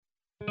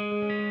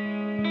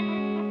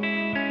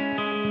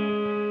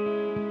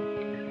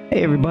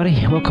Hey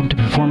everybody, welcome to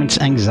Performance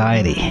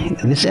Anxiety.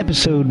 This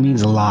episode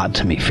means a lot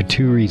to me for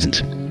two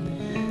reasons.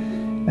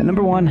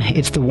 Number one,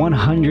 it's the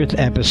 100th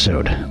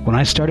episode. When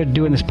I started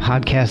doing this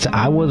podcast,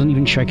 I wasn't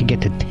even sure I could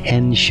get to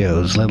 10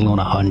 shows, let alone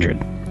 100.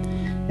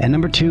 And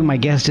number two, my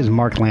guest is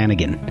Mark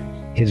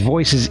Lanegan. His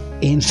voice is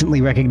instantly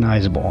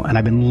recognizable, and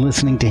I've been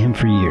listening to him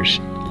for years.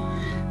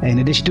 In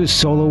addition to his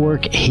solo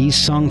work, he's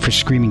sung for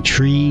Screaming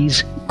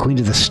Trees, Queens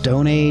of the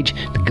Stone Age,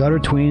 the Gutter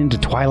Twins,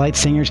 the Twilight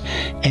Singers,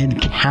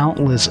 and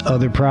countless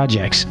other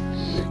projects.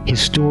 His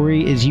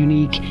story is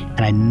unique,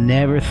 and I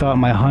never thought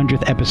my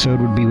 100th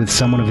episode would be with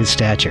someone of his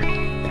stature.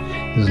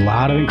 There's a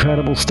lot of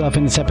incredible stuff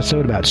in this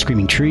episode about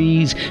Screaming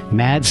Trees,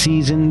 Mad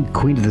Season,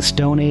 Queens of the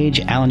Stone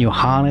Age, Alan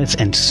Johannes,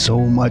 and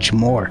so much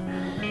more.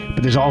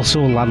 But there's also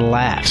a lot of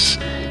laughs.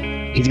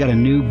 He's got a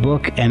new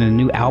book and a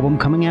new album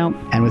coming out,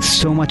 and with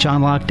so much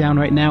on lockdown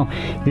right now,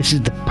 this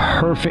is the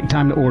perfect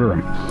time to order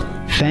them.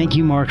 Thank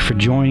you, Mark, for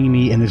joining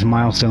me in this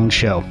milestone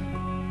show.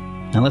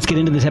 Now let's get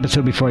into this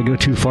episode before I go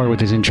too far with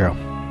his intro.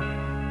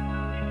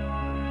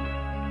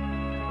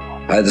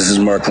 Hi, this is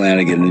Mark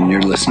Lanegan, and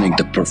you're listening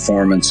to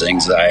Performance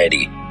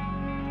Anxiety.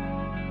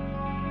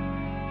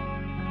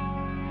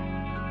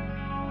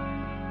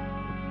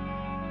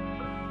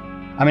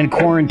 I'm in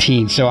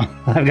quarantine, so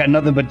I've got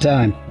nothing but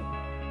time.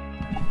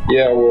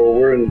 Yeah, well,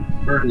 we're in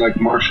like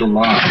martial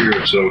law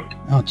here, so.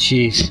 Oh,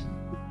 jeez.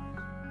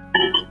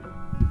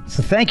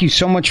 So thank you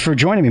so much for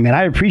joining me, man.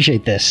 I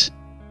appreciate this.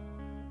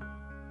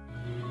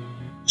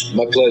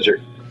 My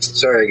pleasure.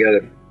 Sorry, I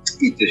gotta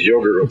eat this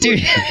yogurt real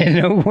quick. Dude,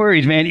 no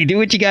worries, man. You do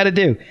what you gotta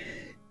do.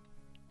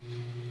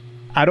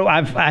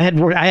 I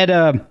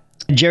had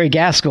Jerry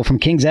Gaskell from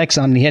King's X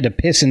on, and he had to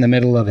piss in the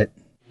middle of it.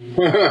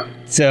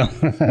 So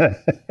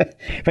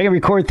if I can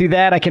record through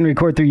that, I can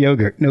record through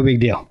yogurt. No big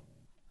deal.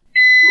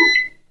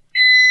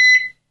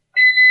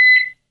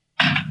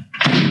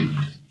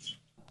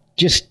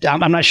 Just,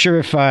 I'm not sure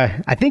if,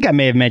 I think I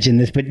may have mentioned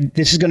this, but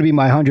this is going to be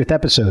my 100th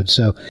episode,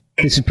 so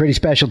this is pretty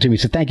special to me.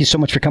 So thank you so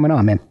much for coming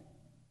on, man.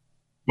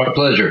 My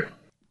pleasure.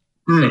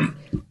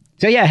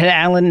 So yeah, I had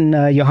Alan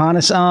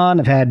Johannes on.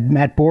 I've had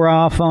Matt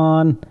Boroff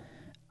on.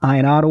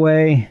 Ian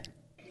Ottaway.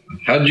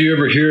 How did you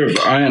ever hear of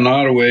Ian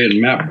Ottaway and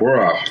Matt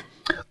Boroff?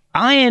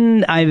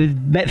 Ian, I've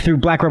met through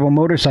Black Rebel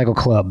Motorcycle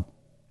Club.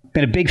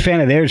 Been a big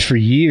fan of theirs for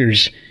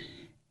years.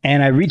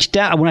 And I reached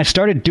out, when I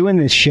started doing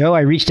this show,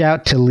 I reached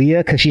out to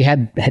Leah because she'd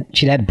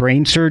had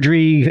brain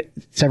surgery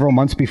several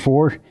months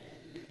before.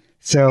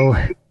 So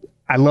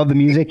I love the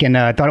music, and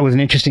I thought it was an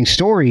interesting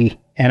story,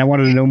 and I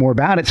wanted to know more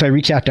about it. So I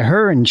reached out to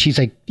her, and she's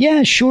like,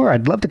 yeah, sure,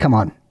 I'd love to come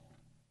on.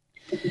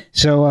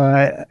 So,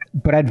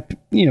 but I'd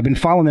been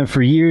following them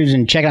for years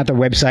and checking out their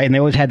website, and they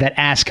always had that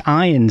Ask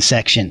Ian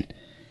section.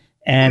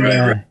 And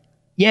Right.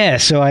 yeah,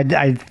 so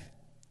I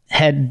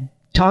had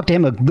talked to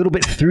him a little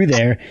bit through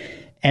there.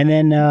 And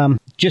then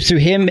just through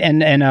him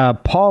and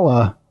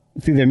Paula,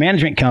 through their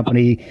management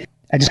company,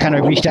 I just kind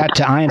of reached out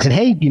to Ian and said,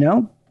 hey,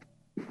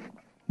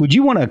 would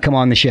you want to come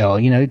on the show?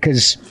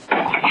 Because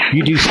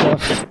you do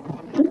stuff,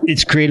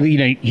 it's creative.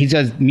 He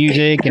does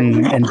music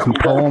and some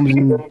poems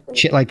and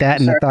shit like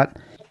that. And I thought...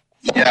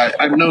 Yeah,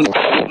 I've known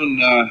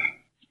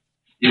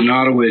Ian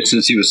Ottaway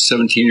since he was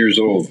 17 years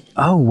old.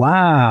 Oh,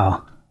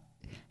 wow.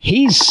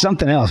 He's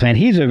something else, man.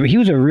 He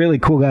was a really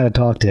cool guy to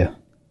talk to.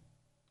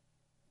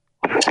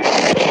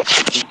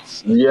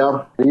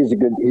 Yeah, he's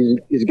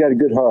got a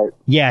good heart.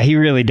 Yeah, he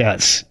really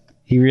does.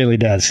 He really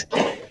does.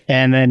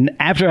 And then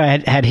after I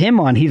had him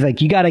on, he's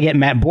like, you got to get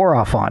Matt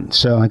Boroff on.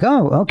 So I'm like,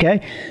 oh,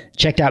 okay.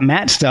 Checked out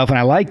Matt's stuff, and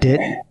I liked it.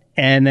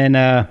 And then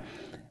I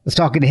was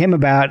talking to him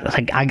about,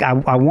 like,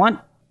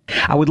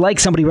 I would like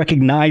somebody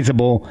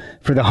recognizable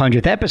for the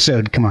 100th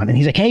episode. Come on. And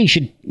he's like, hey,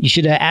 you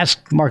should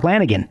ask Mark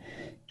Lanegan.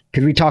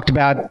 Because we talked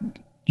about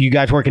you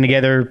guys working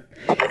together.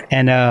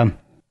 And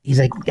he's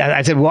like,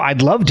 I said, well,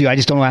 I'd love to. I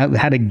just don't know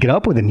how to get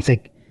up with him. He's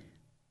like,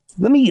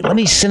 let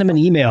me send him an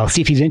email,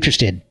 see if he's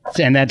interested.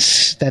 And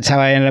that's how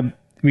I ended up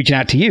reaching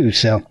out to you.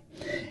 So,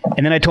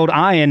 and then I told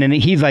Ian, and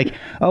he's like,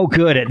 oh,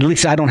 good. At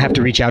least I don't have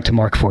to reach out to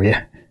Mark for you.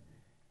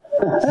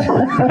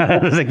 I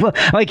was like, well,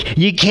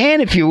 you can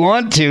if you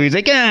want to. He's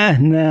like,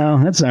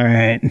 no, that's all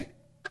right.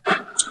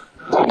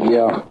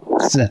 Yeah.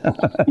 So.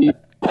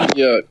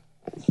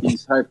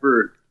 He's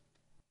hyper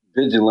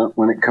vigilant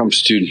when it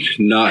comes to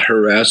not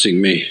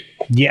harassing me.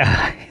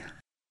 Yeah.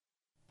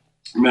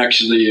 I'm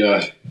actually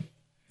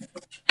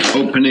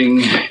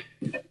opening.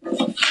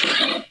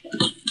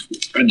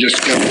 I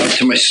just got up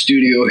to my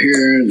studio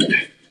here,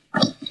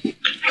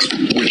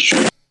 which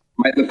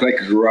might look like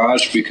a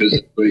garage because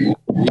it's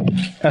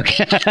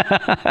Okay.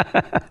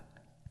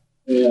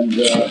 and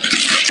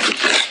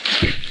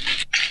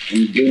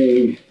I'm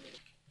getting.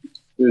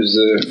 There's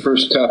the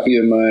first copy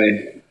of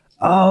my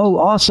Oh,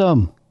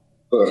 awesome.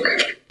 book.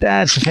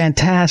 That's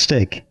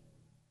fantastic.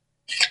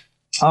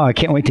 Oh, I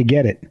can't wait to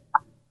get it.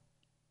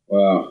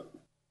 Wow,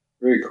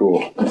 very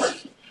cool.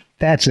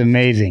 That's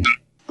amazing.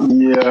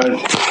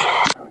 Yeah,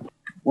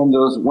 one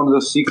of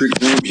those secret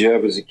dreams you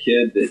have as a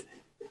kid that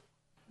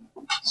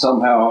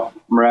somehow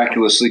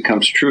miraculously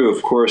comes true.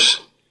 Of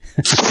course,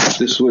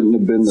 this wouldn't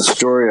have been the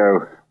story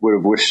I would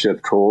have wished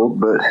I'd told,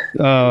 but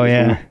Oh,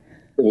 yeah.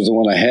 it was the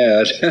one I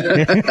had.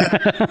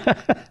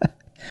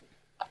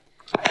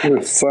 Where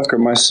the fuck are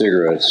my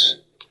cigarettes?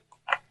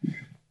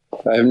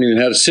 I haven't even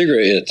had a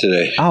cigarette yet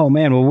today. Oh,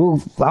 man.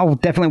 Well, I'll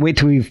definitely wait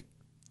till we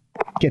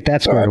get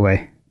that squared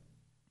away.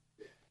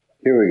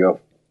 Here we go.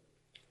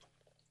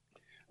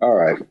 All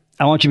right.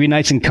 I want you to be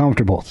nice and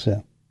comfortable.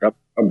 So I'm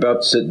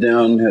about to sit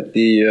down at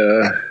the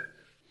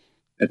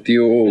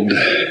old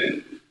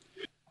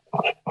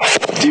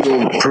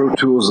Pro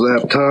Tools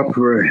laptop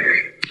where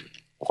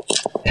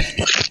I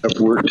have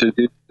work to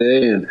do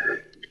today, and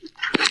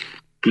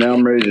now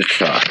I'm ready to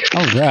talk.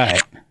 all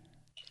right.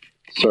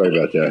 Sorry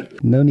about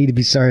that. No need to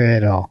be sorry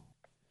at all.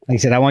 Like I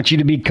said, I want you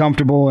to be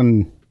comfortable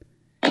and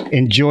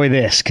enjoy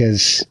this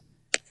because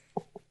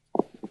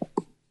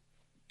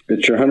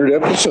It's your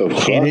 100th episode.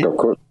 Fuck, of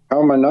course.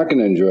 How am I not going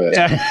to enjoy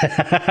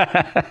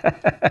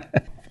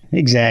it?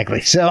 exactly.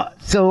 So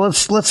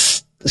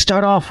let's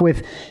start off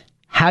with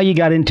how you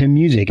got into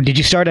music. Did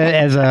you start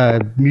as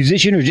a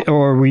musician,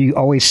 or were you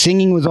always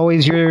singing? Was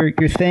always your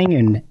thing,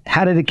 and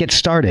how did it get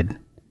started?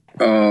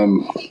 God,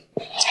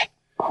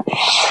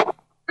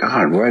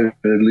 why did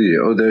I leave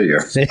you? Oh, there you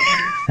are.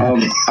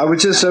 I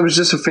was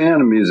just a fan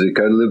of music.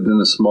 I lived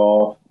in a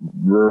small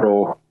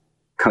rural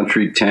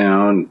country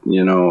town,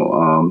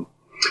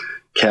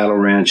 cattle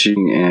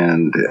ranching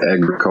and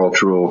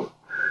agricultural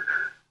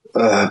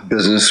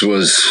business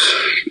was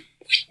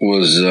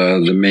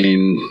the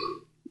main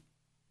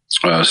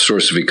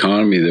source of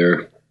economy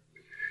there.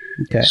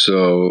 Okay.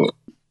 So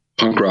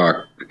punk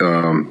rock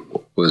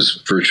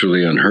was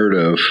virtually unheard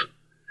of,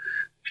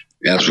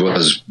 as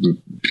was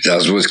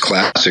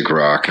classic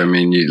rock. I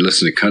mean, you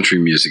listen to country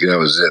music, that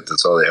was it.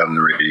 That's all they had on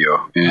the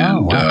radio.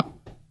 And wow.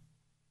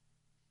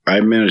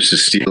 I managed to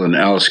steal an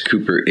Alice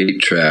Cooper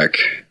 8-track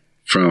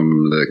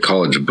from the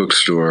college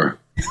bookstore.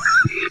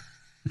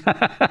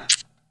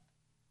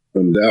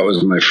 And that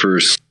was my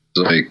first,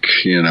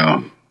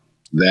 that.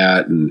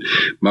 And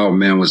my old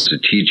man was a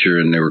teacher,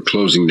 and they were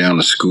closing down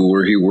the school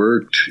where he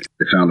worked.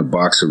 They found a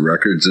box of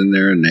records in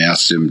there, and they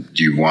asked him,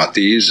 "Do you want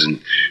these?"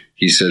 And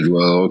he said,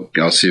 "Well,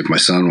 I'll see if my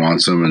son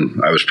wants them." And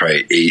I was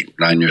probably 8,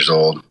 9 years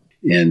old.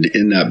 And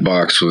in that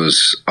box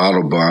was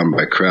Autobahn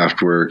by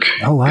Kraftwerk.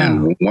 Oh, wow.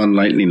 And one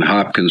Lightning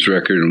Hopkins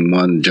record and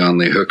one John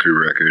Lee Hooker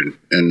record,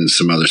 and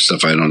some other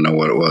stuff. I don't know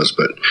what it was,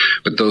 but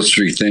those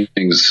three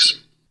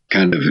things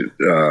kind of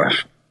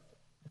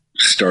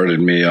started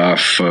me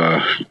off.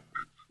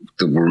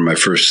 Were my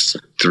first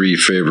 3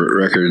 favorite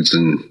records,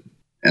 and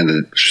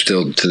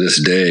still to this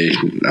day,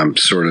 I'm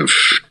sort of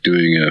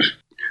doing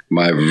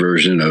my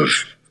version of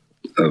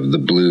the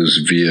blues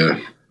via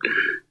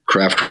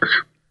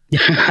Kraftwerk.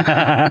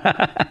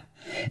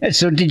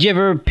 So did you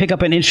ever pick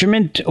up an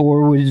instrument,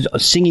 or was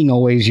singing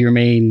always your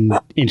main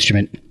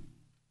instrument?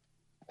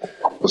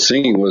 Well,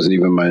 singing wasn't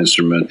even my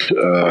instrument.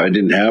 I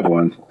didn't have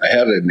one. I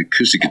had an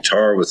acoustic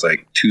guitar with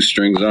like 2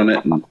 strings on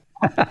it, and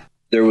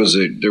there was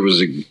a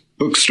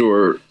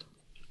bookstore,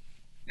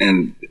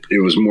 and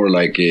it was more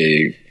like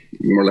a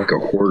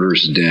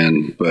hoarder's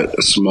den, but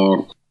a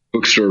small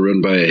bookstore run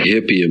by a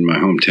hippie in my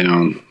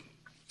hometown,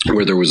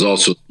 where there was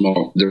also a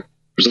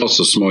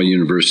small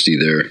university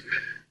there,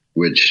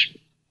 which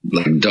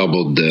like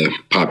doubled the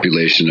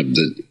population of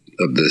the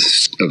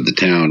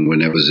town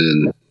when it was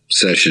in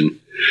session,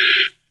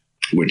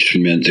 which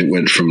meant it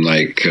went from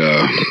like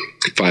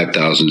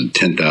 5,000 to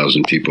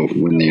 10,000 people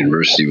when the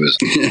university was.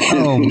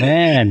 Oh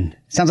man,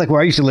 sounds like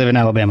where I used to live in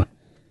Alabama.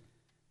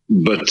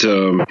 But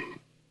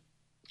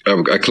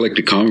I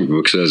collected comic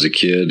books as a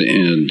kid,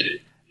 and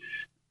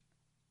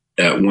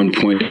at one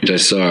point I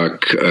saw a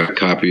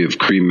copy of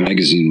Cream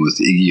magazine with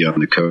Iggy on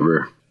the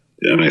cover,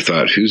 and I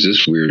thought, "Who's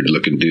this weird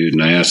looking dude?"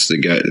 And I asked the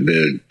guy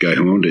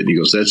who owned it, and he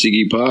goes, "That's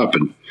Iggy Pop."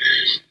 And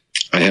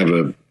I have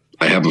a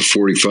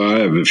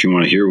 45 if you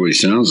want to hear what he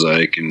sounds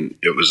like, and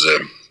it was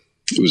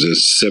a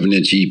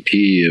 7-inch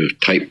EP of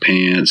Tight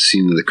Pants,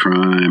 Scene of the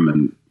Crime,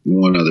 and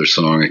one other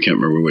song. I can't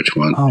remember which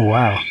one. Oh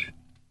wow.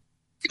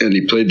 And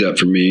he played that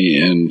for me,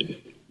 and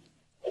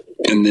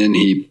then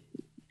he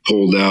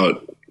pulled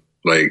out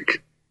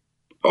like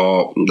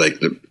all like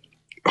the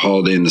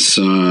Holiday in the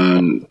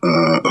Sun,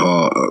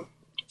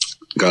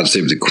 God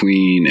Save the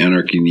Queen,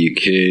 Anarchy in the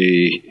UK,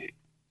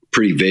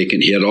 Pretty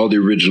Vacant. He had all the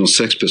original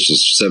Sex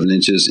Pistols, 7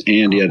 inches,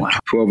 and he had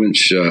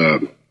 12-inch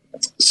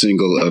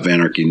single of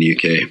Anarchy in the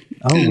UK.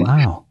 Oh, and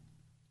wow.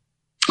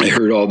 I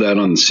heard all that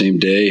on the same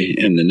day,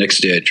 and the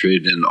next day I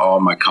traded in all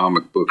my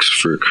comic books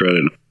for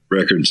Credit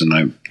Records, and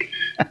I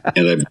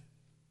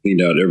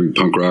cleaned out every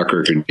punk rock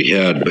record he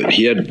had. But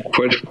he had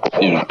quite,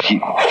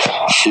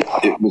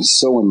 it was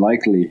so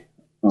unlikely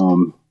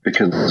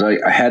because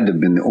I had to have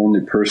been the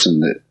only person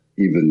that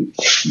even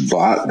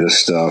bought this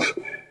stuff.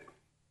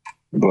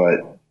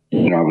 But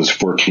I was a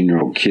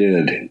 14-year-old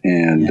kid,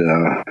 and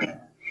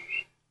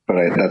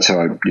that's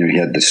how he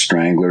had the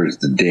Stranglers,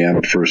 the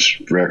Damned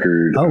first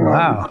record. Oh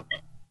wow!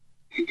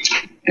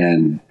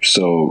 And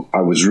so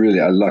I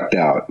lucked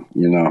out,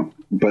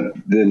 But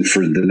then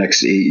for the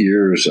next 8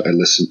 years, I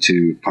listened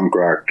to punk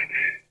rock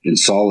in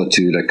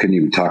solitude. I couldn't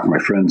even talk my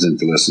friends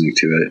into listening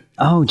to it.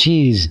 Oh,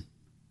 geez.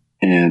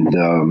 And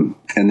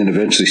then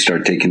eventually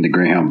start taking the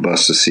Greyhound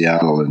bus to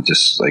Seattle and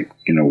just like,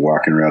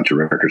 walking around to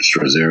record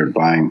stores there and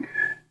buying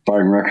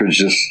records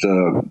just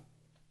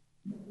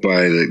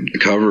by the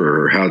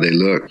cover or how they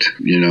looked,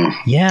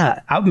 Yeah.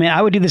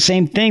 I would do the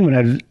same thing when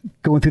I was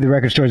going through the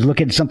record stores,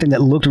 look at something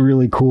that looked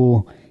really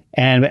cool.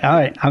 And all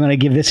right, I'm going to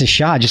give this a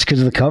shot just because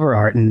of the cover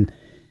art. And,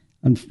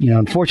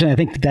 unfortunately, I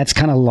think that's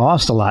kind of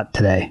lost a lot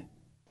today.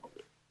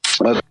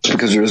 That's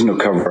because there is no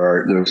cover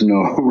art. There's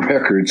no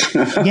records.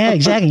 Yeah,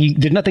 exactly.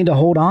 There's nothing to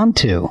hold on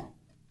to.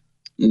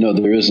 No,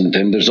 there isn't.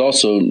 And there's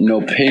also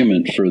no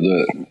payment for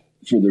the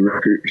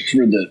record,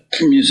 for the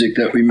music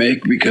that we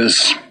make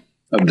because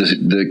of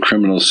the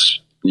criminals,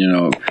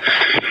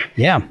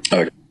 Yeah.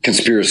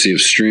 Conspiracy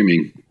of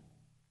streaming,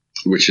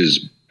 which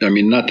is,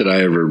 not that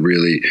I ever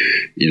really,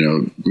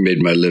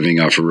 made my living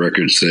off of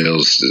record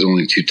sales. There's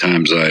only 2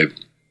 times I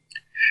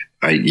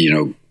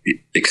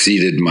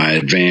exceeded my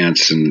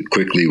advance, and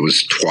quickly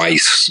was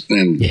twice.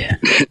 And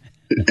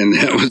and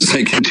that was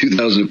like in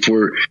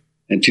 2004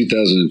 and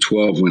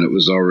 2012 when it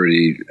was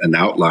already an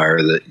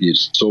outlier that you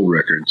sold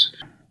records.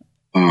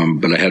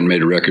 But I hadn't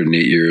made a record in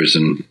 8 years,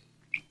 and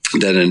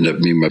that ended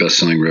up being my best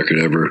selling record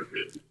ever.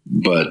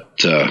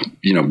 But,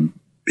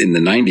 in the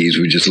 90s,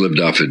 we just lived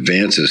off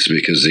advances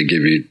because they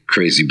give you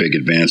crazy big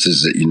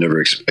advances that you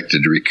never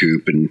expected to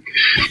recoup. And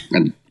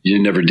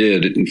you never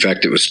did. In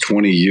fact, it was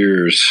 20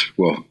 years.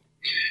 Well,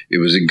 it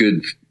was a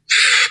good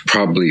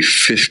probably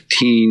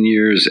 15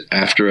 years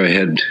after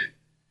it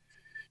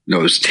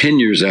was 10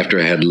 years after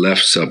I had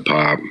left Sub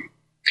Pop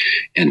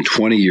and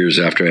 20 years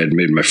after I had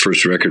made my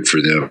first record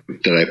for them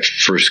that I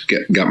first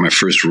got my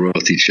first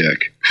royalty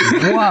check.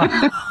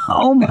 Wow.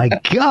 Oh my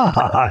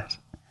God.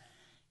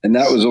 And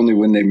that was only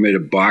when they made a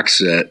box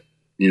set,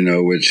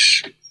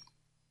 which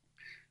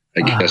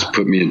I guess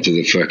put me into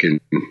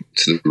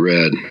the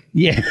red.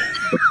 Yeah.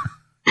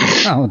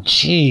 Oh,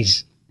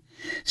 jeez.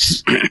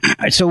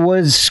 So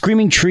was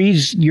Screaming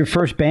Trees your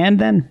first band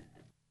then?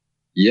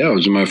 Yeah, it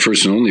was my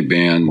first and only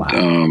band.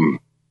 Wow.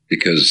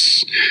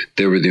 Because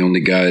they were the only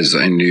guys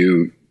I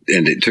knew,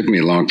 and it took me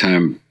a long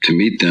time to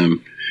meet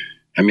them.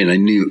 I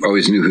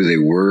always knew who they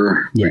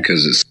were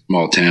because it's a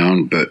small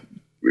town, but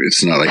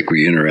it's not like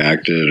we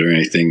interacted or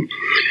anything.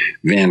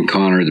 Van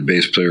Connor, the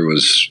bass player,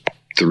 was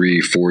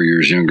 3-4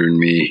 years younger than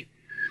me.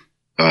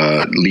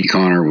 Lee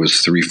Connor was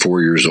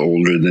 3-4 years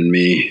older than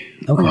me.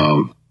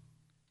 Okay.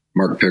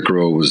 Mark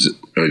Pickerel was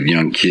a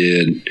young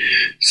kid.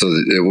 So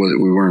we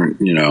weren't,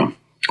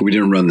 we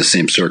didn't run the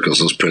same circles,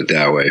 let's put it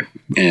that way.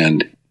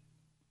 And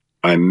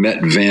I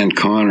met Van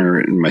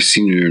Connor in my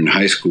senior year in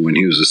high school when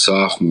he was a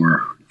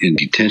sophomore in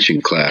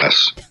detention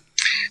class.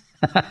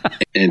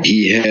 And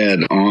he had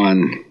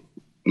on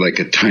like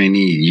a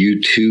tiny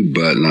U2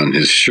 button on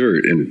his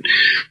shirt. And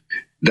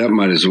that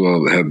might as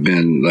well have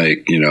been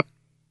like,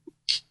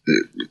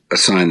 a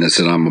sign that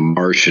said I'm a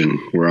Martian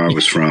where I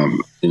was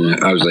from.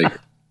 And I was like,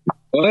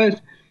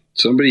 what?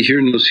 Somebody here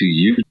knows who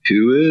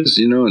U2 is,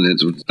 and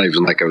it's not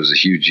even like I was a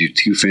huge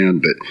U2 fan,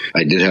 but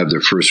I did have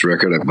their first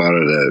record. I bought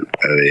it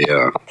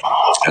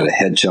at a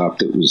head shop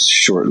that was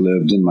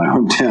short-lived in my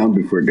hometown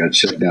before it got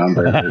shut down.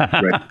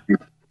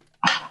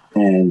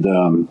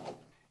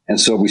 And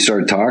so we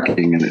started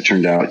talking, and it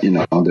turned out,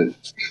 that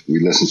we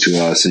listened to a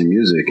lot of the same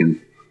music. And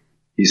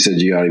he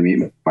said, you got to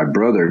meet my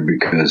brother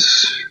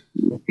because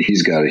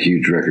he's got a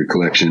huge record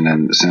collection,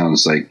 and it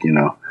sounds like,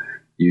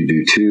 you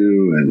do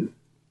too.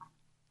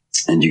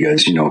 And you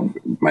guys,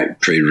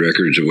 might trade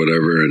records or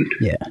whatever.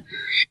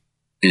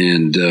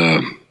 And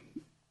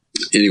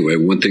anyway,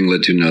 one thing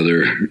led to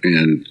another.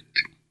 And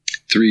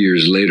 3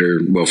 years later,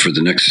 well, for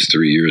the next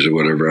 3 years or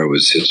whatever, I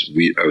was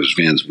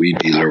Van's weed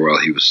dealer while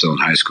he was still in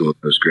high school.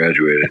 I was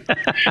graduated.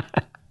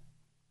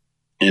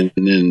 And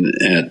then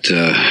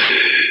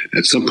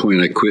at some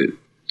point I quit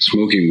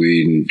smoking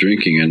weed and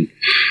drinking, and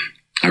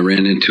I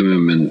ran into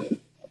him, and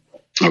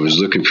I was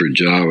looking for a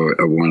job.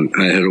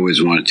 I had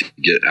always wanted to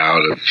get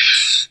out of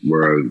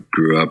where I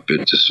grew up.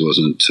 It just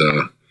wasn't,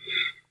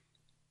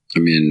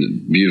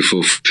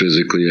 beautiful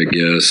physically, I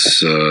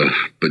guess,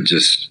 but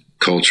just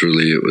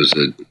culturally, it was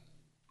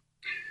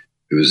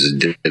a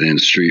dead end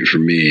street for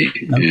me.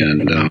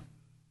 Okay.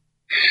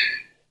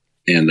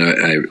 And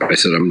I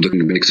said, I'm looking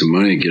to make some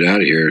money and get out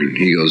of here. And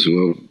he goes,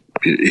 well,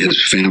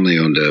 his family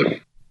owned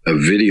a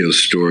video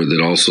store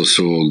that also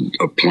sold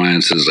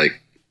appliances like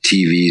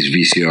TVs,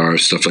 VCR,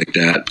 stuff like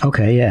that.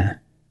 Okay, yeah.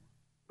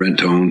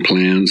 Rent-to-own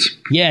plans.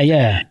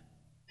 Yeah.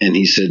 And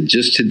he said,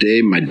 just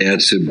today, my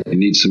dad said, we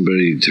need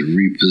somebody to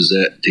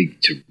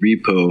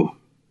repo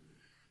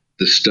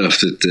the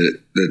stuff that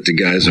the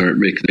guys aren't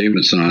making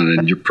payments on,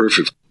 and you're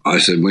perfect. I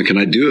said, when can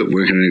I do it?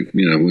 When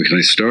can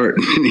I start?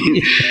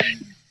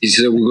 He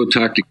said, we'll go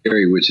talk to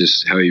Gary, which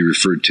is how he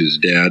referred to his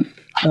dad.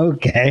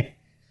 Okay.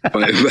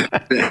 by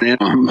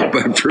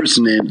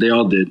first name, they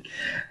all did.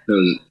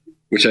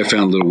 Which I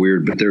found a little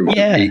weird, but there were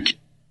eight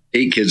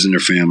kids in their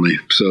family,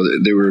 so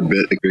they were a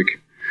bit quick.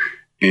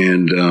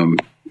 And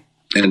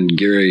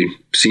Gary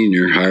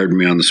Sr. hired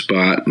me on the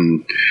spot,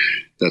 and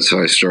that's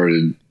how I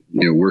started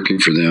working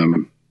for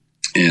them.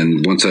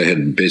 And once I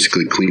had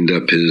basically cleaned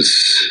up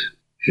his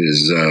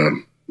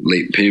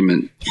late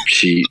payment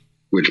sheet,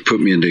 which put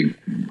me into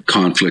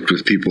conflict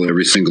with people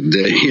every single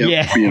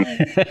day.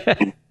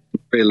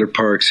 Trailer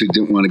parks who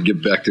didn't want to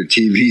give back their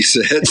TV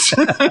sets.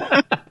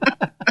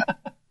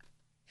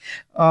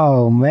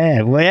 Oh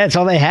man! Well, that's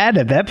all they had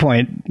at that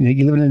point.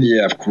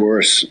 Yeah, of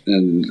course,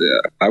 and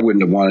I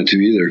wouldn't have wanted to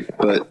either.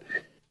 But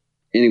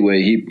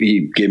anyway,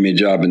 he gave me a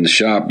job in the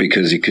shop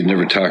because he could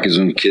never talk his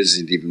own kids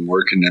into even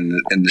working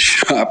in the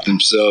shop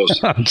themselves.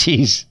 Oh,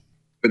 jeez.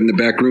 But in the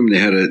back room,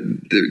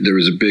 there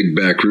was a big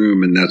back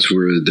room, and that's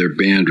where their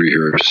band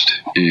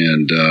rehearsed.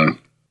 And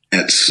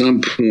at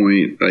some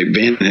point, like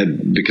Van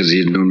had, because he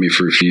had known me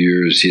for a few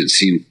years, he had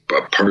seen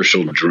a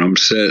partial drum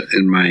set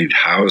in my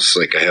house.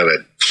 Like I had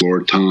a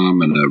floor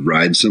tom and a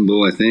ride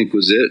cymbal, I think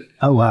was it.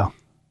 Oh, wow.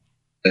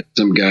 That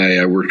some guy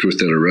I worked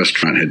with at a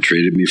restaurant had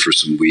traded me for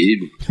some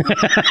weed.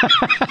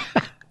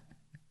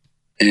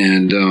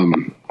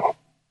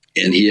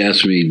 And he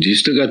asked me, "Do you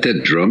still got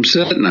that drum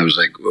set?" And I was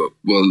like,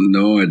 well,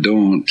 no, I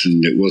don't.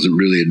 And it wasn't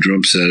really a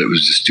drum set. It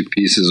was just two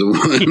pieces of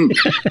one.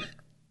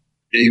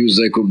 He was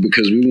like, well,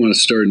 because we want to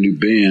start a new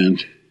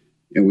band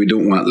and we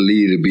don't want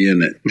Lee to be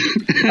in it.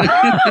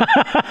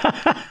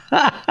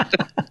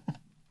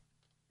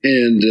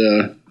 And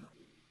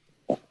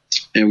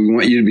we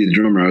want you to be the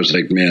drummer. I was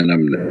like, man,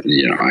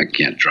 I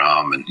can't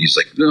drum. And he's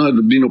like, no,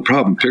 it'll be no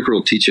problem. Pickerel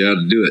will teach you how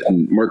to do it.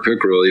 And Mark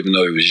Pickerel, even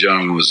though he was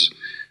young, was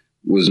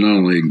not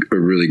only a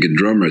really good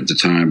drummer at the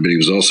time, but he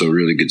was also a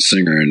really good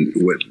singer. And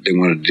what they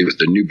wanted to do with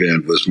the new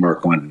band was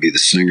Mark wanted to be the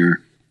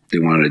singer. They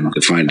wanted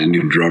to find a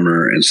new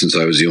drummer. And since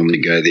I was the only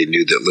guy they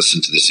knew that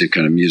listened to the same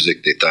kind of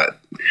music, they thought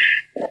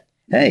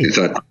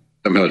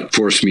somehow it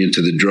forced me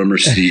into the drummer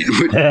seat.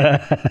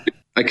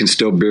 I can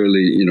still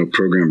barely,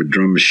 program a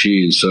drum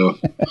machine. So,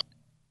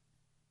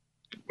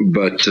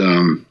 but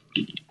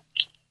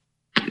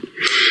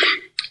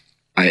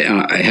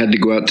I had to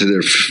go out to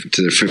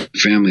their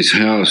family's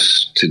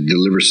house to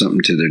deliver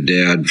something to their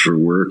dad for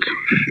work.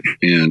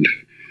 And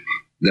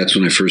that's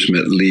when I first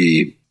met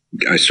Lee.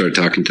 I started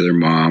talking to their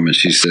mom, and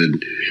she said,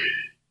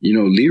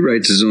 Lee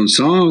writes his own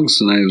songs.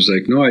 And I was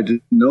like, no, I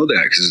didn't know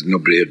that, because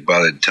nobody had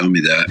bothered to tell me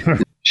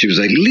that. She was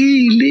like,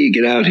 Lee,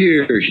 get out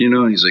here.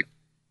 And he's like,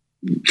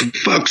 for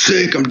fuck's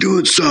sake, I'm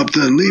doing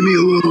something. Leave me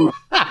alone.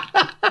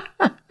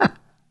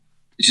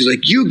 She's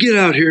like, you get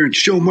out here and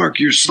show Mark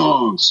your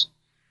songs.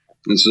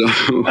 And so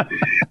I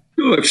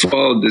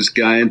followed this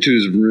guy into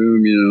his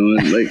room,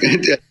 and like I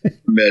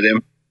met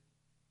him.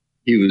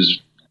 He was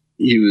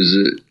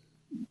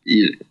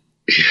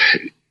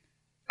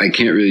I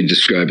can't really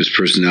describe his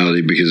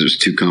personality because it was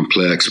too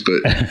complex,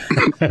 but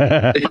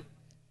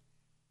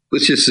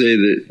let's just say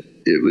that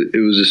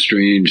it was a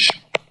strange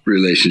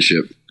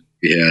relationship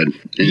we had.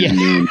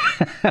 And,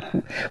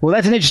 well,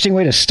 that's an interesting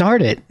way to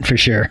start it, for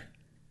sure.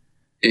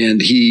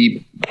 And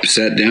he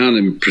sat down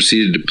and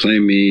proceeded to play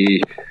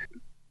me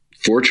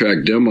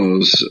 4-track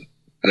demos.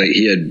 Like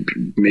he had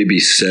maybe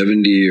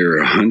 70 or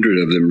 100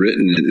 of them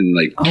written in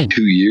like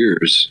 2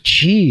 years.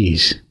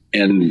 Jeez.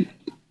 And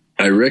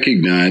I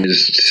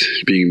recognized,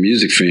 being a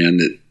music fan,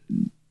 that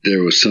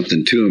there was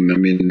something to them. I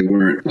mean, they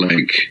weren't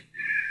like,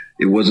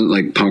 it wasn't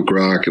like punk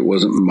rock. It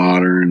wasn't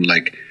modern,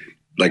 like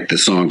the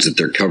songs that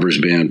their covers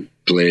band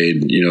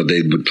played.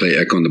 They would play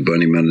Echo and the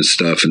Bunnymen and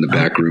stuff in the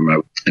back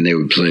room. And they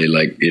would play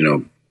like,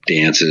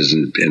 dances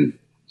and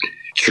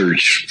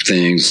church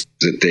things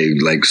that they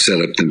like set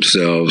up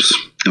themselves.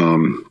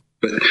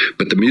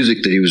 But the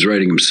music that he was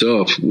writing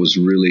himself was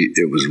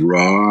it was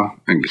raw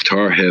and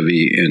guitar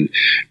heavy and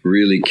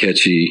really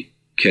catchy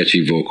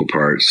vocal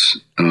parts.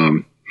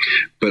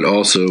 But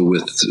also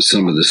with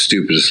some of the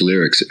stupidest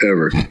lyrics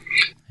ever.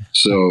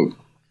 So,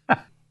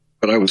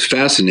 but I was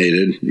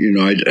fascinated.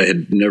 I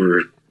had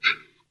never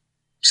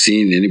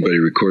seen anybody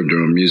record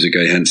their own music.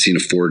 I hadn't seen a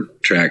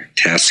 4-track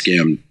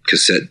Tascam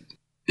cassette.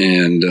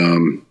 And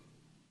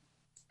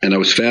I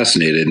was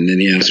fascinated. And then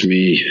he asked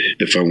me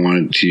if I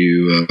wanted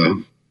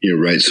to,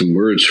 write some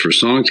words for a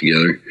song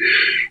together.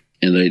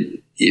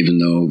 And even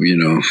though,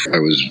 I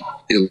was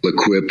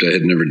ill-equipped, I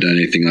had never done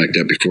anything like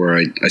that before,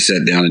 I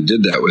sat down and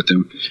did that with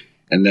him.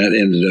 And that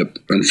ended up,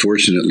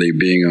 unfortunately,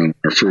 being on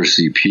our first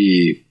EP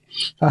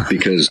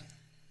because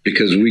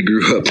we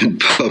grew up in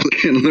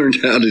public and learned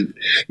how to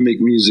make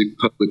music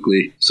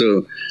publicly.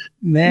 So,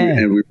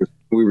 and we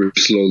were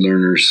slow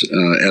learners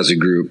as a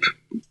group.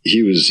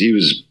 He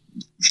was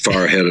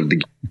far ahead of the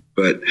game.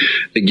 But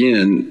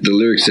again, the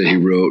lyrics that he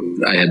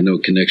wrote, I had no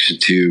connection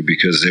to,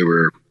 because they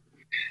were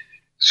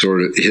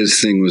his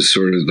thing was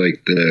sort of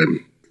like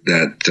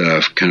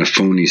that kind of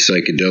phony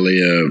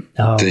psychedelia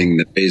thing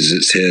that raised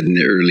its head in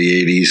the early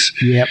 80s.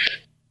 Yep.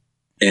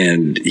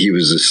 And he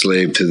was a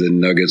slave to the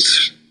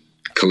Nuggets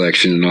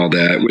collection and all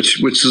that,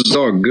 which is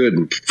all good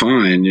and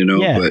fine,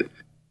 Yeah.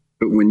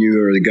 But when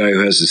you are the guy who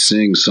has to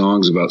sing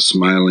songs about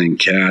smiling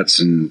cats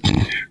and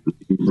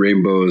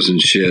rainbows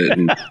and shit,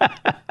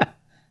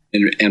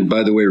 and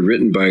by the way,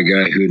 written by a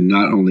guy who had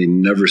not only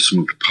never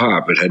smoked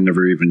pot, but had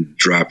never even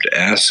dropped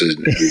acid.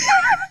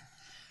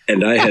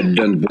 and I had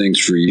done things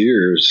for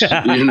years.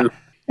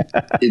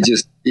 It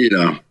just,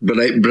 but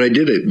I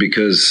did it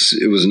because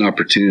it was an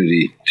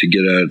opportunity to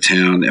get out of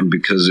town, and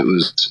because it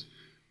was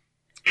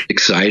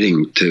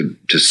exciting to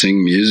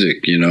sing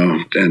music,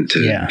 and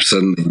to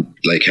suddenly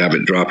like have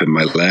it drop in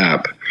my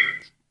lap.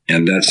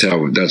 And that's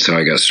how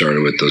I got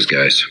started with those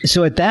guys.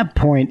 So at that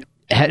point,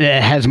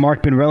 has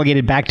Mark been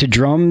relegated back to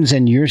drums,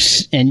 and you're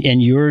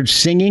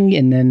singing,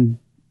 and then?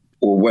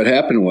 Well, what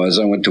happened was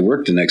I went to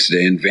work the next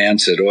day, and Van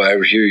said, "Oh, I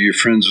hear you're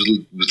friends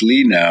with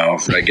Lee now.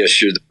 I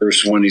guess you're the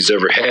first one he's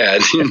ever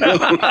had."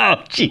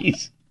 Oh,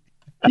 jeez.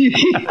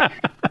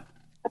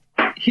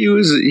 He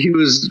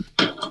was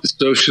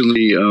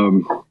socially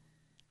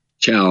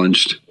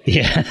challenged.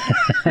 Yeah.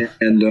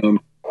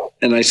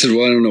 And I said,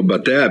 "Well, I don't know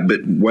about that,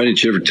 but why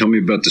didn't you ever tell me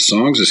about the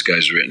songs this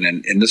guy's written?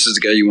 And this is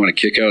the guy you want to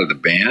kick out of the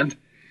band?"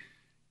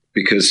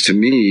 Because to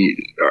me,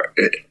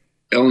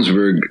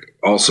 Ellensburg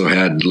also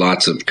had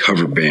lots of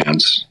cover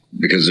bands,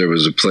 because there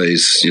was a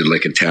place,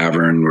 like a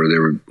tavern, where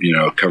there were,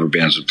 cover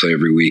bands would play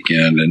every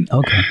weekend.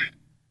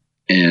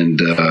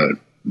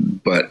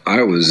 But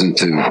I was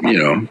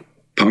into,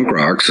 punk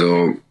rock.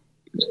 So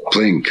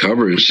playing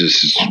covers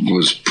just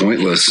was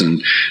pointless.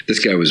 And this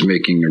guy was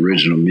making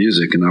original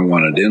music, and I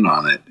wanted in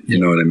on it. You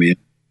know what I mean?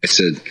 I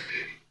said,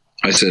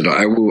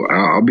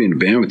 I'll be in a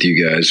band with you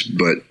guys,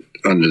 but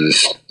under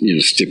this,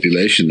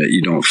 stipulation that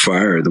you don't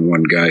fire the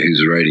one guy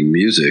who's writing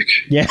music.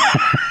 Yeah.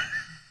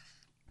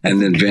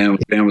 And then Van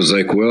was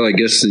like, "Well, I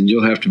guess then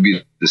you'll have to be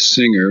the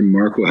singer.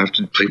 Mark will have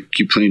to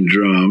keep playing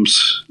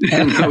drums."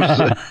 And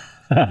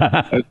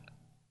I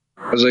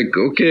was like,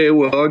 "Okay,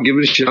 well, I'll give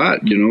it a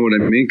shot." You know what I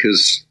mean?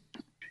 Because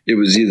it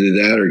was either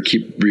that or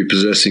keep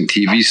repossessing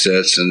TV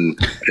sets and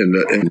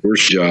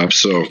worse jobs.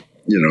 So,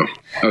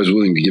 I was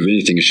willing to give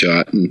anything a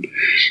shot. And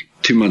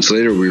 2 months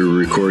later, we were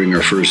recording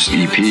our first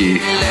EP. Let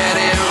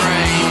it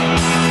rain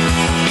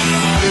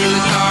through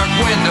the dark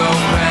window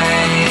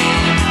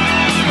pane,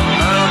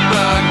 up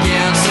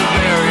against the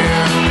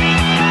barrier.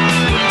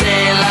 Will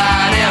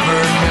daylight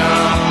ever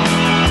come?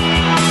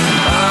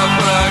 Up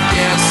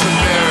against the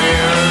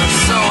barrier.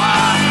 So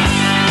I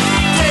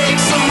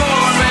take some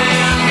more,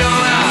 man. Go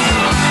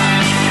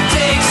out,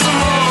 take some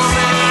more,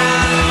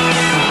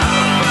 man.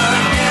 Up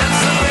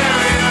against the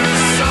barrier.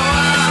 So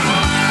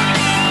I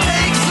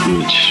take some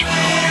more.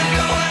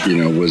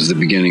 Was the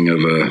beginning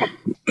of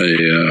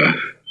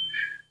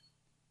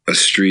a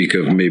streak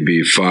of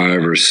maybe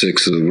 5 or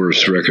 6 of the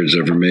worst records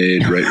ever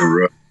made, right in a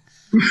row.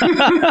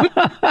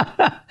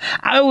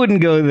 I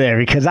wouldn't go there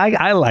because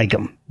I like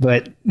them,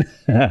 but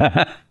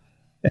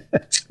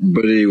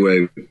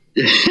anyway,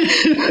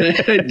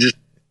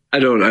 I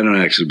don't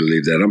actually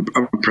believe that.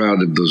 I'm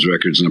proud of those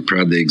records, and I'm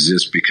proud they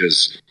exist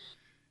because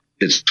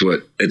it's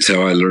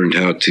how I learned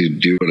how to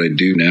do what I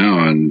do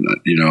now, and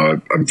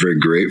I'm very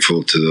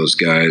grateful to those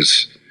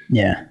guys.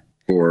 Yeah.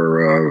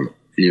 For,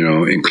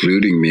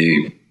 including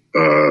me.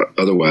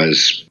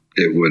 Otherwise,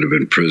 it would have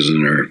been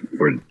prison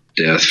or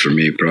death for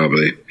me,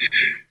 probably.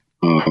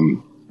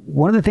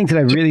 One of the things that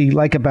I really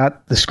like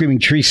about the Screaming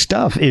Tree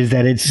stuff is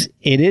that it's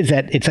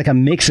like a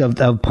mix of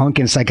punk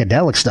and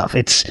psychedelic stuff.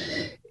 It's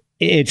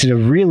a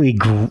really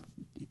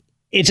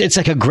it's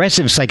like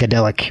aggressive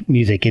psychedelic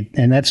music,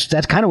 and that's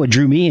kind of what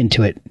drew me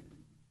into it.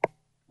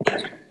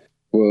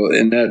 Well,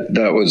 and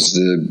that was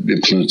the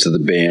influence of the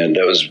band.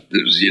 It was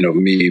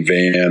me,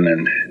 Van,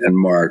 and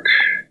Mark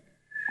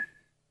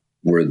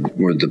were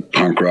the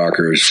punk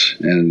rockers,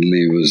 and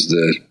Lee was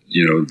the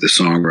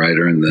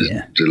songwriter and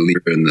the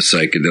leader and the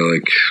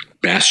psychedelic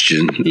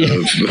bastion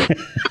of.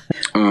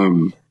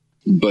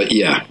 But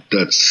yeah,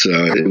 that's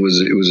it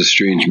was a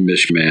strange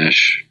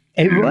mishmash.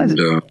 It was,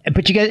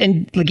 but you guys,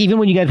 and like even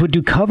when you guys would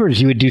do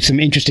covers, you would do some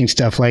interesting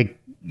stuff. Like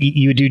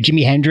you would do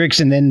Jimi Hendrix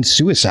and then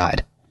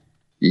Suicide.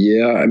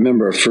 Yeah, I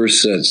remember our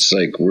first sets,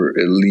 like, were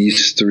at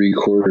least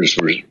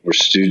 3/4 were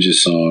Stooges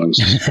songs,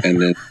 and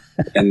then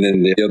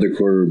the other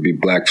quarter would be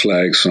Black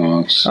Flag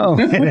songs. Oh,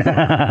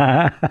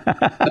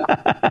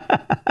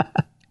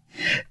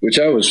 which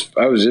I was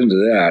into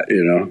that,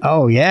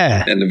 Oh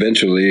yeah. And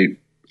eventually,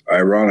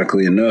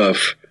 ironically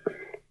enough,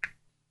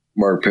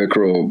 Mark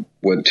Pickrell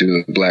went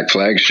to a Black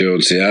Flag show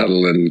in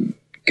Seattle and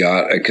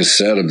got a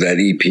cassette of that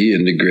EP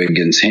into Greg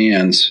Ginn's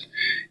hands.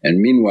 And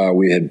meanwhile,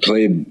 we had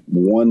played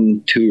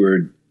one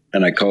tour,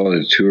 and I call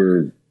it a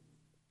tour,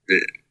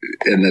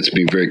 and that's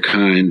being very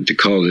kind to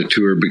call it a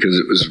tour because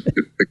it was a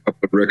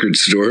couple of record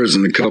stores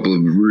and a couple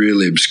of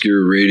really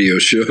obscure radio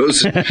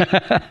shows.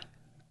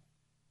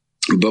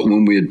 But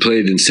when we had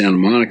played in Santa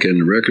Monica in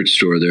the record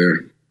store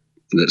there,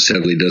 that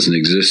sadly doesn't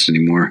exist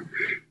anymore,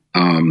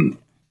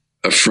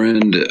 a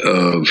friend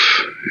of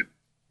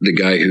the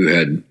guy who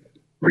had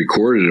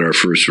recorded our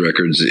first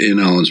records in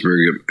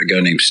Ellensburg, a guy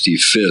named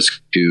Steve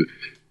Fisk, who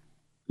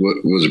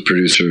was a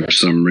producer of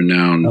some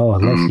renowned. Oh, I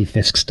love Steve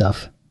Fisk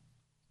stuff.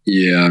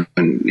 Yeah,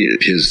 and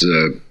his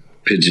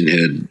Pigeon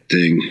Head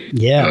thing.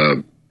 Yeah.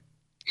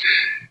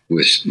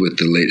 With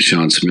the late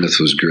Sean Smith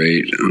was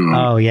great.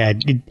 Oh yeah,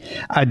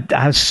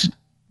 I was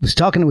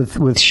talking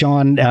with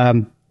Sean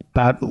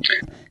about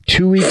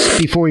 2 weeks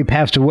before he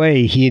passed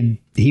away. He had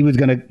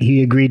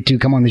he agreed to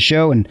come on the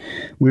show, and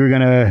we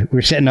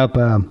were setting up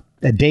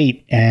a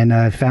date,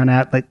 and found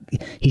out like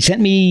he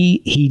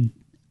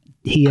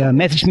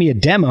messaged me a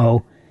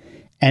demo,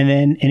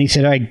 and he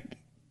said, all right,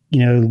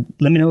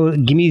 let me know,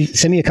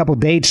 send me a couple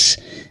dates,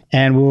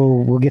 and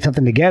we'll get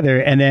something together.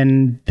 And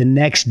then the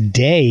next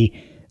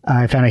day,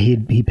 I found out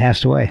he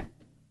passed away.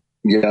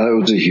 Yeah, that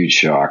was a huge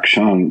shock.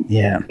 Sean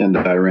and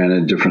I ran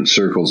in different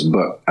circles,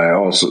 but I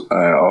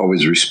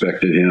always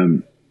respected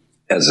him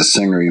as a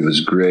singer. He was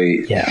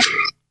great. Yeah.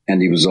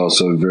 And he was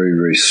also a very,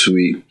 very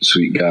sweet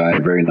guy,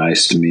 very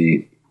nice to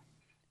me.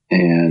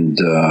 And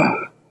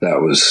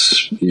that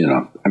was,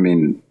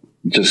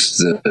 just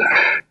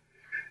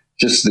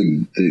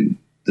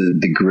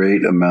the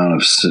great amount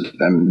of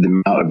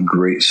the amount of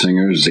great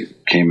singers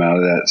that came out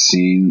of that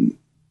scene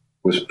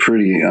was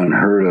pretty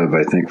unheard of,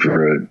 I think,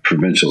 for a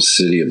provincial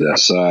city of that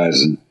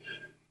size.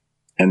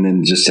 And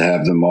then just to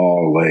have them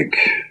all like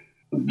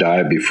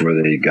die before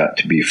they got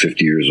to be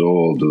 50 years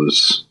old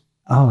was...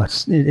 Oh,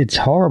 it's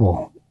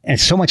horrible. And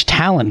so much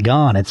talent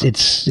gone.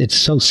 It's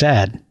so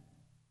sad.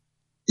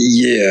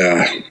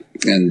 Yeah.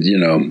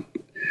 And,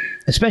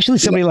 especially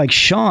somebody like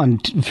Sean,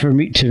 to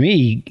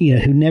me,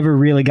 who never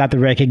really got the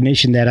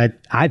recognition that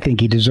I think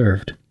he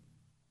deserved.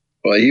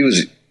 Well, he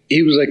was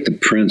like the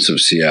Prince of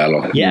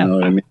Seattle. Yeah. You know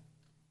what I mean?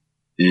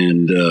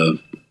 And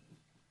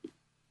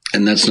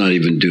that's not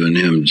even doing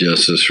him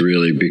justice,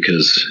 really,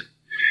 because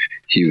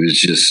he was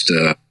just,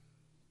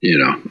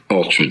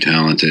 ultra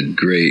talented,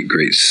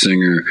 great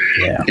singer,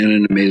 and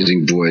an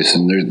amazing voice.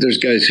 And there's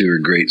guys who are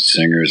great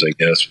singers, I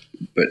guess,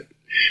 but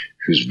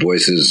whose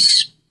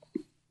voices,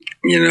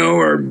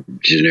 are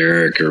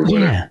generic or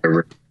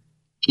whatever.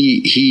 Yeah.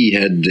 He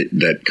had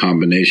that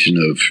combination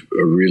of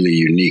a really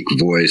unique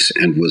voice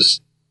and was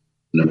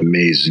an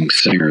amazing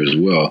singer as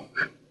well,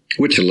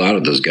 which a lot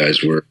of those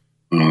guys were.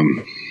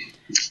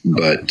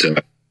 But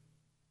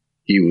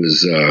he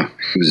was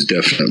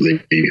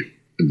definitely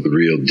the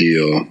real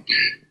deal,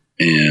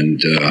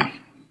 and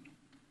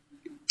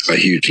a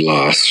huge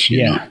loss.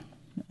 You know?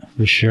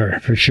 For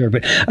sure.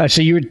 But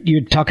so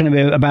you're talking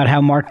about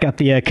how Mark got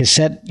the your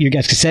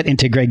guys' cassette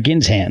into Greg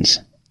Ginn's hands.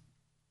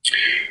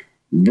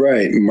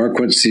 Right. Mark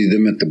went to see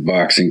them at the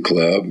boxing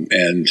club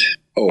and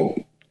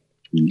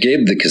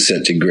gave the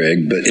cassette to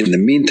Greg. But in the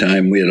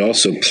meantime, we had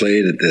also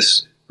played at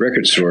this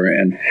record store,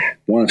 and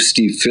one of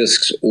Steve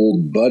Fisk's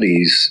old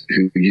buddies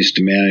who used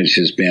to manage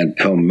his band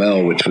Pell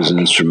Mell, which was an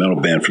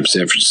instrumental band from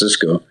San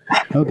Francisco,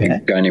 a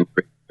guy named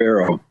Rick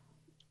Farrell,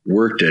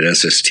 worked at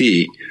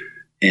SST,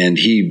 and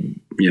he,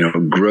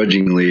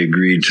 grudgingly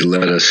agreed to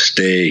let us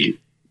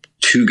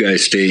two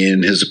guys stay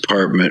in his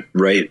apartment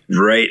right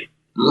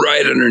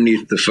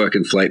underneath the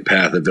fucking flight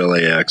path of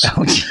LAX.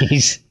 Oh,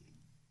 jeez.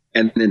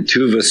 And then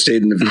two of us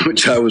stayed in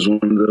which I was one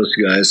of those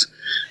guys.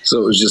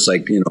 So it was just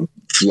like,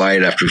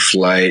 flight after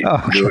flight,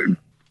 a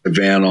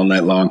van all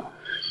night long.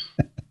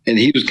 And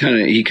he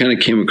kind of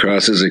came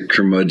across as a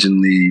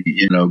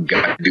curmudgeonly,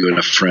 guy doing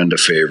a friend a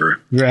favor.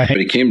 Right. But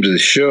he came to the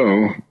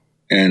show,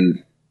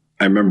 and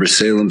I remember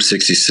Salem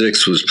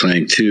 66 was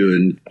playing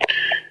too.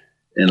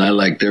 And I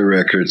liked their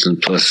records. And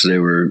plus they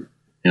were,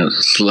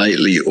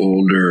 slightly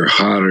older,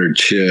 hotter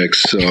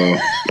chicks. So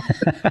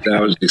that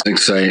was just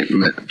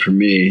excitement for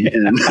me.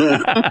 And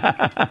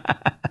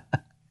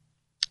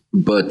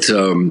but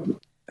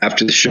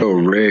after the show,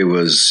 Ray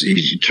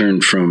he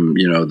turned from,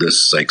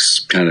 this like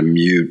kind of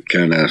mute,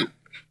 kind of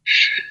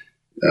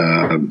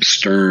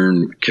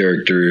stern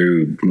character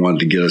who wanted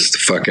to get us the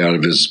fuck out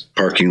of his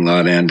parking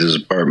lot and his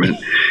apartment.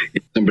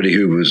 Somebody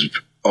who was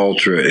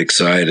ultra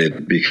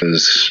excited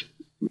because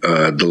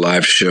the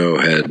live show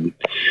had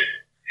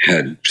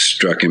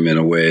struck him in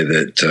a way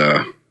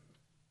that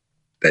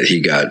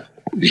he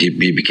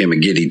became a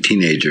giddy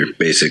teenager,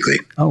 basically.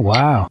 Oh,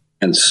 wow.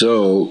 And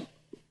so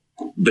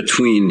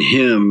between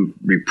him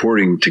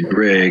reporting to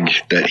Greg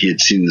that he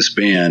had seen this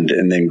band,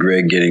 and then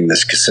Greg getting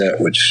this cassette,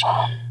 which,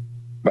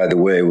 by the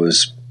way,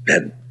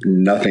 had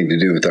nothing to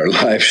do with our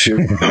live show,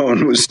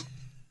 was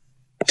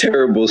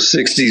terrible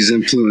 60s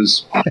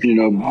influence,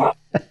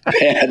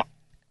 bad.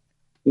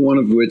 One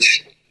of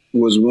which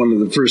was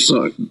the first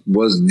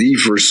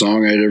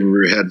song I'd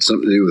ever had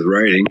something to do with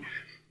writing.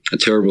 A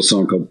terrible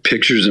song called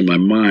Pictures in My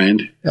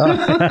Mind.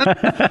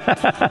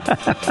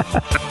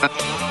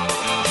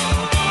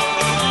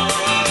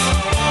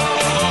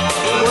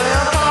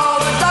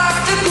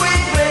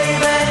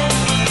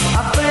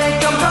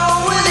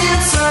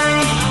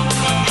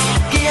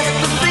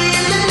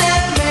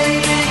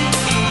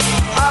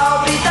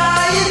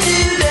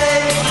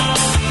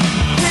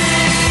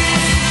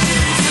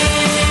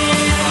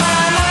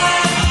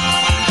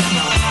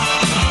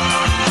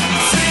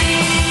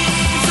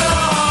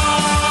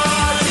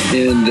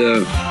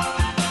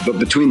 But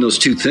between those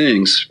two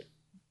things,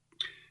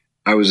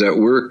 I was at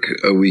work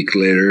a week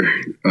later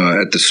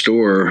at the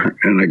store,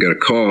 and I got a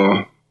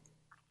call,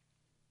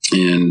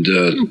 and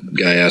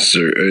guy asked,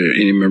 "Are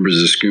any members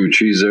of the Screaming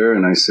Trees there?"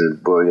 And I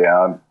said, "Well,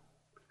 yeah,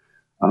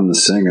 I'm the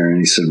singer." And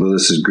he said, "Well,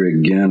 this is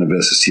Greg Ginn of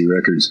SST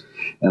Records."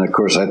 And of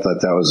course, I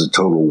thought that was a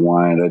total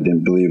whine. I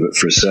didn't believe it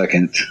for a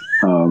second.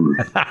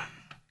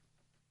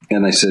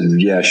 And I said,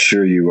 yeah,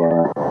 sure you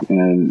are.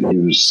 And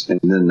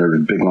then there was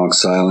a big long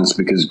silence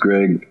because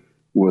Greg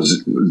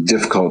was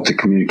difficult to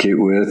communicate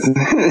with.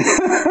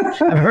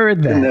 I've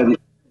heard that. And then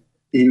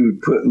he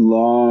would put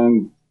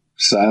long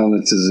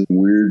silences in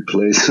weird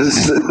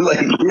places.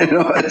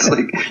 It's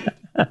like,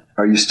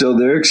 are you still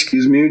there?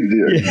 Excuse me.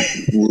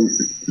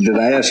 Did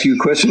I ask you a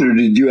question or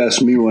did you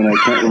ask me one? I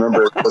can't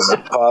remember because the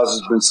pause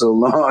has been so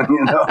long,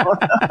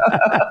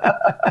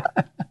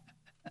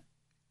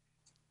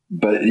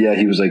 But yeah,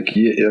 he was like,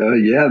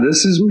 yeah,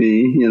 this is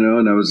me,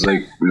 and I was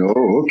like,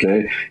 oh,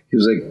 okay. He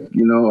was like,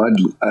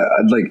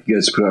 I'd like you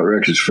guys to put out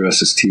records for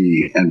SST,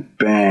 and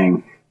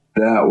bang,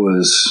 that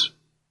was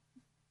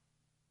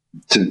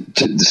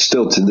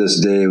still to this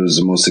day, it was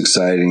the most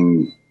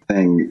exciting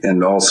thing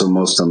and also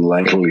most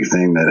unlikely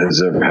thing that has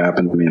ever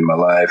happened to me in my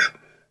life,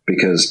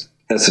 because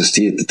SST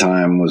at the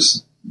time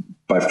was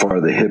by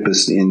far the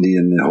hippest indie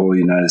in the whole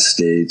United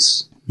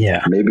States.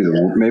 Yeah. Maybe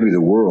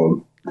the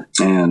world.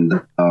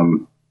 And,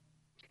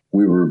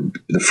 we were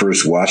the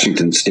first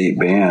Washington state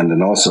band,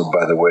 and also,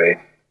 by the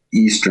way,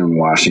 Eastern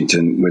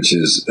Washington, which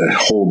is a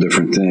whole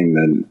different thing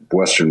than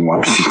Western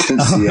Washington,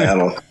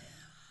 Seattle.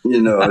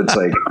 It's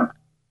like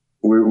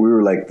we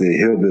were like the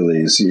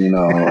hillbillies.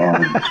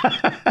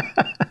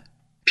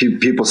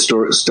 People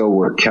still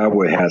wear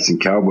cowboy hats and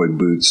cowboy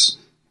boots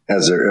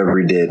as their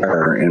everyday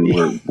attire, and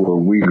where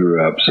we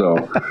grew up.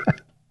 So,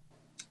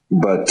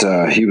 but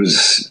he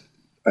was.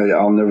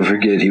 I'll never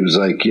forget. He was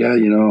like, yeah,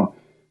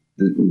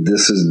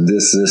 this is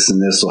this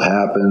and this will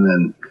happen,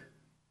 and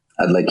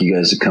I'd like you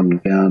guys to come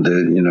down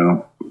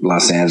to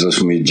Los Angeles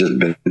when we'd just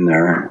been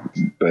there.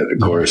 But of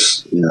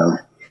course,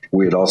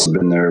 we had also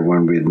been there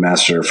when we had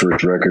mastered our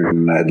first record,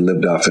 and I'd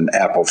lived off an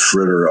apple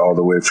fritter all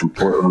the way from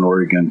Portland,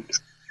 Oregon,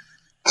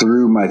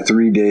 through my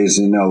 3 days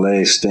in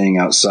LA, staying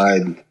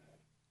outside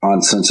on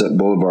Sunset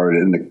Boulevard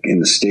in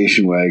the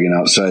station wagon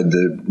outside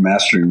the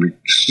mastering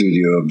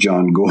studio of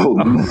John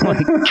Golden. Oh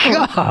my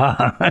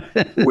God.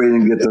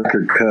 Waiting to get the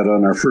record cut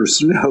on our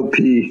first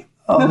LP.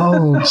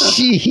 Oh,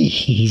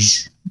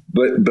 jeez.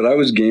 But I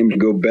was game to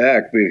go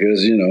back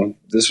because,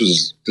 this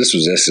was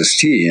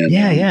SST. And,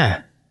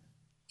 yeah.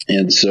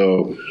 And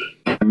so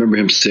I remember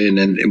him saying,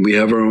 and we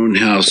have our own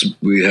house.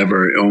 We have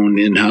our own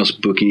in-house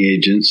booking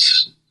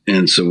agents.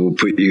 And so we'll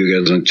put you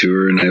guys on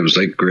tour. And I was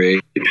like,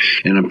 great.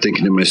 And I'm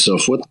thinking to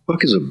myself, what the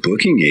fuck is a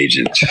booking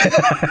agent?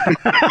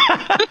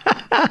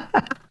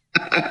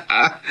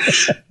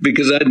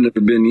 Because I'd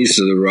never been east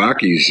of the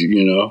Rockies,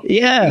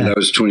 Yeah. And I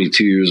was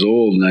 22 years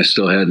old and I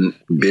still hadn't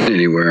been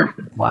anywhere.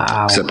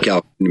 Wow. Except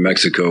California, New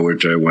Mexico,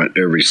 which I went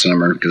every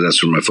summer because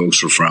that's where my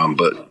folks were from.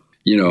 But,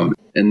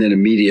 and then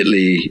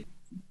immediately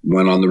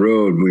went on the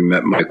road. We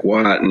met Mike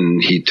Watt,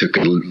 and he took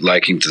a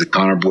liking to the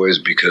Connor Boys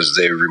because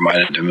they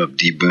reminded him of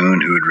D.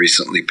 Boone, who had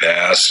recently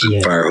passed,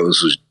 and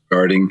Firehose was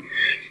starting.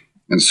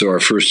 And so our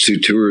first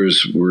two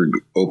tours were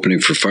opening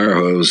for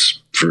Firehose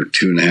for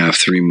 2.5,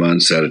 3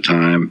 months at a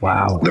time.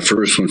 Wow. The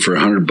first one for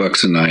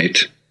 $100 a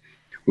night,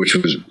 which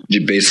was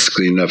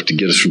basically enough to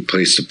get us from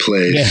place to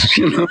place,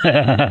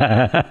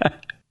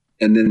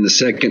 And then the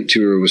second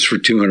tour was for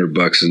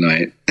 $200 a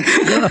night.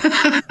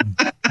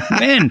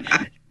 Man,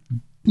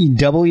 you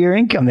double your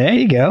income. There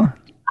you go.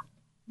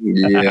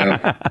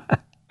 Yeah,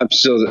 I'm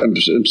still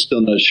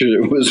not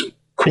sure it was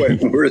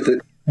quite worth it.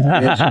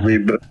 Actually,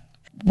 but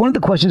one of the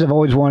questions I've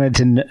always wanted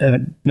to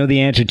know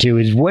the answer to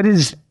is, what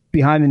is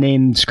behind the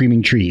name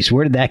Screaming Trees?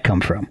 Where did that come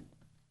from?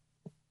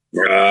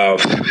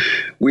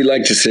 We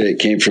like to say it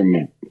came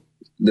from,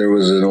 there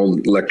was an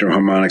old Electro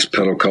Harmonics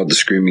pedal called the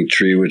Screaming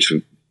Tree, which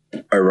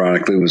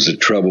ironically was a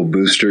treble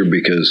booster,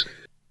 because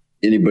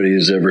anybody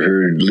who's ever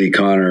heard Lee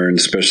Conner, and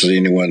especially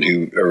anyone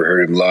who ever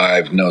heard him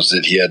live, knows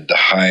that he had the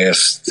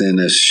highest,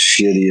 thinnest,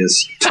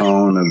 shittiest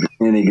tone of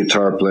any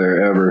guitar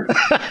player ever.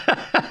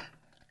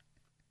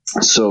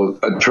 So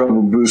a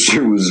treble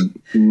booster was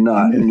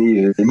not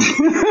needed.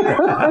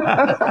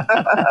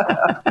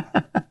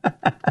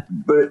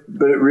 But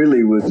it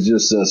really was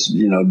just us,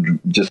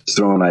 just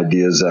throwing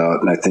ideas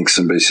out. And I think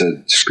somebody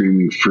said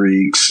Screaming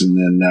Freaks, and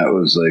then that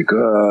was like,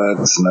 oh,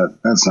 that's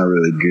not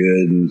really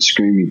good. And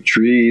Screaming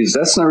Trees,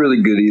 that's not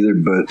really good either,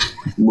 but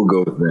we'll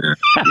go with that.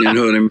 You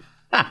know what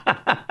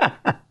I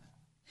mean?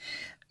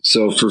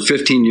 So for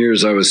 15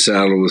 years, I was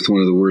saddled with one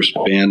of the worst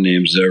band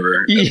names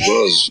ever,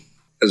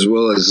 as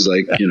well as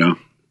like,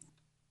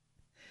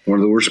 one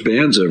of the worst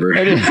bands ever.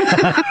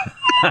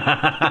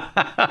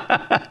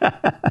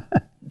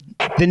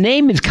 The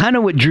name is kind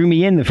of what drew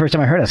me in the first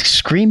time I heard it.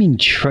 Screaming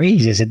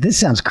Trees. I said, this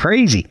sounds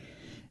crazy.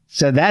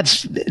 So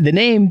that's the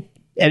name,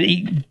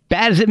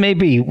 bad as it may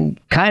be,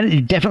 kind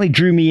of definitely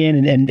drew me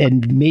in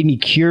and made me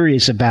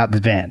curious about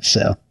the band.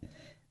 So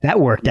that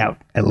worked out,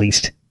 at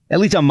least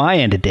on my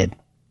end it did.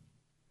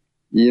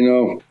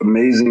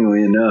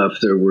 Amazingly enough,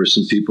 there were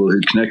some people who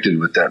connected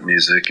with that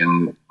music,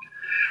 and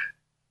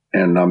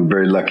I'm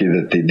very lucky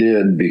that they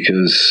did,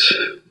 because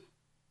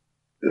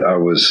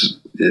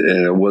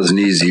it wasn't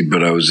easy,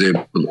 but I was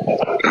able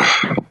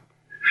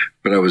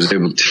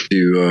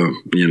to,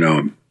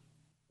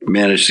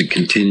 manage to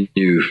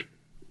continue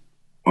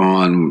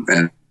on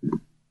and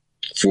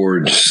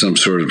forge some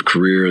sort of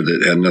career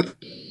that had nothing,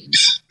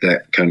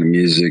 that kind of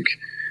music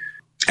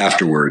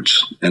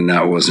afterwards. And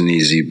that wasn't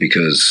easy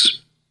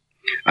because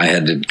I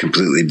had to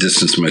completely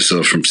distance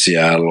myself from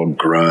Seattle,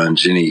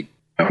 grunge,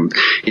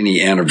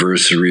 any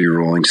anniversary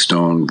Rolling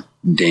Stone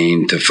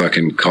deigned to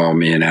fucking call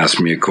me and ask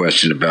me a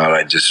question about,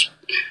 I just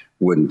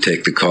wouldn't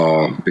take the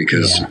call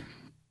because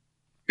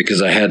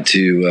I had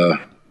to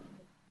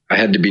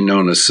be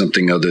known as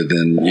something other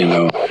than, you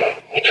know,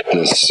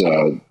 this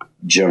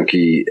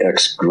junkie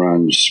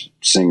ex-grunge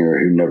singer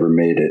who never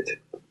made it,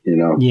 you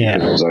know? Yeah.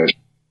 Because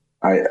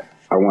I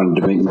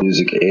wanted to make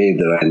music,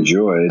 that I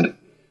enjoyed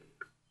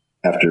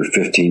after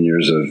 15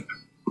 years of,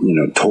 you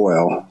know,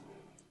 toil.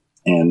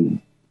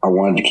 And I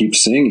wanted to keep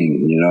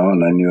singing, you know,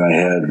 and I knew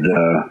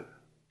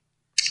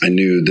I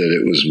knew that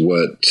it was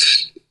what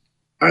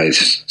I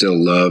still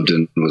loved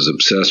and was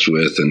obsessed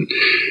with,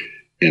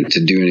 and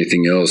to do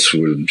anything else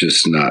would have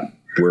just not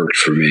worked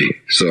for me.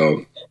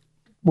 So,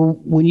 well,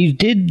 when you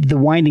did The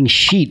Winding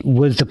Sheet,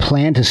 was the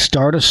plan to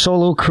start a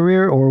solo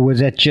career, or was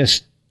that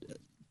just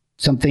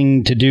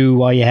something to do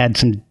while you had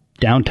some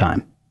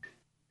downtime?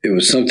 It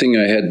was something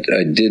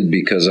I did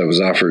because I was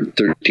offered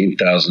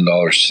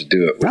 $13,000 to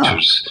do it,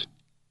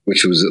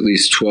 which was at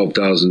least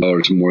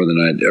 $12,000 more than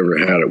I'd ever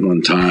had at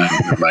one time.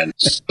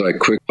 So I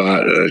quick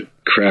bought a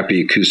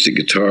crappy acoustic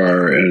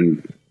guitar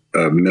and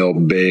a Mel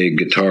Bay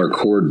guitar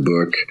chord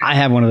book. I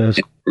have one of those.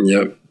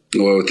 Yep.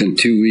 Well, within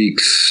 2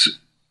 weeks,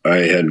 I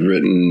had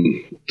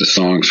written the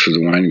songs for The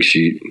Winding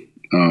Sheet.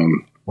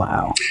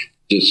 Wow.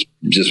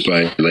 Just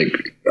by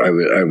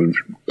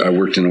I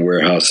worked in a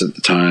warehouse at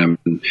the time,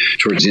 and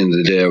towards the end of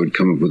the day I would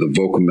come up with a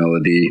vocal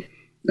melody,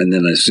 and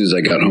then as soon as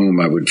I got home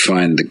I would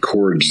find the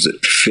chords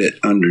that fit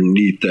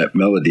underneath that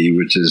melody,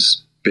 which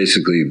is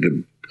basically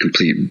the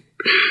complete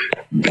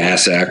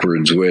bass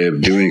backwards way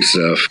of doing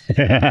stuff.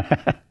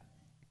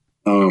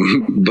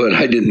 But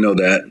I didn't know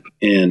that,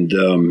 and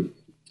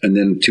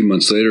then 2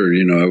 months later,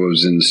 you know, I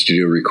was in the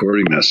studio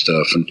recording that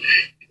stuff. And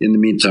in the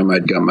meantime,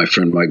 I'd got my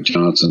friend Mike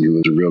Johnson, who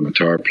was a real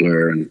guitar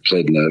player and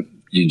played in a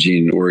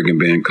Eugene, Oregon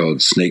band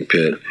called Snake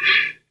Pit.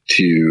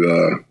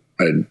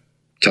 I'd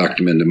talked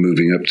him into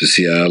moving up to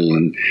Seattle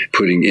and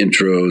putting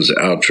intros,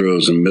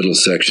 outros, and middle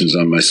sections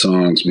on my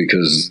songs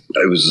because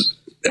I was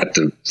at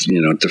the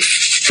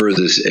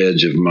furthest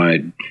edge of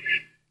my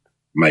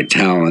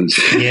talent.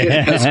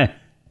 Yeah.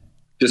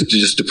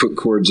 Just to put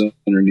chords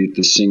underneath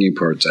the singing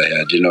parts I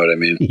had, you know what I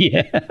mean?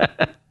 Yeah.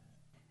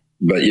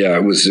 But yeah,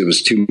 it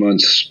was 2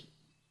 months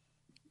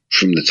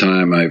from the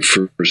time I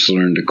first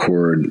learned to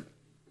chord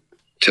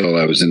till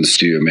I was in the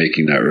studio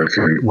making that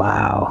record.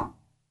 Wow.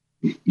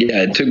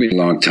 Yeah, it took me a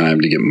long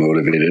time to get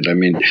motivated. I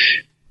mean,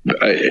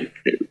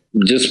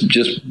 just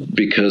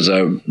because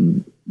of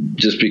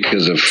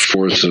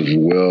force of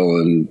will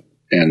and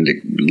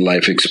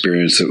life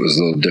experience that was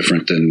a little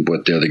different than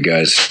what the other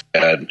guys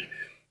had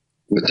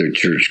with their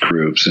church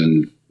groups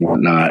and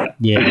whatnot.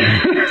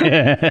 Yeah.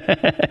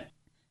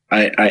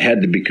 I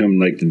had to become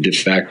like the de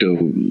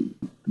facto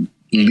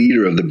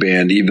leader of the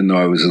band, even though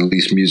I was at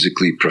least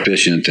musically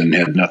proficient and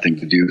had nothing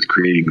to do with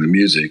creating the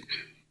music.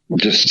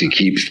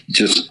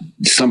 Just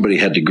somebody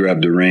had to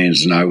grab the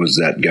reins, and I was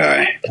that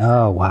guy.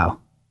 Oh, wow.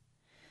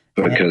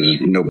 Because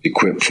nobody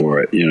quit for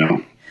it, you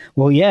know?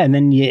 Well, yeah, and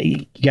then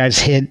you guys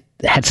had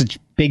such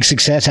big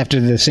success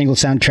after the single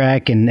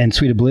soundtrack and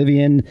Sweet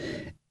Oblivion.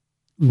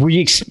 Were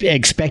you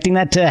expecting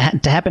that to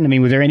happen? I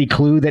mean, was there any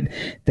clue that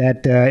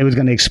it was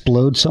going to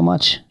explode so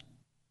much?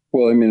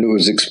 Well, I mean, it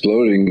was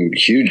exploding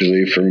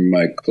hugely from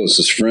my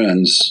closest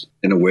friends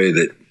in a way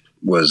that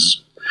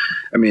was,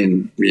 I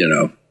mean, you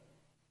know,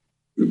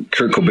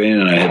 Kurt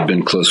Cobain and I had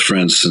been close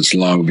friends since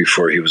long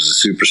before he was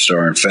a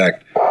superstar. In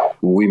fact,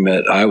 when we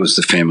met, I was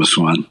the famous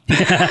one.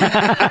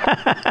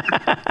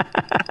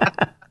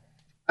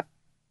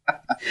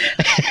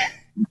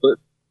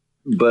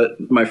 But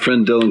my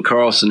friend Dylan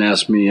Carlson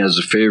asked me as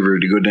a favor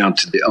to go down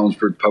to the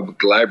Ellensburg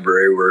Public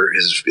Library where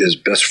his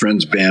best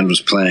friend's band was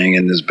playing,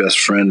 and his best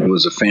friend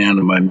was a fan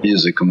of my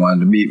music and wanted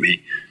to meet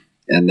me.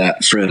 And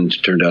that friend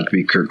turned out to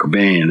be Kurt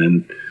Cobain.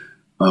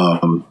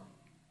 And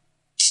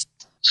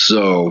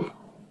so,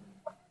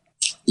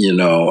 you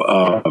know,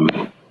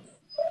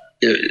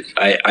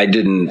 I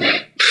didn't,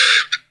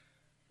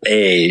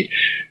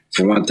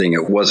 for one thing,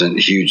 it wasn't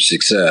a huge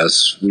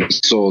success. We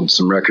sold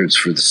some records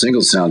for the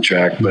single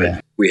soundtrack,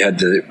 but we had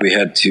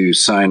to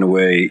sign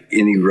away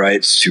any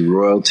rights to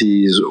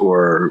royalties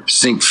or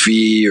sync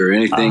fee or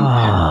anything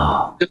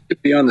just to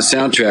be on the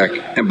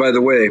soundtrack. And by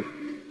the way,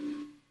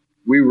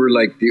 we were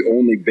like the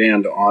only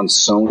band on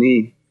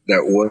Sony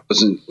that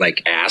wasn't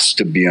like asked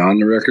to be on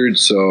the record.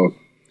 So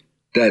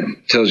that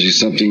tells you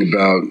something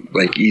about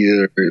like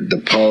either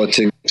the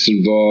politics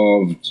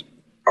involved,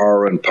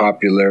 our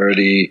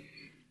unpopularity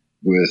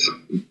with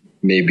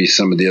maybe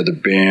some of the other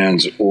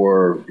bands,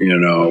 or, you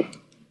know,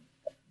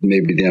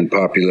 maybe the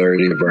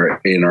unpopularity of our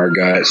A&R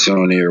guy at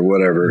Sony or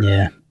whatever.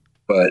 Yeah.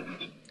 But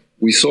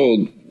we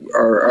sold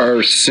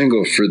our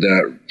single for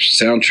that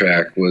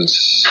soundtrack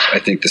was, I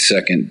think, the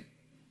second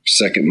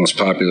second most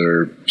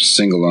popular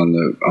single on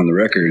the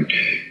record,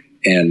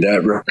 and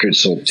that record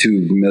sold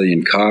 2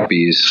 million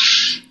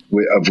copies,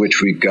 of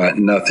which we got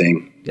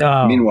nothing.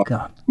 Oh, meanwhile,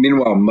 God.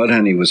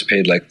 Mudhoney was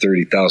paid like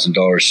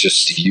 $30,000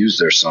 just to use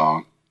their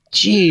song.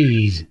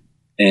 Jeez.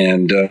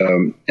 And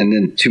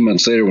then 2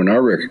 months later, when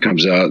our record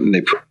comes out and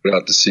they put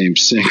out the same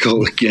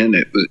single again,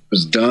 it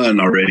was done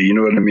already. You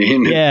know what I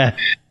mean? Yeah.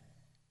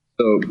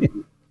 So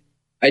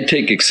I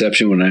take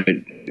exception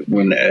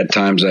when at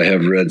times I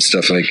have read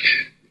stuff like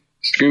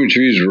Screaming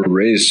Trees were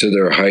raised to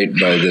their height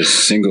by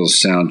this single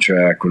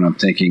soundtrack, when I'm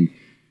thinking,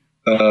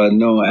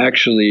 no,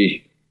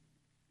 actually,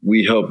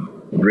 we helped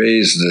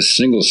raise the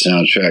single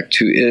soundtrack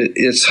to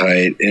its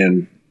height,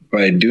 and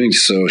by doing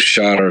so,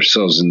 shot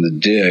ourselves in the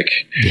dick.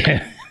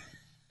 Yeah.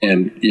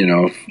 And,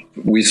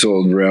 we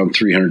sold around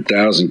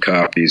 300,000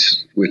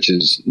 copies, which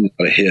is not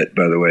a hit,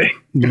 by the way.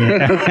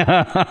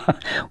 Yeah.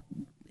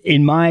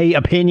 In my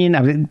opinion,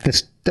 the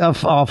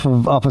stuff off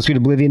of Sweet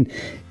Oblivion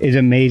is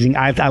amazing.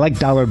 I like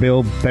Dollar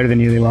Bill better than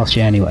Nearly Lost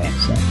You anyway.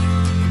 So.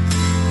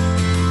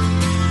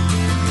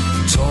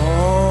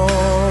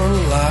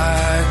 Torn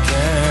like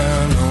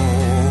an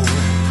old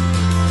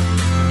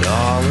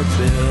dollar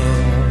bill.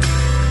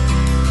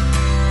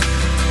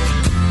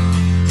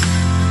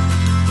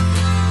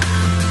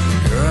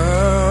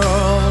 Girl,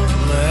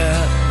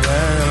 let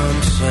them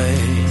say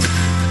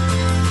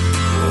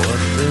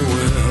what they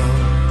will,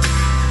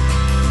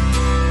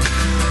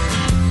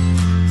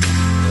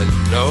 but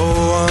no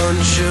one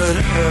should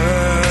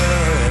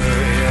hurt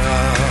ya.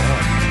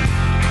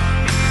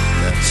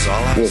 That's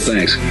all I Well,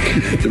 thanks.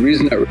 The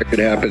reason that record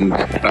happened,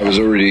 I was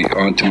already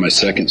on to my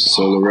second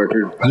solo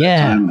record. By Yeah.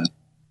 the time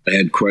I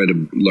had quite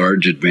a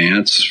large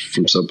advance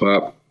from Sub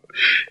Pop,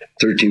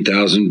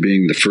 13,000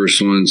 being the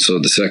first one, so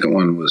the second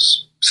one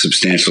was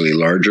substantially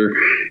larger,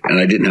 and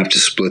I didn't have to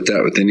split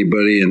that with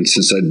anybody. And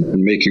since I'd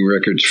been making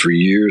records for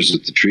years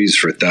with the Trees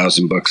for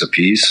 $1,000 a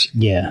piece,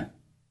 Yeah.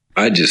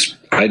 I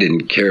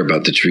didn't care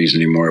about the Trees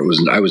anymore.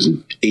 I was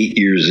 8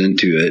 years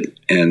into it,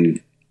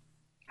 and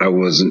I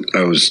was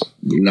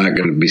not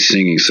going to be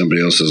singing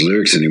somebody else's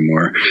lyrics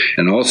anymore.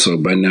 And also,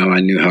 by now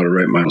I knew how to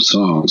write my own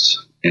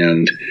songs,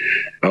 and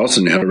I also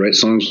knew how to write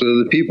songs with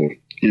other people.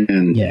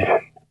 And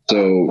Yeah.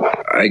 so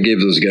I gave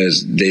those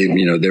guys, they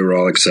were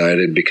all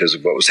excited because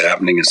of what was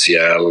happening in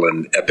Seattle,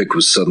 and Epic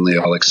was suddenly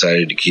all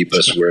excited to keep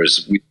us,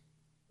 whereas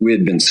we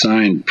had been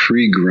signed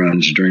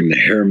pre-grunge during the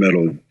hair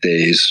metal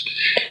days,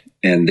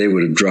 and they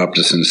would have dropped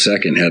us in a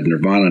second had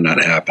Nirvana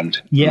not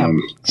happened. Yeah.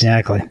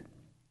 Exactly.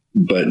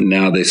 But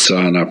now they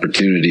saw an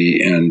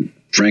opportunity, and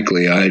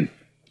frankly, I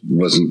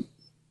wasn't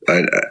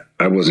going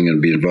to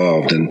be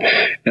involved. And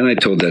I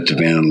told that to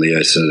Van and Lee.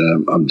 I said,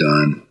 I'm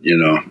done.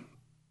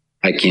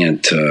 I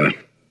can't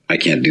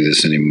do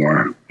this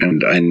anymore.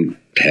 And I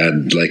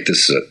had like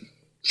this,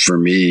 for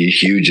me,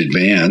 huge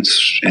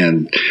advance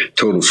and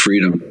total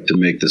freedom to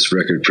make this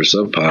record for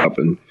Sub Pop.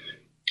 And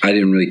I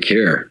didn't really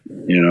care.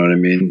 You know what I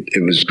mean?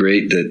 It was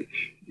great that,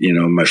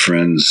 my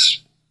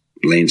friends,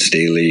 Lane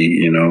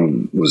Staley,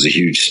 was a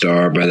huge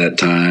star by that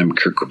time.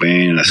 Kurt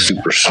Cobain, a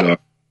superstar.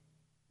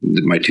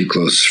 My two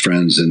closest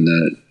friends in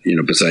the,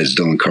 besides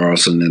Dylan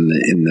Carlson in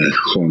the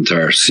whole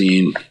entire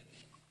scene.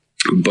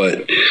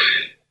 But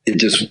it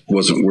just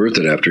wasn't worth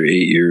it after 8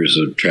 years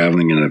of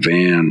traveling in a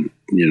van,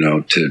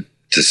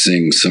 to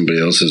sing somebody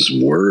else's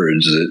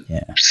words that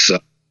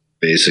sucked,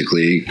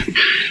 basically,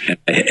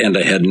 and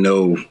I had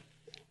no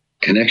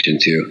connection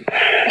to.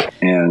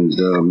 And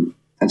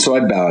so I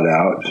bowed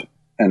out.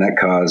 And that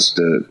caused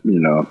a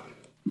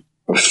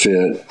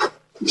fit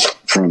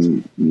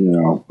from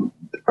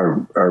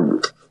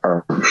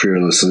our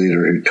fearless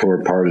leader, who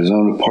tore apart his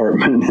own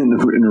apartment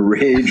in a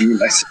rage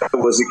when I said I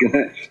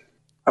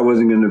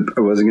wasn't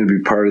gonna be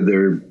part of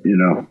their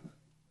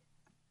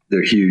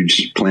their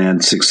huge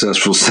planned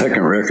successful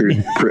second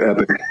record for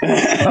Epic.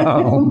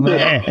 Oh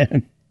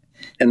man.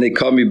 And they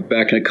called me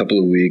back in a couple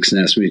of weeks and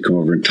asked me to come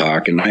over and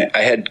talk. And I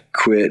had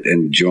quit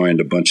and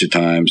joined a bunch of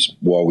times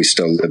while we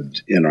still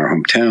lived in our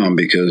hometown,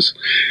 because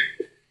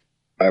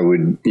I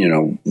would,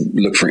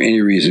 look for any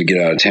reason to get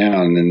out of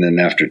town. And then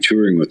after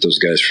touring with those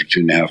guys for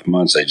 2.5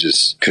 months, I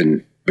just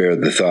couldn't bear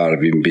the thought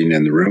of even being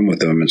in the room with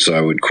them. And so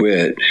I would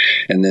quit.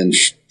 And then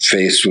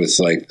faced with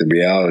like the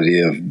reality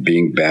of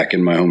being back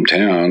in my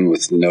hometown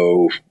with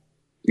no,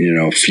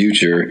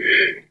 future,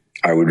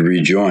 I would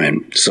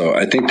rejoin. So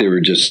I think they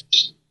were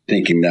just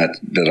thinking that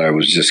I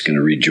was just going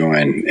to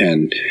rejoin,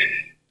 and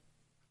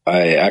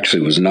I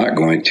actually was not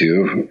going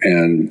to.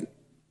 And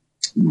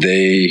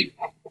they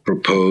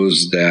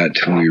proposed that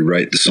we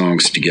write the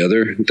songs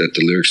together, that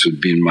the lyrics would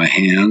be in my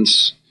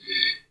hands,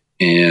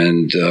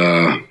 and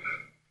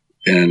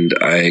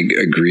I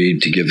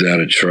agreed to give that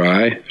a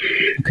try.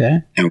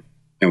 Okay.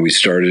 And we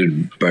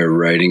started by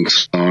writing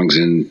songs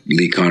in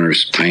Lee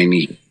Connor's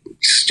tiny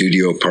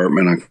studio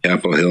apartment on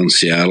Capitol Hill in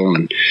Seattle,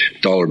 and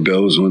Dollar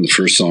Bill was one of the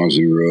first songs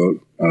we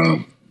wrote.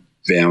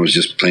 Van was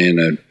just playing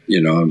a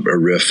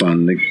riff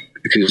on the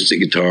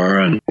acoustic guitar,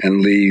 and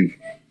Lee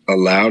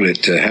allowed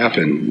it to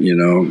happen,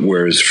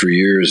 whereas for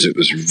years it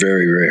was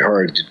very, very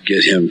hard to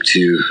get him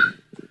to,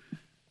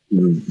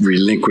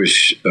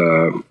 relinquish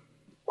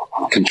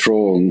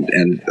control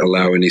and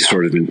allow any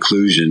sort of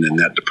inclusion in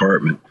that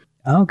department.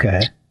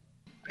 Okay.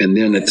 And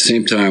then at the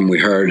same time, we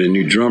hired a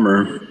new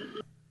drummer,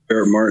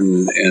 Barrett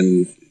Martin,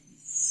 and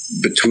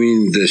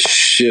between the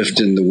shift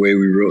in the way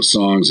we wrote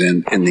songs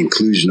and the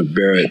inclusion of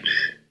Barrett,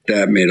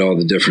 that made all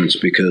the difference,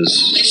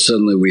 because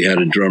suddenly we had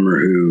a drummer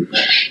who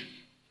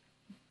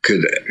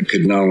could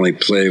not only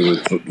play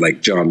with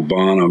like John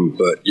Bonham,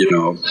 but,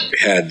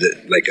 had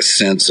like a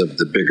sense of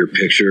the bigger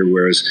picture.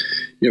 Whereas,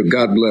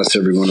 God bless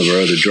every one of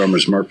our other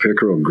drummers. Mark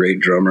Pickerel, great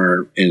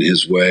drummer in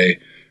his way,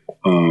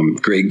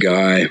 great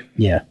guy.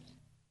 Yeah.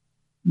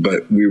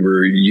 But we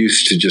were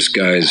used to just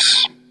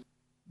guys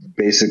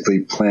basically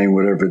playing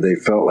whatever they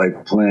felt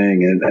like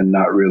playing and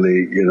not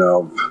really,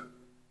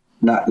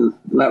 not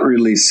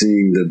really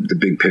seeing the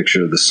big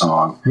picture of the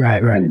song.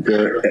 Right. And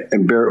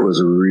Barrett was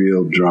a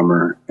real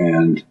drummer,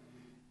 and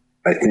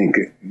I think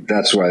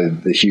that's why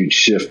the huge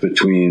shift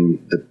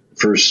between the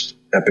first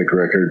Epic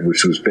record,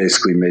 which was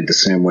basically made the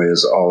same way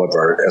as all of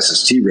our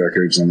SST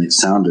records, only it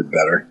sounded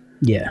better.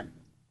 Yeah.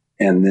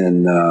 And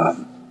then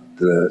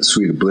the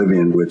Sweet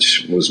Oblivion,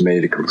 which was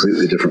made a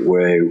completely different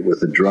way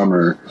with a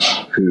drummer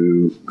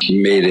who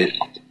made it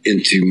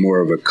into more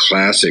of a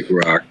classic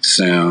rock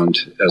sound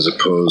as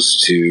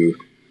opposed to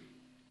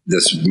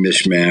this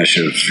mishmash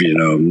of,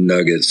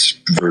 nuggets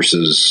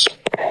versus,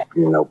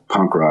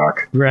 punk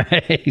rock.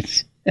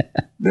 Right.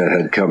 that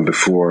had come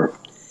before.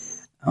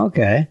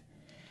 Okay.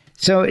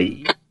 So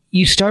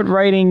you start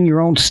writing your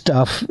own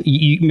stuff,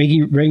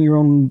 writing your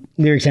own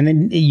lyrics, and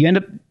then you end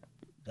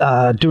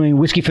up doing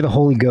Whiskey for the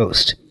Holy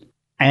Ghost.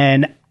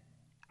 And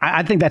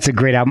I think that's a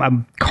great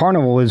album.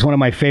 Carnival is one of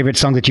my favorite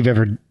songs that you've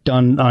ever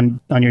done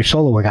on your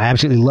solo work. I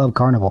absolutely love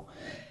Carnival.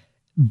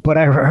 But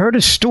I heard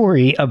a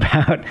story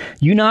about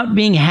you not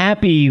being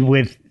happy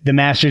with the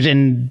masters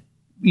and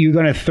you're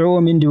going to throw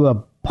them into a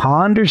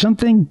pond or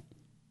something?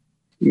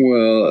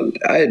 Well,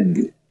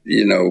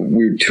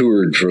 we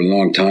toured for a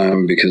long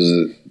time because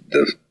of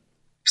the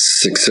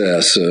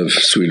success of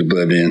Sweet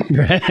Oblivion.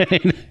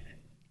 Right.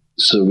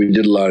 So we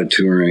did a lot of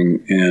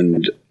touring,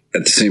 and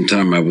at the same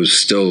time, I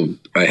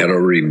had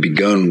already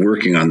begun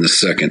working on the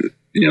second,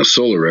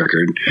 solo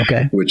record,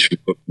 okay, which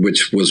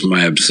was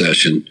my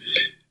obsession.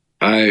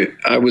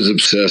 I was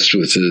obsessed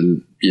with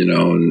an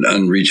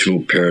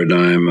unreachable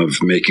paradigm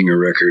of making a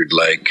record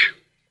like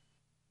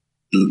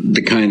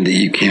the kind that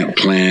you can't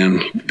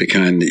plan, the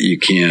kind that you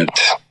can't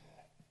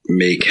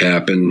make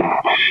happen,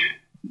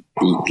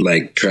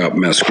 like Trout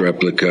Mask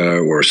Replica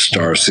or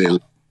Star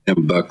Sailor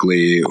and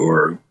Buckley,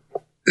 or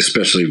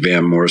especially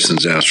Van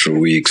Morrison's Astral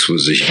Weeks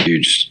was a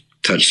huge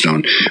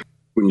touchstone.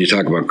 When you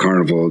talk about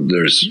Carnival, and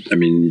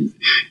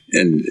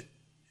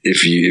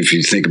if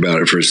you think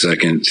about it for a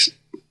second,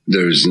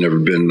 there's never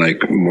been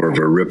like more of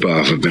a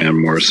ripoff of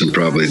Van Morrison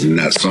probably than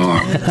that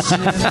song.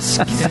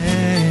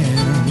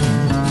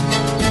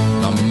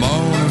 I'm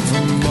moaning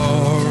for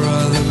more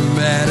of the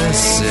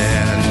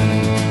medicine.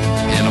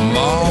 In the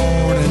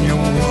morning you're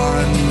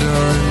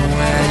wondering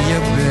where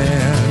you've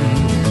been,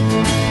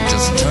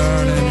 just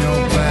turning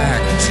your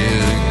back to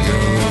the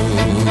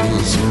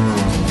ghost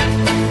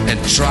and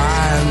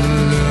trying to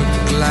look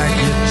like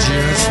you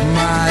just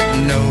might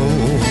know.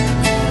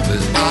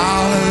 But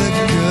all of the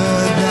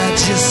good that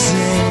you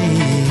say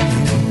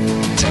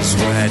just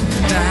went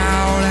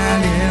down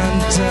and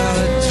into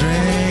the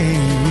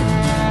drain.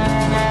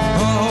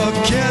 Oh,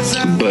 kiss.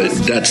 But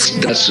that's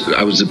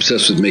I was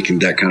obsessed with making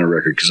that kind of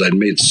record because I'd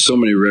made so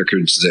many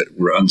records that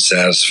were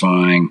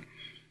unsatisfying.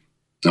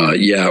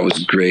 It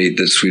was great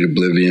that Sweet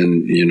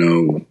Oblivion,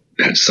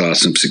 had saw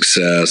some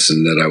success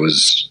and that I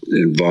was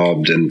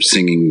involved in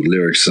singing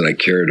lyrics that I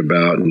cared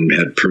about and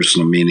had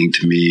personal meaning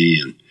to me,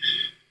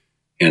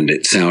 and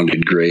it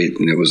sounded great,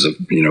 and it was a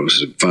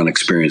fun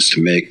experience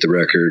to make the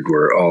record.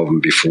 Where all of them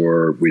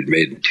before we'd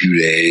made in 2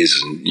 days,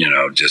 and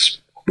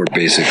just were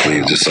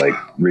basically just like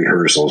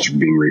rehearsals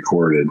being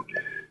recorded.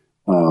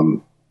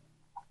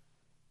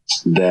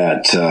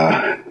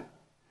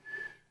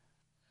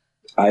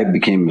 I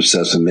became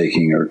obsessed with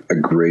making a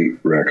great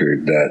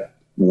record,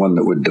 one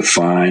that would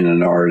define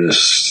an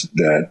artist,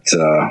 that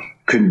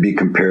couldn't be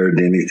compared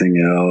to anything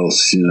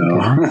else,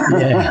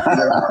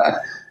 Yeah.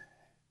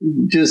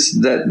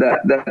 Just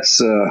that's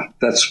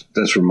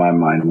where my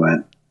mind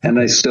went. And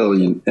I still,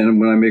 and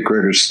when I make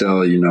records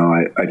still,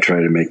 I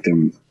try to make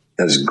them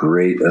as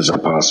great as I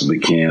possibly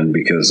can,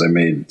 because I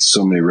made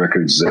so many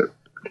records that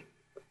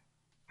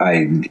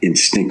I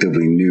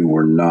instinctively knew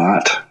were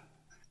not,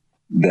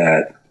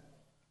 that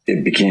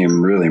it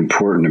became really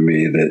important to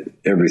me that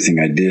everything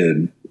I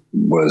did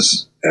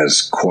was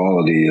as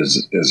quality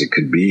as it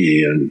could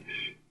be.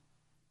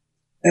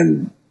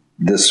 And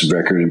this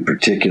record in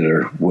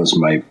particular was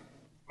my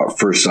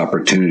first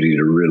opportunity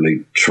to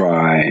really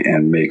try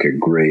and make a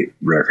great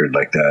record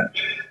like that.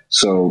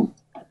 So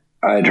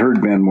I'd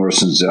heard Van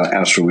Morrison's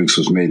Astral Weeks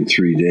was made in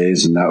 3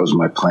 days, and that was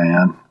my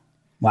plan.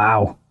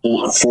 Wow.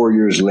 4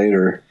 years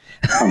later,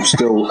 I'm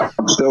still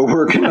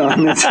working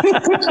on it.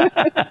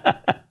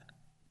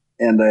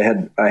 and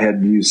I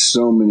had used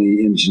so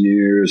many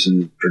engineers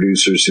and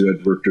producers who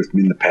had worked with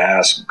me in the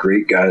past.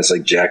 Great guys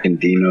like Jack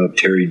Endino,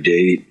 Terry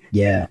Date.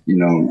 Yeah.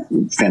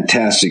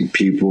 Fantastic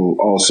people,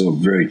 also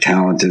very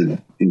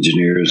talented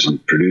engineers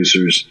and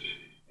producers,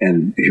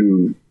 and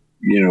who,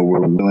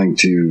 were willing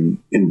to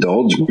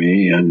indulge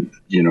me and,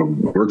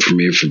 work for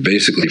me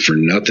for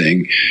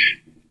nothing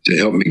to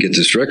help me get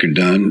this record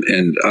done.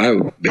 And I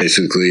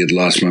basically had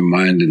lost my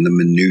mind in the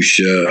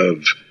minutia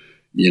of,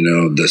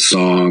 the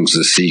songs,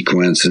 the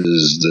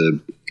sequences,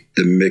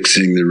 the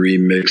mixing, the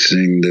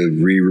remixing, the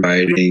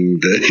rewriting,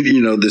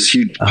 this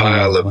huge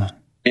pile of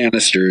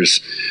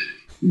canisters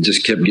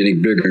just kept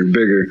getting bigger and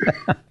bigger.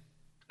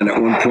 And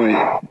at one point,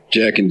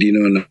 Jack and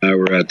Dino and I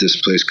were at this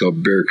place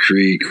called Bear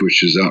Creek,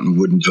 which is out in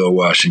Woodinville,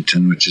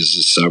 Washington, which is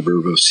a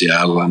suburb of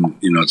Seattle. And,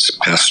 it's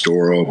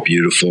pastoral,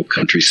 beautiful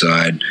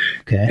countryside.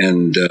 Okay.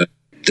 And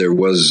there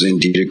was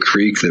indeed a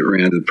creek that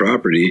ran to the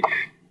property.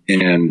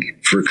 And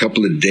for a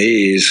couple of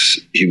days,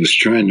 he was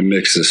trying to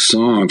mix this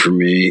song for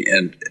me.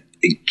 And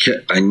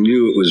I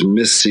knew it was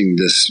missing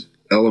this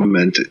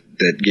element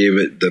that gave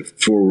it the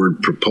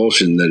forward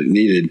propulsion that it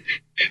needed.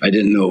 I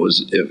didn't know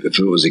if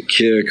it was a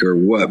kick or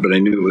what, but I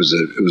knew it was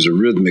a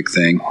rhythmic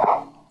thing.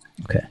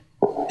 Okay.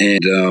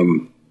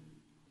 And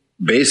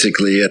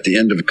basically, at the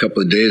end of a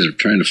couple of days of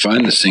trying to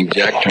find this thing,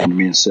 Jack turned to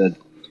me and said,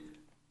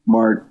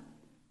 "Mark,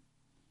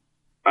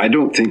 I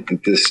don't think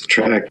that this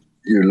track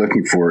you're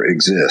looking for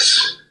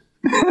exists."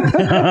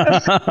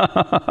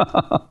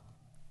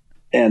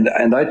 And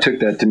I took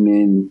that to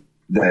mean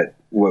that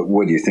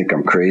what do you think,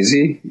 I'm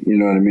crazy? You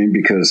know what I mean?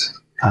 Because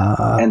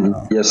and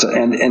yes,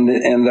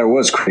 and I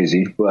was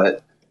crazy,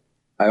 but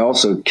I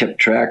also kept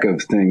track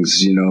of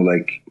things,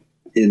 like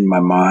in my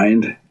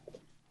mind.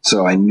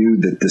 So I knew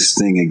that this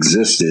thing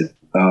existed.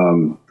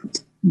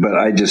 But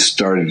I just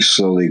started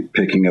slowly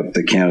picking up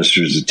the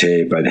canisters of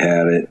tape. I'd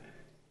had it,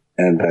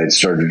 and I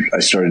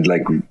started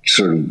like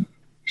sort of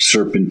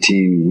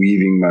serpentine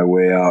weaving my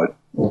way out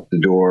the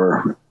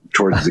door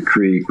towards the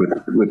creek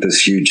with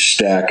this huge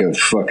stack of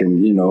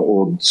fucking,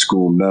 old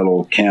school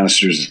metal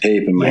canisters of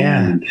tape in my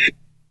hand.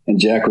 And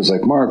Jack was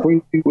like, "Mark,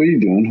 what are you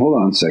doing? Hold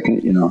on a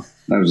second."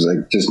 I was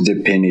like, just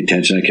didn't pay any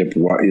attention. I kept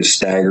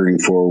staggering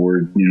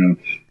forward,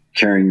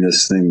 carrying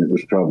this thing that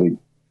was probably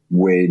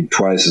weighed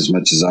twice as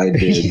much as I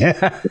did.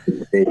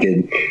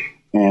 Naked.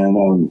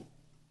 And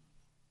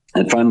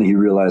finally he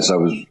realized I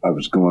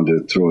was going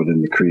to throw it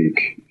in the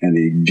creek, and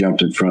he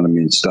jumped in front of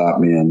me and stopped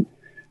me. And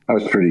I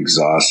was pretty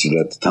exhausted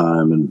at the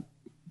time. And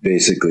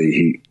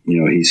basically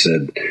he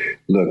said,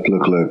 look,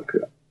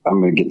 I'm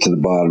going to get to the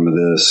bottom of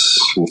this.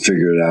 We'll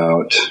figure it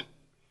out.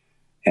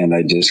 And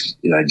I just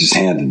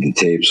handed the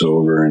tapes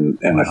over, and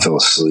I fell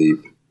asleep.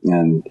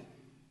 And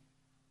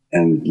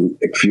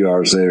a few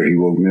hours later, he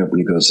woke me up and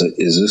he goes,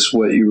 "Is this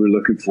what you were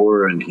looking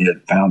for?" And he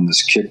had found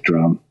this kick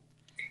drum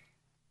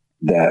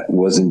that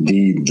was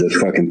indeed the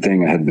fucking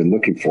thing I had been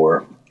looking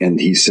for. And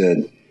he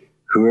said,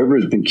 "Whoever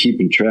has been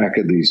keeping track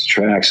of these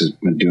tracks has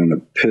been doing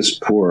a piss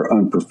poor,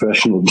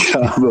 unprofessional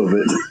job of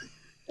it."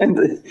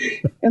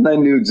 And I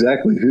knew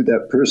exactly who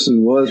that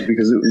person was,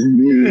 because it was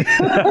me.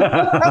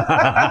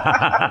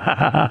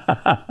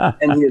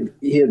 And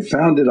he had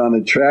found it on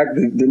a track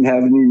that didn't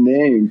have any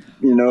name.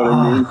 You know what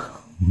I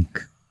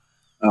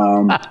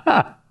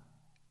mean?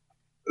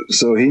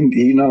 So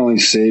he not only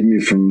saved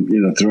me from,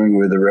 throwing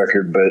away the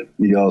record, but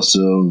he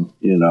also,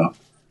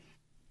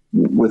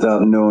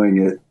 without knowing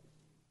it,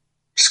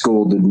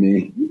 scolded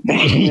me.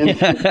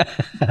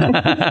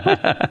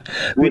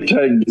 Which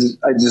I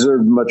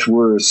deserved much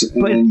worse.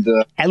 But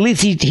at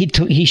least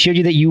he showed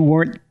you that you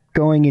weren't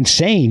going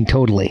insane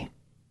totally.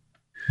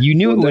 You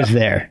knew it was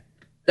there.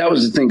 That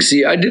was the thing.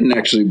 See, I didn't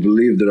actually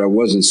believe that I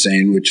was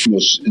insane, which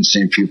most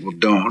insane people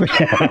don't.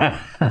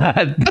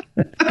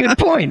 Good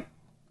point.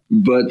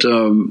 But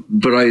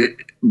I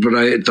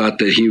thought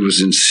that he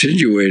was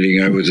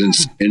insinuating I was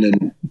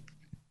insane,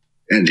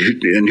 and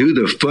who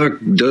the fuck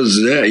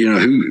does that?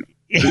 Who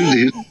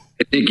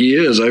I think he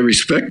is. I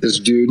respect this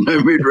dude, and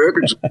I made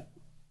records.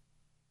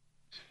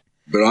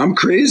 But I'm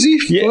crazy?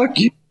 Yeah. Fuck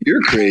you.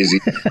 You're crazy.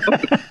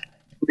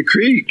 The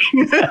creek.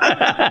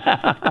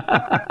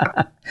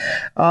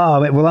 Oh,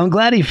 well, I'm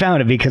glad he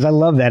found it, because I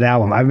love that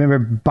album. I remember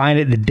buying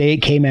it the day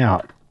it came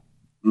out.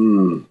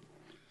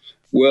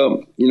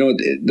 Well,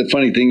 the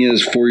funny thing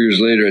is, 4 years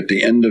later, at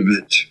the end of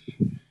it,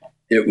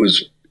 it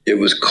was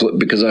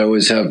because I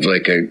always have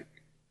like a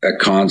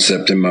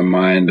concept in my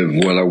mind of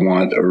what I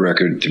want a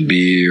record to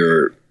be,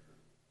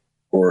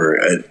 or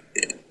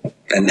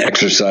an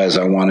exercise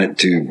I want it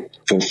to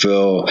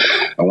fulfill.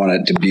 I want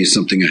it to be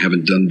something I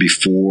haven't done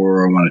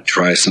before. I want to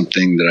try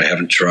something that I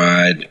haven't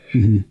tried.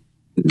 Mm-hmm.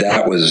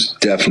 That was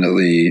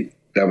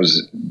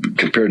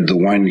compared to the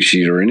Winding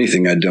Sheet or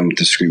anything I'd done with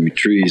the Screaming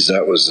Trees.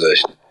 That was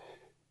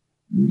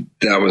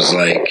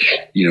like,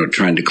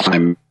 trying to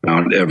climb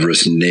Mount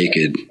Everest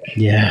naked.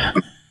 Yeah.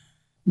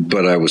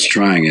 But I was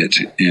trying it.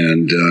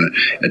 And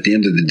at the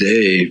end of the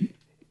day,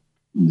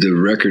 the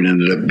record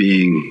ended up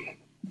being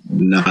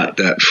not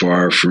that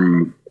far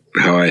from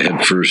how I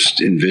had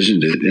first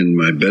envisioned it in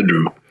my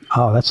bedroom.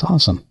 Oh, that's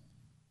awesome.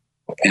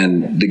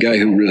 And the guy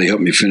who really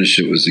helped me finish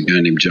it was a guy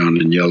named John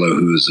Agnello,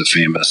 who is a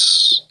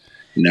famous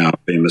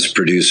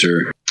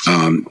producer.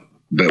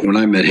 But when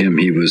I met him,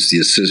 he was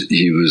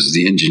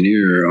the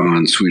engineer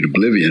on Sweet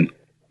Oblivion,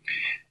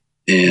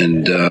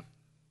 and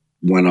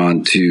went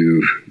on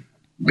to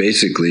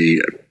basically,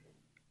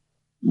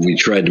 we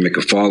tried to make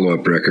a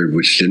follow-up record,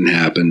 which didn't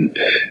happen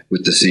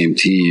with the same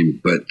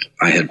team, but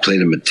I had played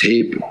him a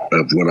tape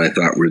of what I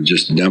thought were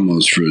just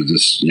demos for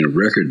this,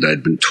 record that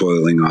I'd been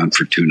toiling on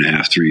for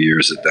 2.5, 3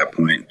 years at that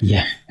point.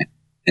 Yeah.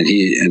 And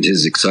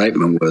his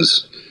excitement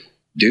was,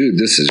 dude,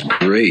 this is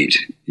great.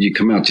 You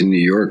come out to New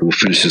York, we'll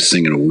finish this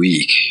thing in a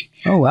week.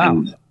 Oh, wow.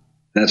 And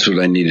that's what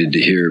I needed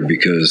to hear,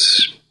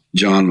 because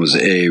John was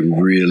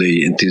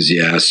really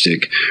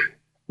enthusiastic,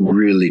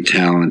 really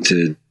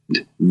talented,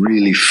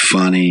 really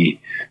funny,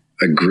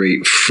 a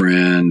great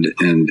friend,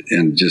 and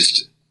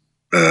just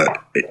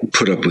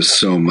put up with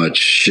so much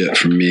shit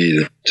from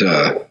me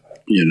that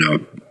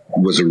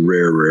was a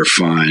rare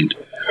find.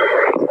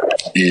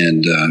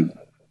 And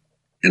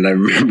I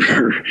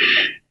remember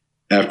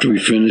after we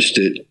finished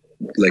it,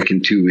 like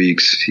in 2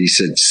 weeks, he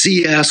said,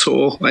 "See,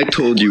 asshole, I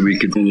told you we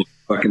could finish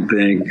the fucking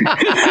thing."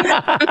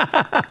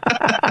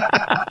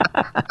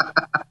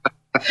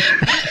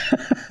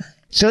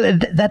 So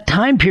that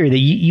time period,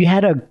 you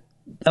had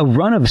a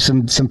run of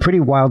some pretty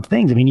wild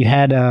things. I mean, you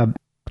had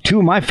two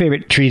of my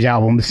favorite Trees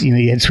albums.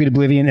 You had Sweet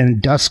Oblivion,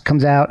 and Dusk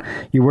comes out.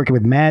 You're working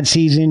with Mad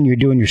Season. You're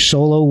doing your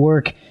solo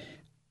work.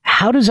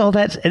 How does all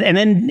that? And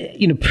then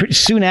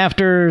soon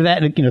after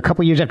that, a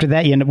couple of years after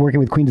that, you end up working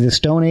with Queens of the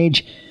Stone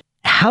Age.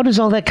 How does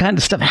all that kind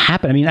of stuff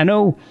happen? I mean, I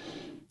know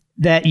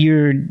that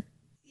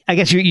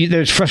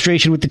there's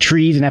frustration with the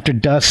Trees, and after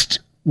Dust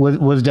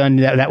was done,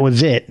 that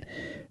was it.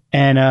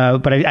 And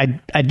but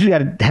I do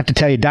have to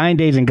tell you, Dying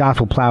Days and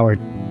Gospel Plow are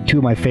two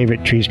of my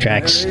favorite Trees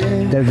tracks.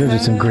 Those are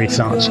some great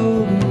songs.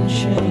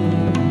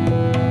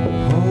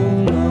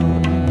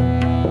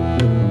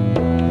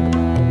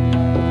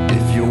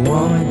 If you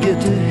want to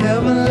get to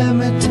heaven, let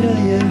me tell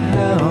you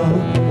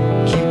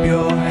how. Keep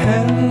your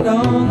hand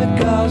on the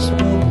gospel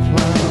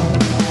plow.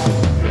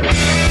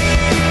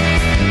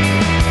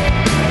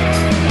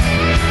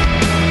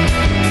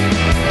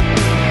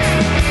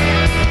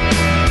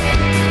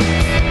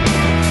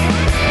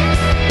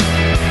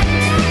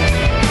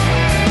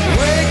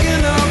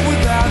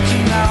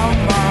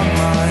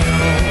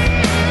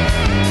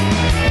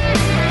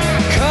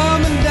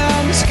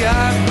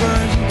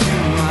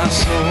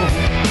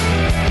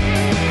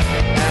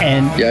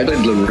 And yeah, I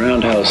did the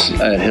Roundhouse.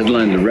 I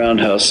headlined the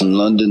Roundhouse in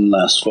London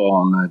last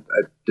fall, and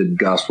I did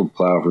Gospel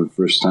Plow for the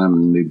first time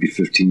in maybe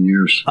 15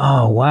 years.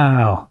 Oh,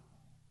 wow.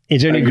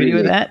 Is there any video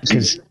of that?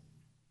 Because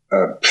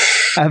I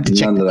have to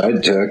check. None that I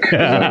took,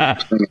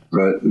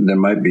 but there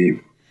might be.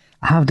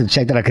 I have to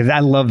check that out because I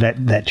love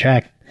that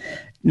track.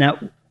 Now,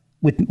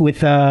 with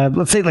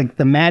let's say like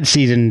the Mad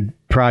Season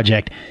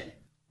project,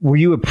 were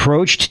you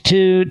approached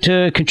to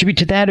contribute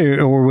to that,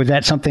 or was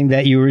that something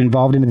that you were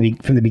involved in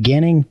from the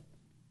beginning?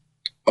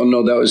 Oh,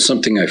 no, that was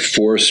something I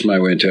forced my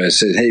way into. I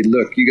said, hey,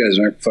 look, you guys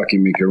aren't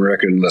fucking making a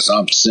record unless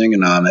I'm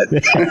singing on it.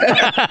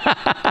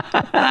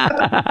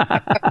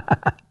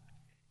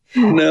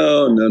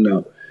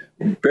 No.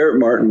 Barrett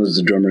Martin was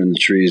the drummer in the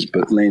Trees,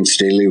 but Lane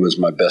Staley was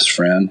my best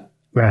friend.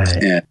 Right.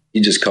 And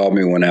he just called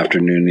me one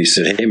afternoon and he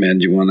said, hey, man,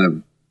 do you want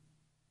to,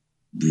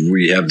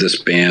 we have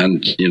this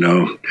band,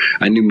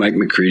 I knew Mike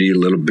McCready a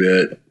little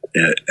bit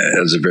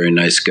as a very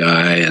nice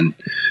guy.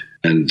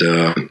 And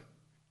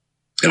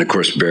of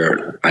course,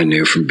 Barrett, I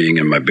knew from being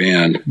in my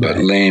band, but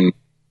Lane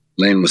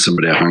was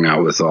somebody I hung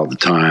out with all the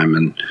time.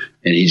 And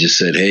he just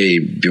said, hey,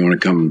 do you want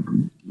to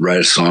come write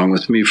a song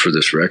with me for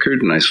this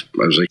record? And I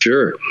was like,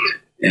 sure.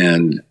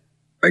 And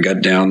I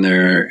got down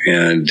there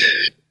and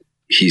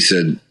he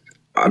said,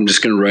 I'm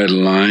just going to write a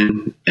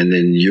line, and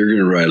then you're going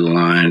to write a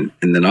line,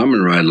 and then I'm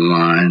going to write a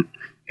line.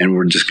 And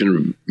we're just going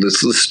to,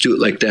 let's do it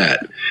like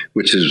that,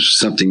 which is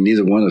something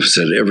neither one of us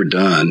had ever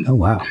done. Oh,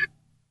 wow.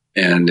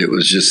 And it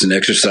was just an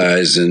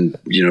exercise in,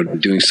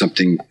 doing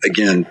something,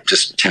 again,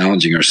 just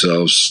challenging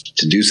ourselves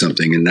to do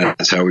something. And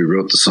that's how we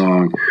wrote the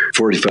song.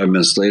 45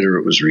 minutes later,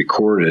 it was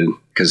recorded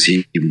because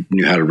he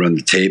knew how to run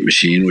the tape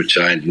machine, which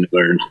I hadn't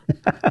learned.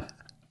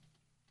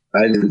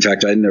 In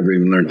fact, I never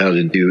even learned how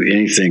to do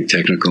anything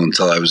technical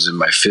until I was in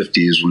my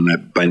 50s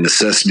when by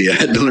necessity, I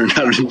had to learn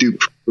how to do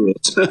Pro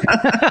Tools.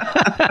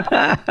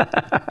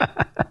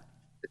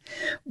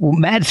 Well,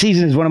 Mad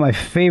Season is one of my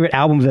favorite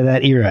albums of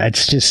that era.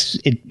 It's just,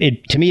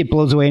 it to me, it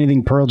blows away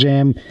anything Pearl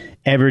Jam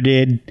ever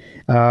did.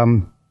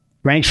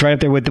 Ranks right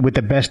up there with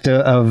the best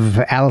of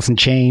Alice in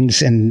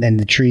Chains and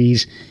the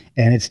Trees.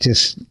 And it's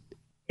just,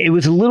 it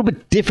was a little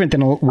bit different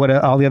than what a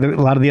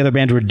lot of the other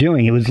bands were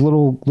doing. It was a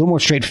little more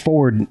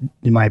straightforward,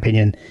 in my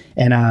opinion.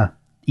 And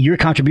your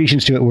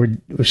contributions to it were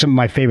some of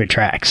my favorite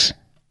tracks.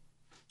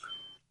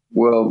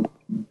 Well,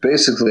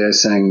 basically, I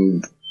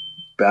sang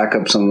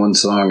backups on one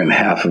song and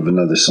half of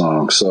another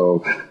song.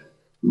 So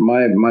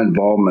my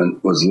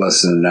involvement was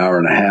less than an hour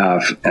and a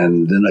half.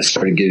 And then I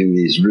started getting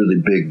these really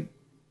big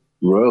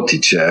royalty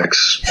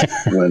checks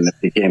when it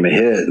became a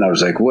hit. And I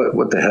was like,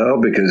 what the hell?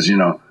 Because,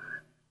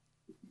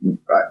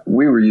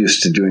 we were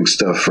used to doing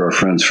stuff for our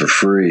friends for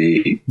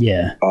free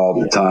all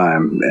the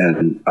time.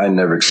 And I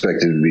never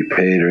expected to be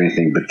paid or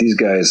anything, but these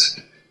guys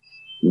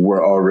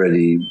were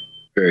already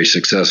very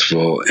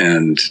successful,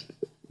 and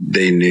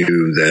they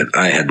knew that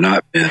I had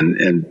not been.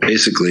 And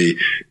basically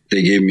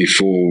they gave me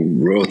full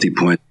royalty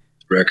point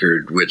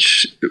record,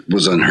 which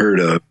was unheard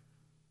of.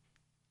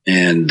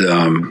 And,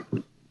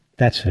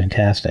 that's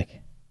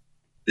fantastic.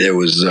 It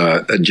was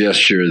a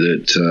gesture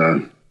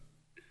that,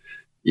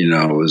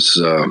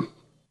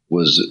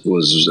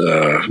 was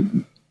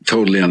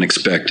totally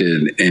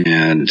unexpected,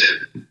 and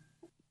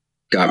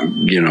got,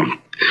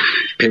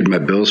 paid my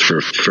bills for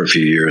a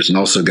few years, and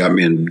also got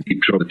me in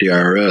deep trouble with the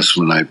IRS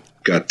when I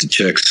got the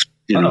checks,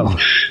 when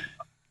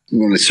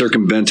I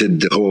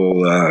circumvented the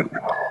whole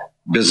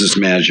business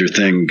manager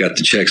thing, got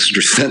the checks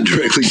sent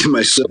directly to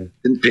myself,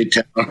 didn't pay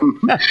tax.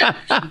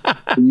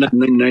 In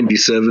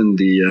 1997,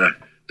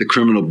 the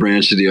criminal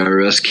branch of the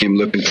IRS came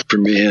looking for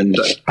me, and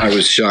I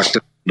was shocked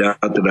out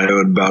that I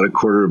owed about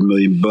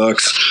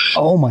 $250,000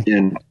 Oh my!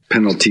 in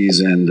penalties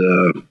and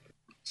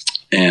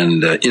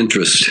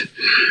interest.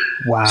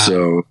 Wow!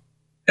 So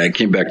it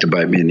came back to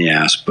bite me in the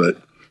ass.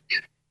 But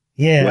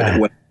yeah,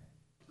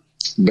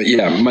 but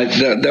yeah,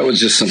 that was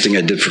just something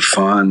I did for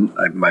fun.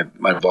 My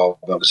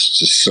involvement was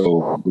just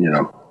so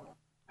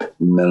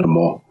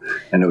minimal,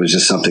 and it was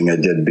just something I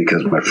did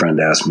because my friend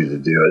asked me to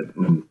do it.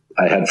 And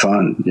I had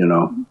fun,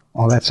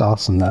 Oh, that's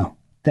awesome, though.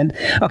 Then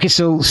okay,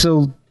 so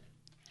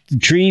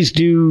trees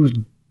do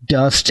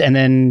dust, and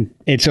then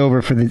it's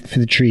over for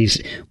the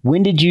trees.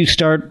 When did you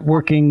start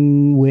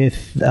working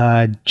with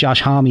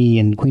Josh Homme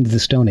and Queens of the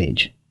Stone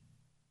Age?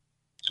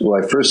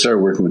 Well, I first started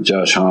working with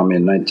Josh Homme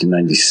in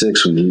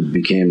 1996 when he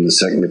became the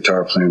second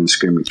guitar player in the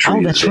Screaming Trees.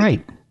 Oh, that's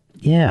right.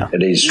 Yeah.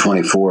 At age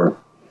 24.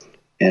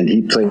 And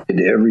he played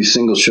every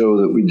single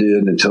show that we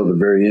did until the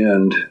very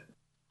end.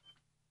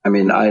 I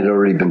mean, I'd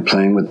already been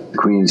playing with the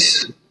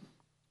Queens.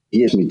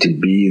 He asked me to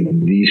be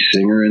the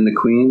singer in the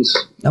Queens.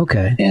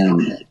 Okay.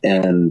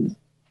 And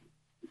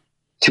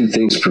two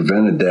things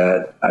prevented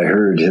that. I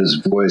heard his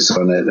voice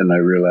on it, and I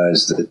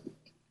realized that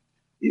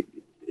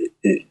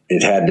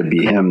it had to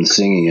be him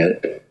singing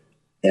it.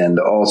 And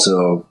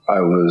also, I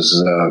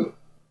was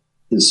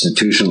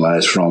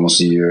institutionalized for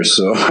almost a year,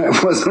 so I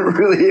wasn't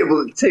really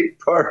able to take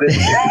part in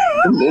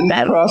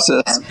the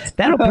process.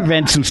 That'll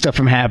prevent some stuff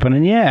from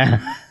happening, yeah.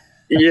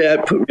 Yeah,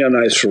 it put me on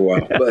ice for a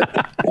while.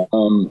 But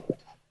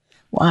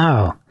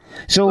wow.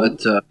 So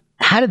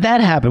how did that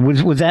happen?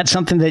 Was that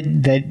something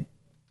that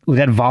was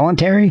that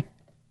voluntary?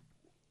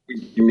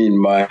 You mean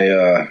my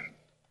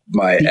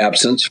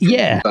absence from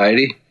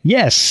society?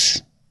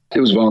 Yes. It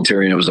was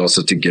voluntary, and it was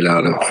also to get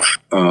out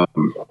of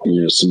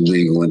some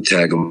legal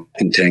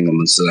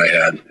entanglements that I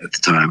had at the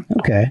time.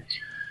 Okay.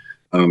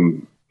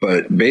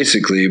 But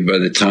basically, by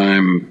the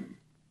time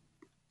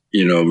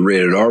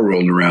Rated R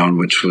rolled around,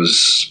 which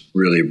was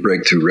really a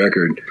breakthrough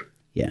record,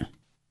 yeah,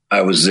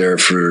 I was there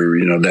for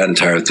that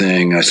entire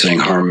thing. I sang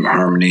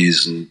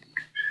harmonies and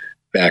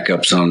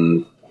backups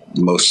on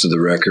most of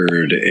the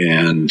record,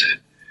 and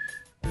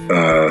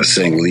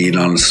sang lead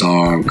on a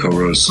song,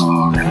 co-wrote a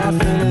song.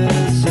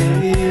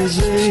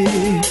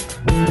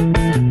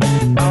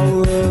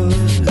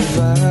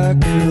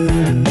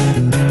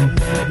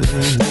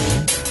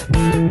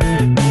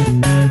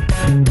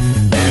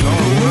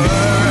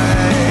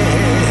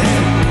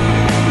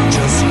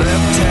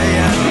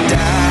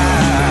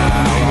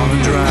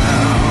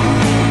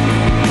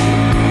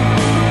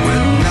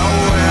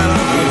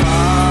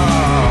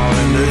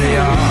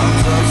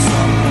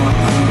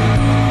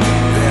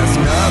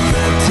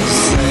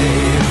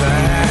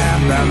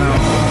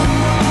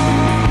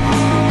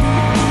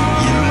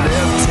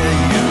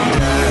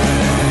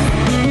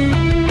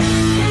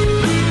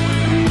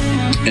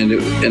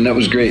 And that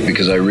was great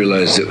because I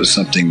realized it was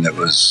something that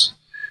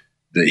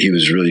he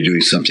was really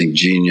doing something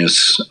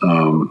genius.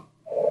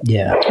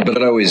 Yeah.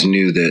 But I always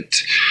knew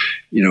that,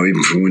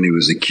 even from when he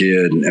was a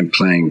kid and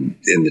playing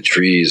in the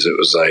Trees, it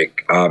was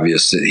like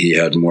obvious that he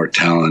had more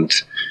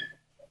talent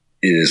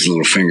in his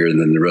little finger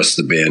than the rest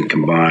of the band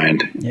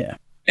combined. Yeah.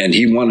 And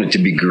he wanted to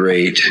be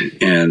great.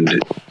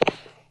 And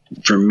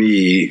for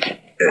me,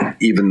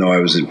 even though I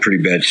was in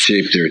pretty bad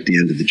shape there at the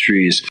end of the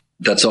Trees,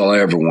 that's all I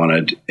ever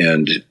wanted.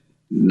 And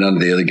none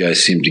of the other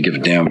guys seemed to give a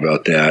damn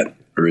about that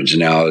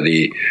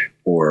originality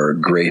or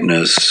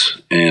greatness.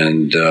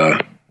 And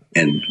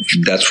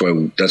that's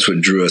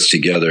what drew us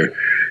together.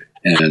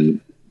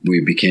 And we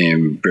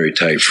became very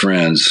tight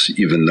friends,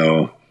 even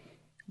though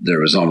there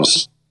was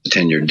almost a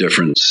 10-year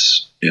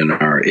difference in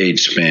our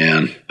age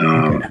span.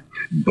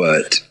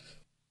 But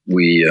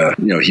we,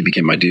 he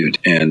became my dude.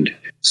 And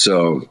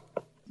so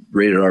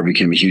Rated R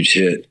became a huge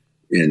hit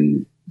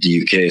in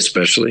the UK,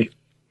 especially.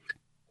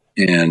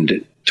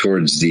 And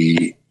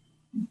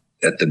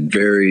at the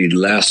very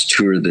last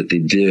tour that they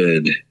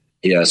did,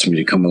 he asked me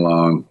to come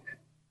along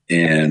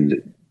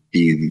and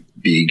be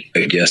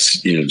a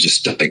guest,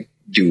 just to like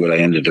do what I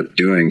ended up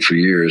doing for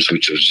years,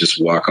 which was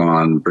just walk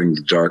on, bring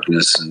the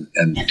darkness,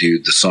 and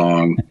do the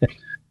song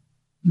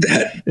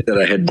that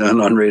I had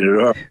done on Rated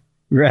R.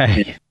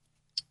 Right.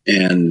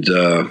 And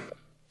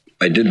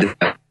I did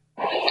that.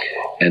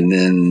 And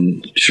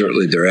then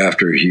shortly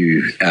thereafter,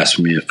 he asked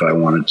me if I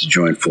wanted to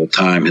join full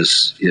time.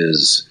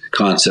 His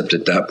concept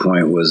at that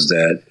point was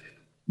that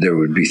there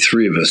would be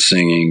three of us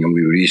singing, and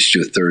we would each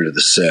do a third of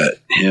the set,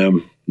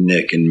 him,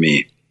 Nick, and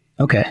me.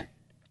 Okay.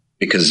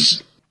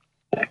 Because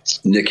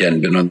Nick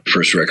hadn't been on the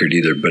first record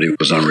either, but he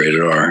was on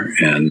Rated R,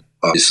 and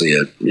obviously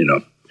a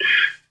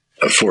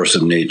force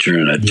of nature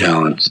and a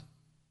talent,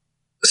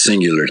 a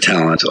singular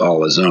talent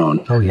all his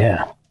own. Oh,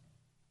 yeah.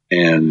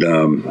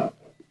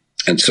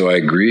 And so I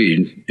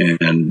agreed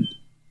and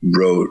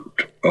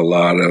wrote a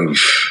lot of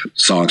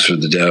songs for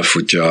the deaf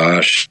with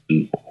Josh.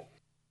 And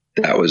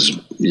that was,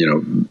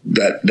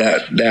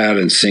 that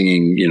and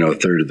singing, a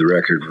third of the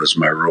record was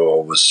my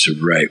role, was to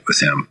write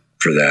with him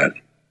for that.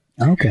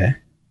 Okay.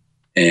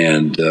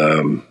 And,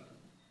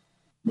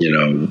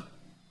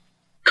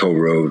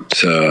 co-wrote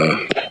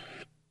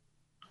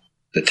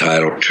the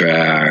title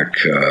track,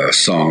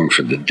 Song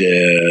for the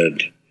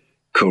Dead.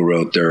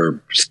 Co-wrote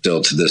their,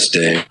 still to this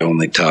day,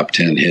 only top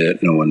 10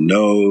 hit, No One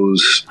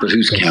Knows, but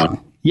who's counting?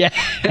 Yeah.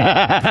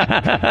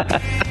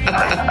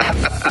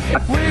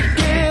 We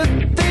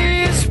get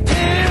these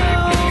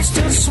pills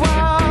to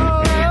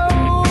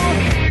swallow,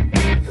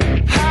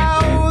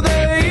 how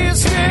they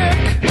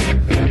stick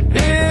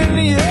in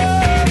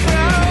your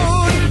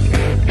throat,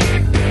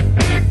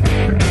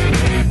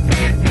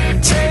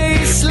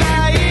 tastes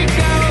like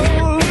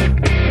gold.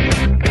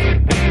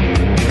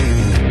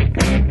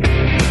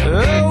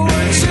 Oh,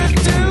 what you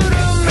do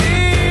to me,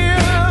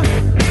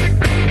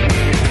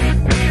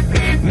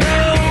 no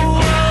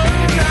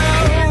one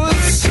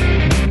knows.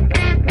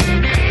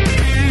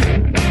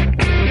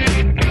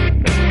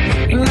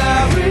 And I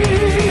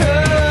realize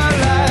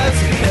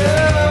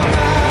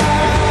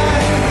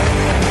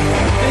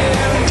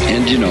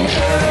And,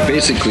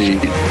 basically,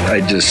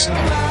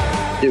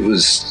 it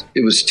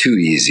was too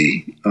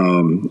easy.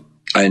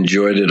 I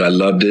enjoyed it. I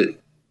loved it.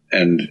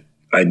 And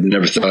I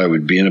never thought I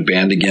would be in a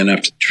band again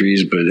after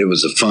Trees, but it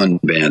was a fun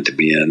band to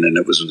be in, and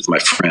it was with my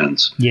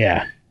friends.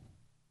 Yeah.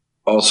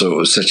 Also, it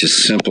was such a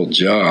simple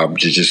job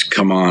to just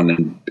come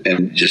on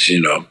and just,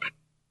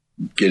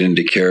 get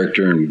into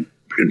character and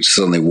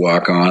suddenly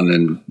walk on,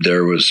 and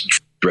there was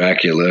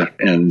Dracula,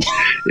 and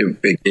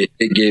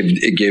it gave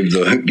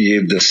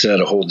the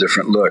set a whole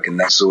different look, and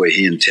that's the way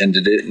he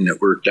intended it, and it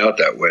worked out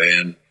that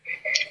way.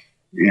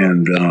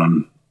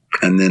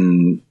 And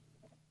then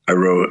I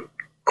wrote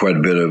quite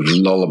a bit of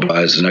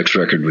Lullabies, the next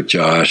record with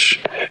Josh.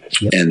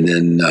 Yep. And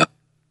then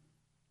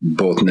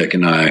both Nick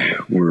and I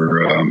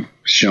were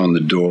shown the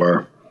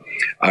door.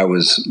 I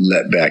was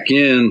let back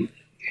in,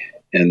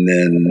 and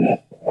then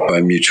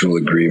by mutual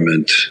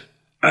agreement,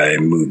 I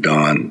moved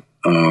on.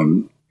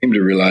 Came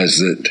to realize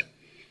that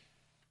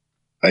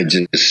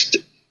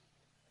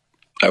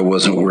I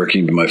wasn't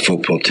working to my full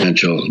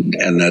potential,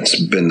 and that's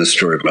been the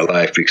story of my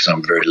life because I'm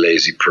a very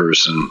lazy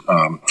person.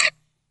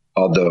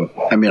 Although,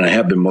 I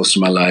have been most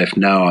of my life.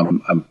 Now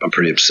I'm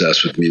pretty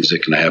obsessed with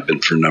music, and I have been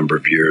for a number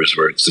of years,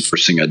 where it's the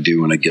first thing I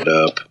do when I get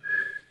up.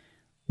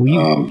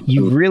 Well,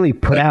 you really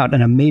put out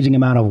an amazing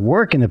amount of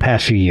work in the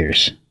past few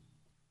years.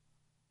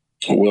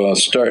 Well, I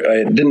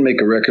didn't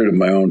make a record of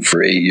my own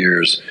for 8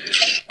 years.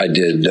 I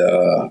did,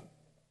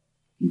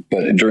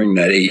 but during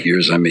that 8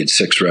 years, I made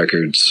 6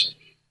 records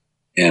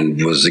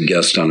and was a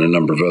guest on a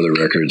number of other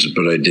records.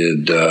 But I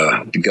did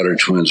the Gutter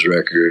Twins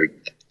record,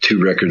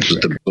 2 records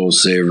with the Bull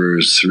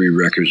Savers, 3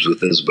 records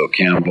with Isabel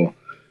Campbell,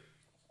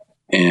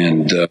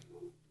 and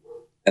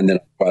then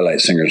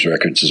Twilight Singers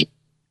records as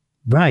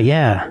well. Right,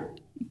 yeah.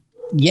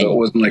 So it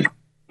wasn't like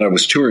I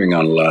was touring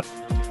on a lot.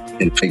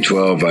 In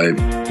 2012, I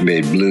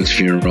made Blues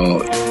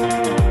Funeral.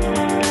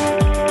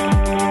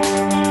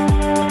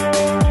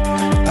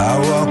 I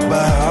walk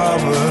by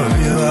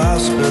Harborview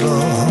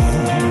Hospital.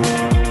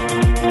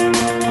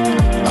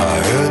 I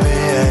heard the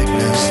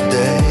Agnus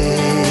Dei,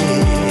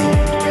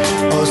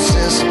 oh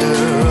Sister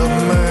of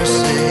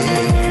Mercy.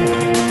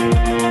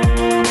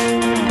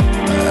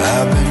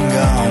 I've been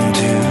gone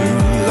too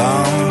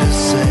long to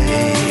say,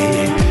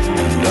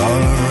 and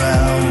all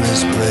around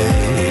this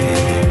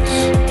place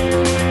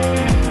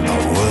I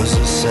was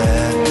a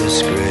sad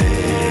disgrace.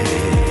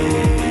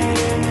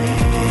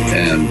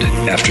 And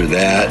after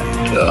that,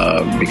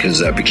 because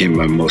that became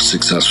my most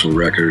successful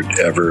record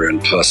ever,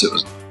 and plus it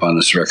was the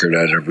funnest record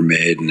I'd ever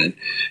made, and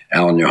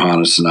Alan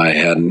Johannes and I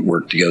hadn't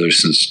worked together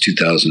since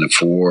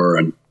 2004,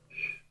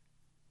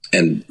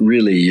 and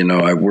really,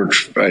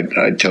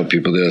 I tell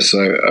people this,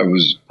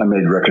 I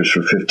made records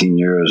for 15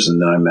 years,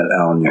 and then I met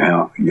Alan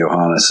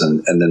Johannes,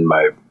 and then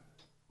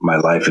my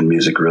life in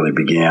music really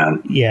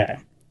began. Yeah.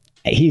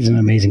 He's an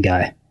amazing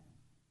guy.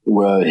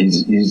 Well,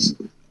 he's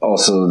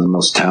also the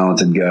most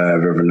talented guy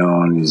I've ever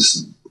known.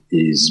 He's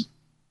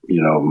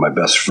my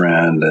best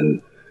friend,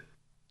 and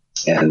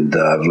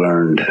I've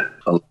learned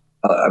a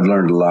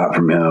lot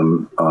from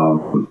him.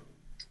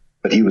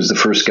 But he was the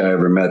first guy I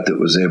ever met that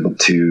was able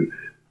to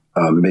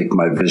make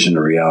my vision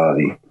a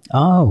reality.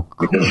 Oh,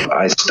 cool.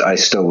 Because I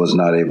still was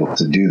not able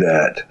to do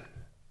that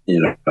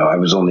I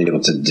was only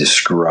able to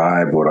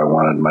describe what I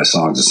wanted my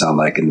songs to sound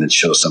like and then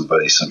show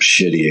somebody some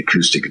shitty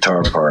acoustic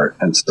guitar part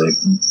and say,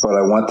 but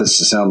I want this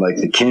to sound like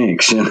the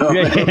Kinks,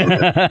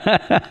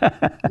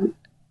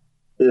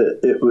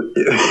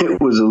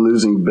 It was a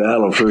losing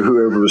battle for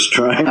whoever was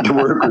trying to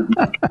work with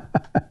me.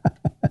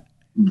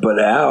 But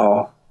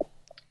Al,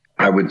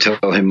 I would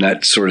tell him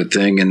that sort of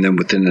thing, and then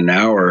within an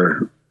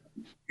hour,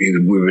 we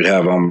would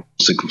have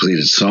almost a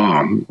completed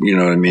song. You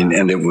know what I mean?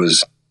 And it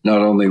was, not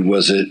only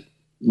was it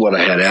what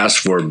I had asked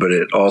for, but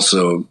it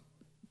also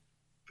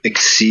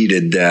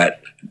exceeded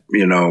that,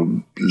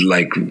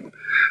 like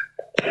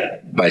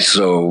by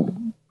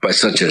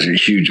such a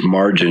huge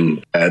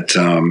margin that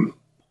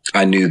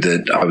I knew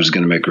that I was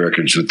going to make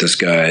records with this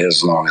guy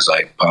as long as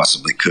I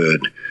possibly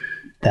could.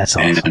 That's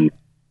awesome.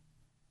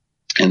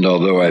 And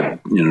although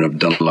I've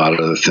done a lot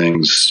of other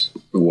things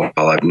while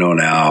I've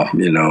known Al,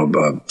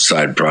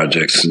 side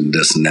projects and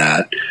this and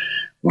that,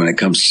 when it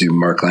comes to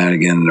Mark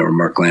Lanegan or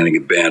Mark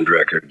Lanegan Band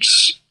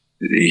records,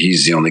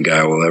 he's the only guy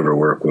I will ever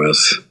work with.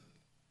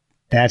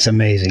 That's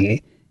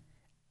amazing.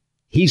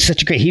 He's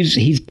such a great.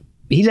 He's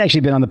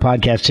actually been on the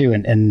podcast too,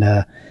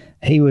 and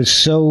he was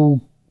so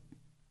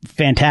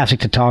fantastic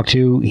to talk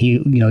to. He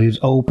was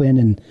open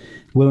and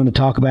willing to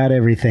talk about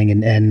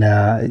everything,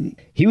 and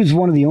he was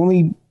one of the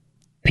only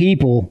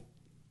people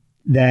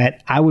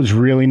that I was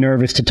really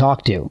nervous to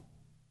talk to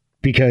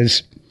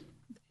because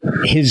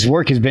his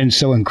work has been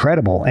so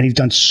incredible and he's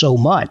done so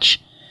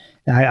much.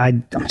 I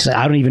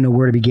don't even know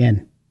where to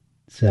begin.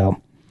 So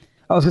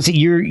I was going to say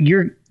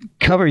your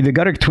cover, the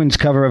Gutter Twins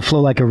cover of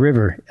 "Flow Like a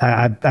River,"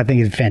 I think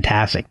is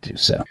fantastic too.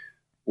 So,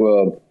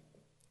 well,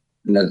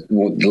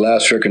 the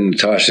last record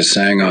Natasha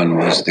sang on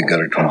was the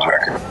Gutter Twins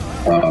record.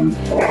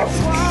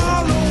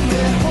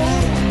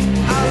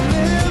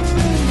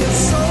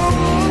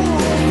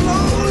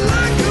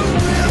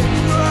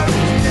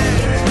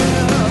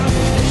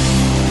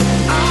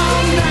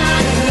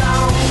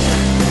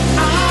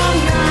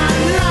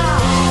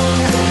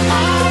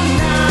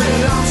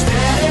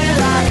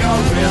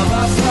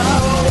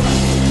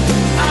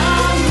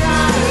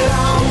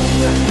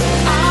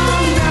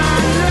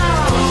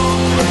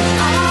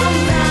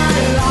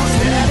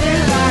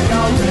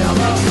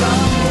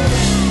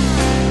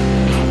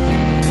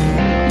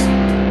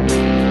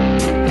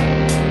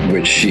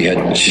 She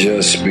had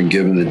just been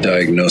given the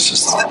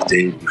diagnosis the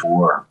day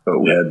before, but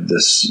we had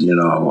this,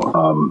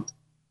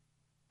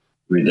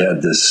 we'd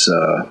had this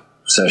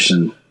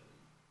session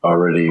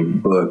already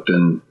booked,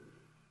 and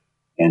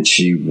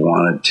she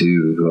wanted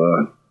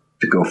to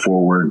go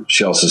forward.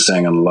 She also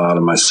sang on a lot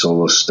of my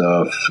solo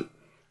stuff,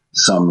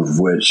 some of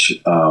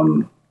which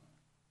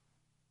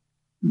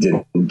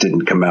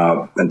didn't come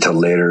out until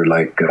later,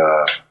 like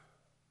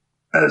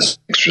as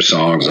extra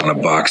songs on a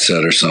box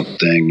set or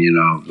something,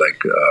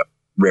 like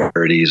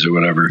rarities or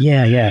whatever.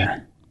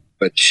 Yeah.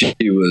 But she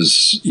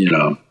was,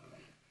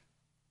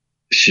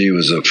 she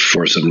was a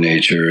force of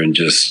nature and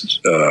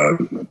just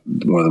one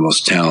of the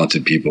most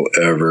talented people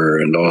ever,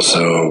 and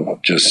also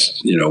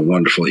just,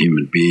 wonderful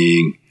human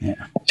being.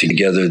 Yeah.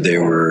 Together they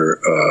were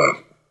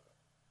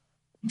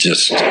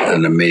just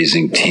an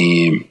amazing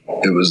team.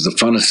 It was the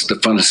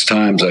funnest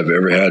times I've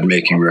ever had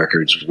making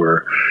records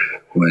were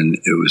when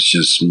it was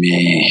just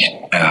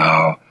me,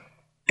 Al,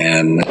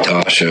 and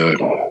Natasha,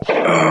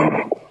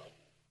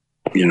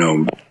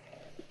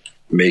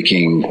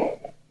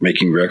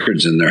 making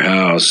records in their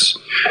house.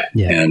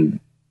 Yeah.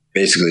 And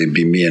basically it'd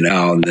be me and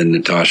Al, and then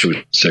Natasha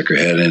would stick her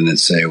head in and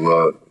say,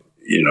 well,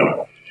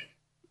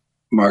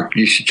 Mark,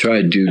 you should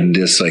try doing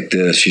this like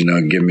this,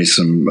 give me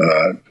some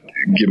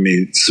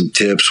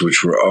tips,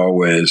 which were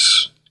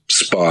always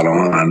spot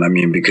on. I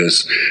mean,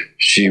 because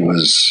she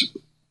was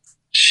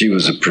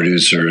a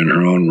producer in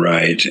her own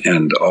right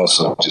and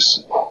also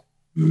just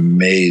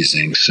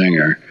amazing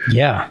singer.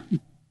 Yeah.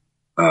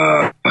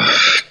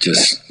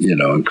 Just,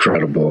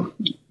 incredible.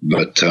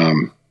 But,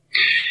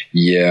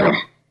 we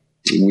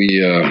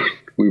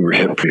were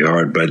hit pretty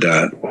hard by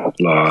that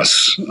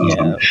loss.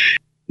 Yeah.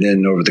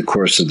 Then over the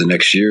course of the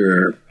next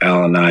year,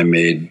 Al and I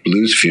made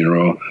Blues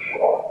Funeral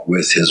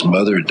with his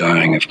mother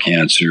dying of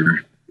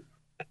cancer.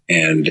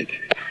 And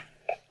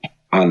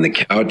on the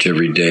couch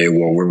every day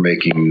while we're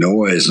making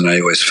noise, and I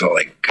always felt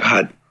like,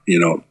 God,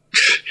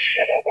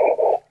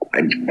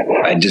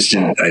 I just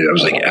didn't, I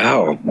was like,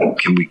 Al,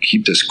 can we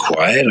keep this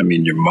quiet? I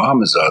mean, your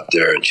mom is out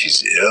there and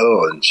she's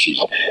ill, and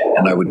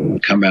I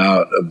would come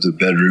out of the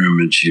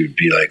bedroom and she would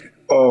be like,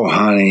 oh,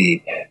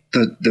 honey,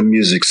 the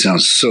music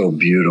sounds so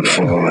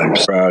beautiful. I'm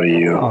proud of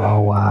you.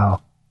 Oh,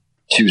 wow.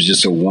 She was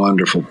just a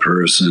wonderful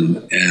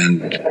person.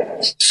 And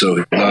so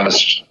he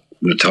lost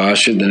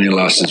Natasha, then he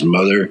lost his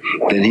mother.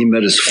 Then he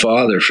met his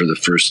father for the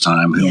first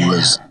time, who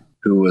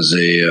was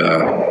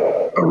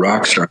a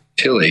rock star in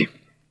Chile.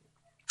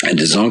 And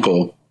his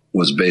uncle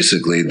was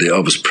basically the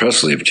Elvis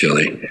Presley of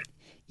Chile.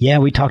 Yeah,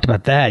 we talked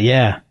about that,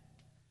 yeah.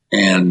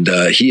 And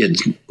he had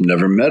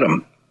never met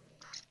him.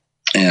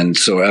 And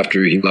so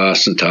after he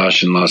lost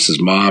Natasha and lost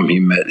his mom, he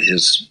met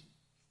his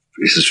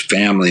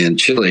family in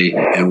Chile.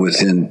 And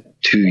within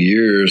 2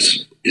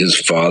 years, his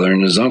father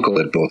and his uncle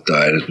had both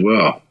died as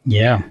well.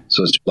 Yeah.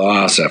 So it's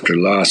loss after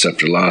loss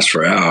after loss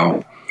for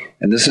Al.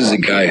 And this is a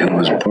guy who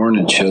was born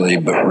in Chile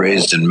but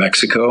raised in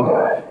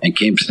Mexico and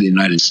came to the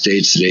United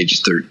States at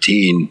age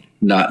 13,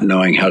 not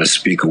knowing how to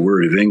speak a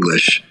word of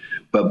English.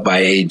 But by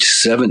age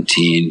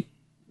 17,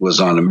 was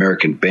on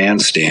American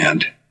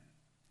Bandstand.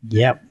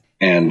 Yep.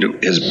 And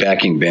his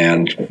backing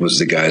band was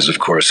the guys, of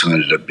course, who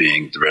ended up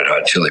being the Red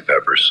Hot Chili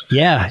Peppers.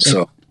 Yeah.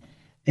 So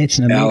it's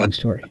an amazing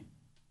story.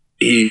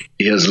 He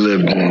has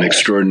lived an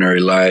extraordinary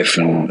life.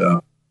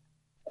 And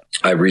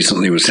I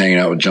recently was hanging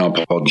out with John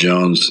Paul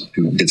Jones,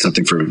 who did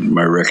something for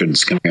my record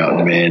that's coming out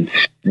in May. And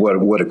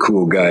what a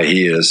cool guy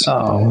he is.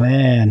 Oh,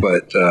 man.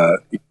 But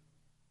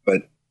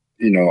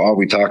you know, all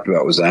we talked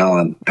about was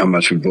Alan, how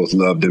much we both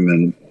loved him,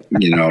 and,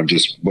 you know,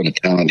 just what a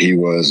talent he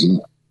was.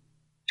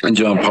 And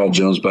John Paul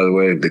Jones, by the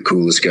way, the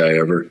coolest guy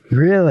ever.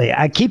 Really?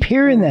 I keep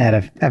hearing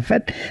that.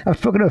 I've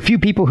spoken to a few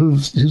people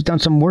who've done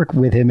some work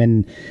with him,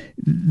 and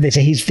they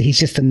say he's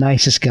just the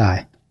nicest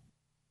guy.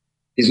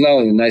 He's not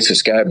only the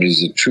nicest guy, but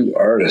he's a true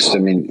artist. I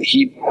mean,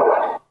 he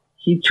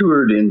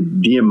toured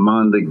in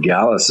Diamanda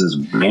Gallus's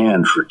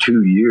band for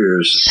 2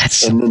 years,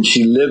 and then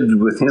she lived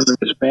with him and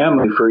his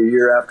family for a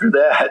year after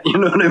that. You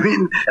know what I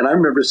mean? And I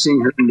remember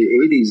seeing her in the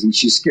 80s, and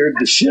she scared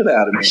the shit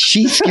out of me.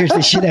 She scares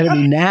the shit out of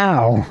me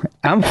now.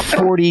 I'm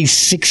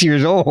 46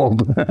 years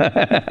old.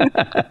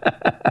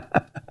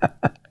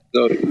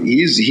 So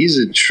he's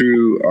a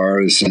true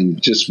artist, and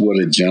just what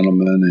a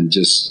gentleman, and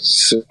just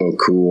so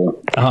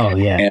cool. Oh,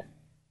 yeah.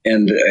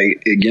 And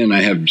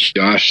I have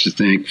Josh to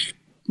thank,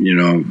 you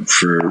know,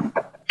 for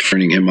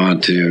turning him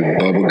on to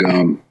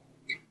Bubblegum,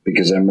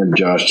 because I remember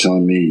Josh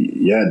telling me,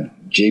 yeah,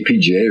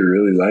 JPJ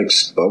really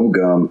likes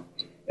Bubblegum.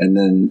 And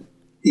then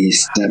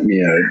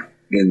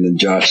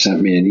Josh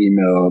sent me an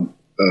email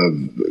of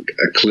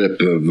a clip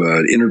of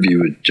an interview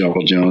with John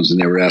Paul Jones, and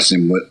they were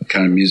asking him what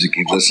kind of music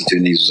he'd listen to.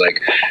 And he was like,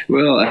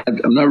 well,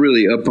 I'm not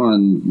really up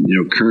on, you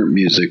know, current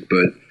music,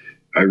 but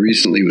I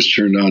recently was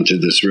turned on to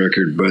this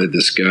record by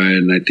this guy,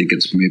 and I think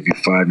it's maybe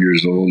 5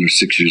 years old or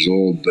 6 years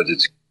old, but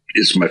it's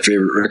my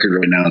favorite record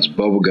right now. It's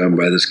Bubblegum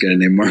by this guy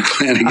named Mark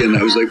Lanegan.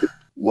 I was like,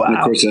 wow. And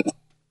of course,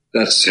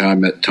 that's how I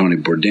met Tony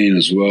Bourdain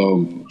as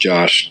well.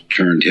 Josh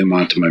turned him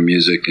onto my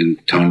music, and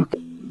Tony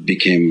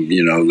became,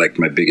 you know, like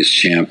my biggest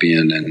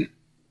champion and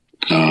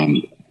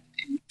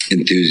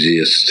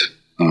enthusiast.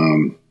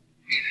 That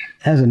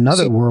was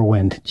another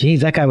whirlwind.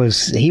 Geez, that guy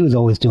was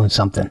always doing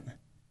something.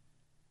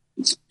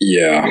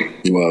 Yeah.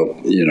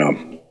 Well, you know,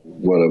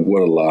 what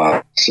a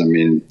loss. I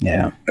mean,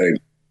 yeah.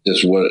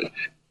 Just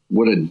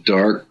what a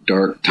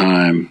dark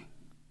time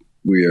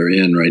we are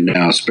in right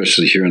now,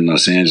 especially here in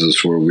Los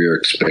Angeles, where we are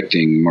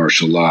expecting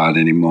martial law at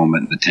any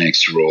moment, the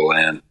tanks to roll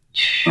in.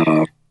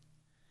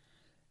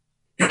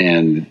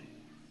 And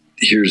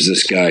here's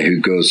this guy who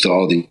goes to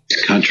all these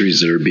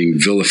countries that are being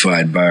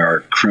vilified by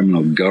our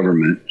criminal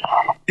government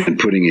and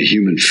putting a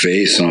human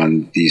face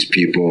on these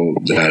people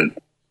that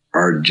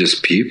are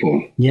just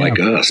people like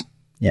us,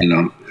 you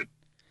know.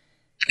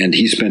 And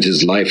he spent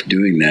his life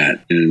doing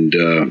that. And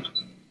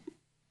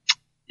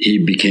he's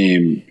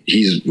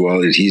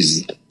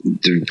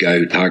the guy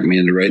who talked me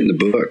into writing the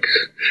book.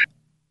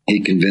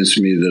 He convinced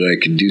me that I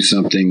could do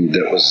something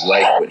that was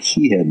like what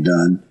he had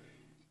done,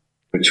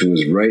 which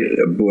was write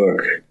a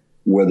book.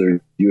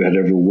 Whether you had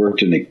ever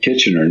worked in a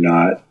kitchen or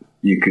not,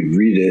 you could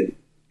read it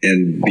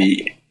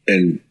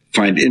and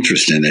find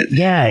interest in it.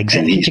 Yeah,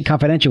 exactly. Kitchen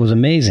Confidential was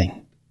amazing.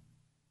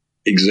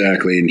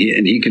 Exactly. And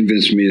he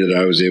convinced me that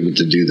I was able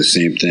to do the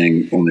same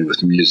thing, only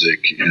with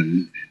music.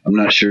 And I'm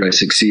not sure I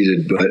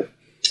succeeded, but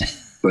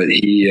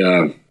he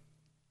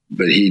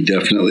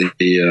definitely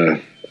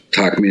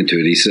talked me into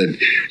it.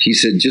 He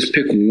said, just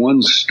pick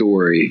one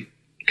story,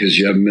 because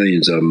you have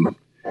millions of them,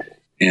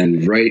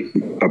 and write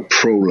a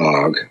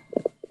prologue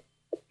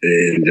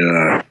and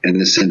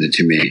then send it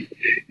to me.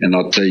 And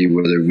I'll tell you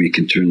whether we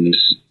can turn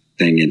this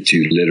thing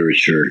into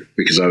literature,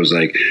 because I was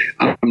like,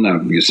 I'm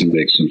not just going to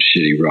make some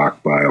shitty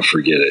rock bio,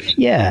 forget it.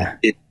 Yeah.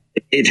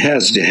 It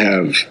has to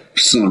have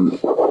some,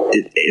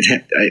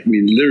 I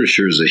mean,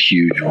 literature is a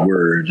huge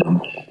word,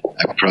 and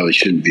I probably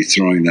shouldn't be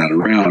throwing that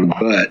around,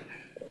 but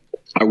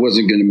I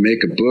wasn't going to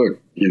make a book,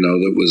 you know,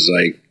 that was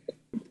like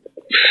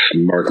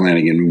Mark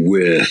Lanegan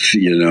with,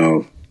 you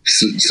know,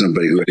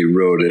 somebody who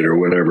wrote it or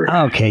whatever.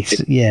 Okay.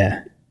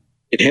 Yeah.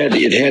 It had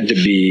to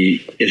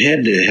be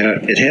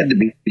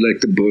like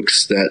the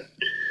books that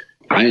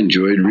I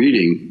enjoyed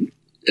reading.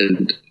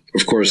 And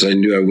of course I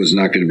knew I was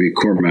not going to be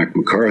Cormac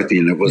McCarthy,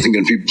 and it wasn't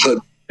going to be Blood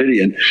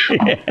Meridian,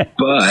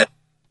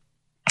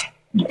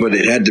 but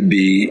it had to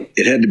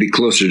be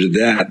closer to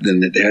that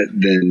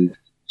than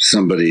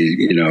somebody,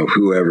 you know,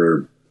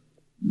 whoever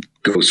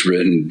ghost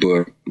written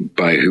book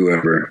by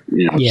whoever,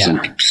 you know,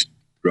 some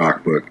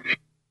rock book.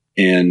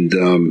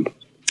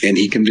 And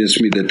he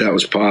convinced me that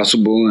was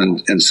possible.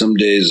 And some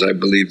days I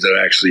believe that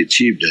I actually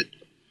achieved it.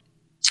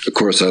 Of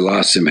course, I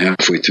lost him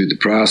halfway through the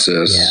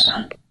process.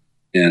 Yeah.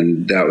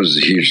 And that was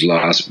a huge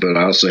loss. But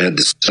I also had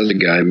this other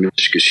guy,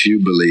 Mitch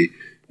Kashubali,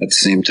 at the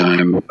same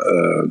time,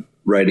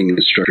 writing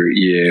instructor at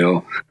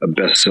Yale, a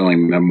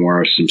best-selling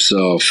memoirist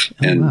himself,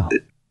 and wow.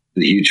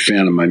 a huge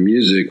fan of my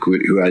music,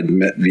 who I'd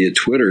met via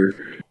Twitter,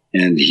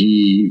 and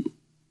he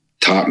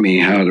taught me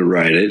how to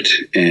write it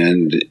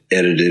and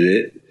edited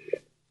it,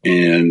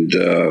 and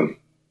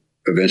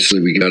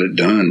eventually we got it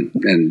done.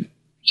 And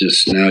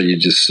just now, you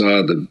just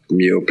saw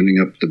me opening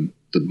up the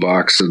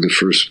box of the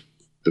first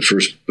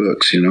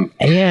books.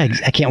 Yeah,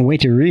 I can't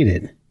wait to read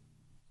it.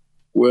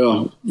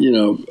 Well,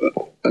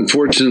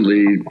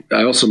 unfortunately,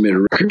 I also made a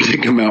record to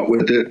come out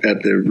with it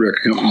at the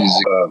record company's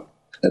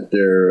at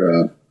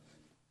their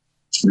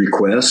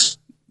request.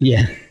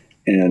 Yeah.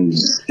 And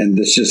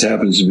this just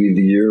happens to be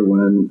the year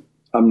when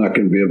I'm not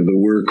going to be able to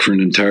work for an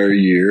entire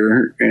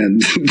year,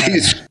 and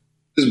this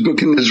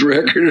book and this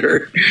record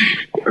are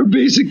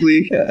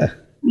basically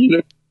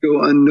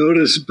go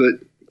unnoticed. But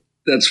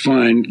that's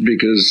fine,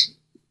 because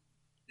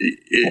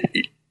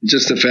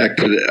just the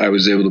fact that I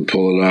was able to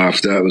pull it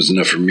off, that was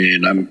enough for me.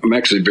 And I'm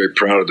actually very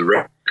proud of the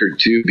record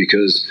too,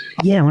 because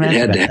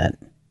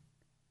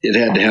it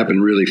had to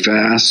happen really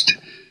fast,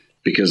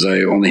 because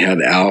I only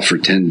had Al for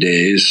 10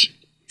 days.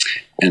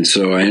 And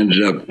so I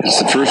ended up,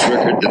 it's the first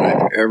record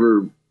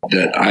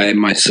that I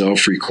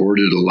myself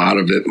recorded a lot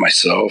of it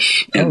myself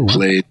and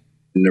played.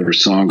 And there were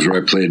songs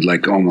where I played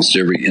like almost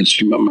every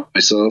instrument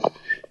myself.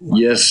 Wow.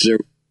 Yes,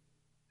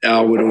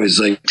 Al would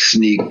always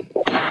sneak,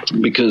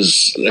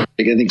 because I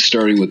think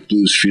starting with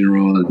Blues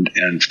Funeral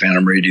and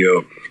Phantom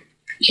Radio,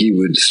 he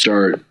would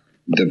start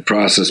the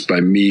process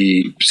by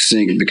me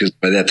singing, because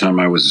by that time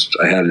I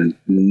had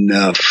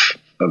enough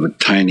of a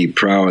tiny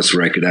prowess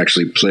where I could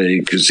actually play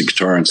acoustic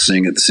guitar and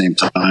sing at the same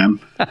time.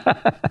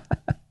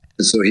 And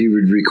so he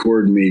would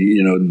record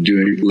me,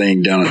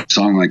 laying down a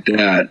song like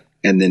that,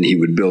 and then he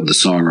would build the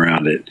song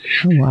around it.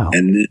 Oh, wow.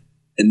 And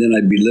then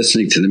I'd be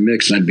listening to the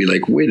mix, and I'd be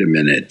like, wait a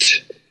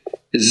minute.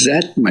 Is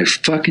that my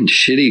fucking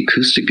shitty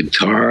acoustic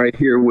guitar I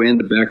hear way in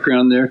the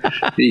background there?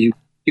 He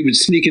would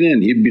sneak it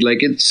in. He'd be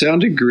like, it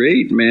sounded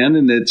great, man.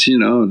 And it's,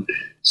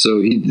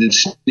 so he did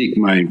sneak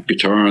my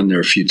guitar on there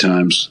a few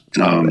times.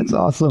 That's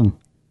awesome.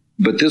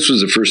 But this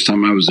was the first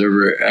time I was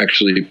ever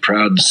actually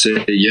proud to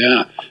say,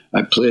 yeah,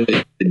 I played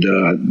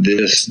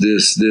this,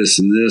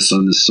 and this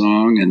on the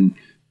song,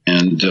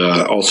 and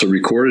also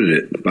recorded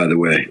it, by the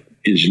way,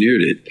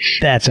 engineered it.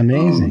 That's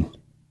amazing.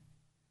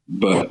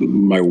 But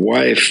my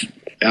wife,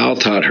 Al,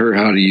 taught her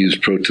how to use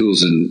Pro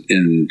Tools in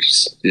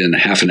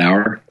half an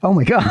hour. Oh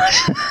my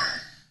gosh.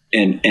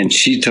 And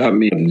she taught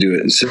me to do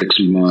it in 6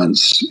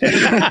 months.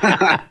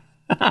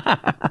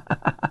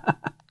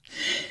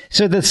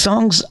 So the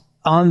songs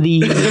on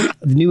the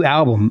new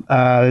album,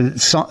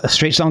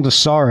 Straight Songs of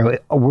Sorrow,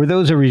 were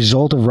those a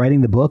result of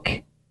writing the book?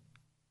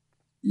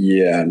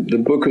 Yeah, the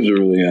book was a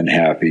really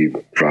unhappy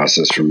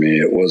process for me.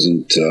 It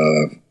wasn't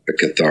a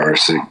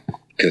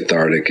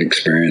cathartic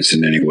experience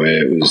in any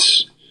way.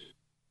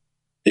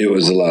 It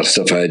was a lot of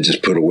stuff I had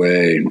just put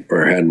away,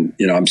 or hadn't.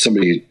 I'm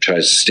somebody who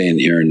tries to stay in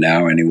here and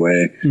now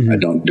anyway. Mm-hmm. I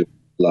don't do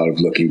a lot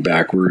of looking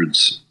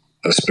backwards,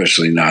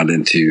 especially not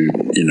into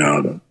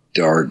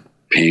dark,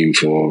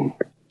 painful,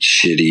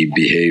 shitty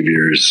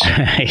behaviors.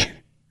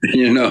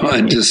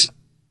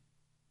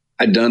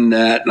 I'd done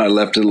that and I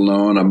left it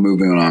alone. I'm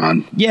moving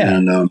on. Yeah.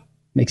 And,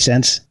 makes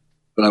sense.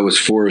 But I was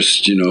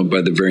forced,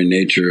 by the very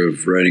nature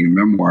of writing a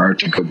memoir,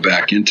 to go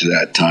back into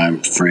that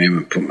time frame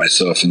and put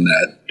myself in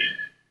that,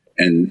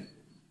 and,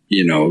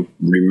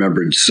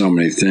 remembered so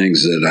many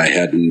things that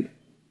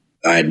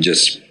I had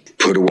just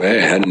put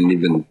away. I hadn't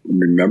even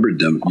remembered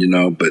them,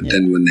 but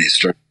then when they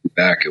started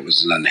back, it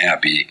was an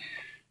unhappy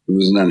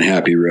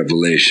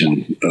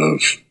revelation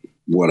of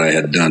what I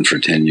had done for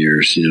 10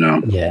 years,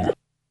 Yeah.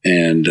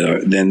 And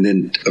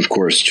then, of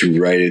course, to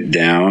write it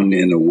down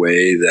in a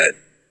way that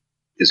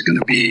is going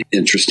to be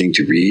interesting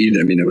to read.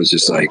 I mean, it was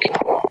just like,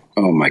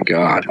 oh my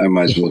God, I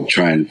might as well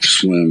try and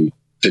swim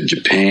to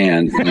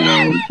Japan.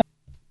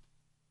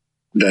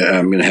 That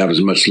I'm going to have as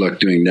much luck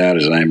doing that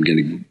as I am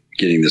getting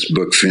this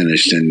book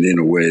finished and in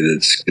a way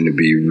that's going to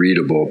be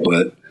readable.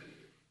 But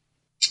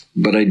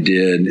I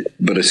did.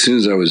 But as soon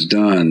as I was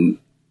done,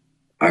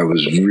 I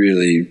was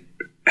really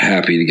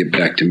happy to get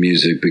back to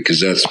music, because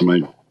that's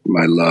my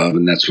love,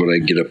 and that's what I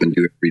get up and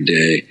do every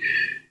day.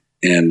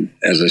 And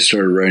as I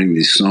started writing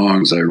these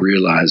songs, I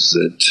realized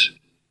that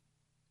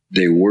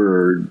they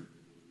were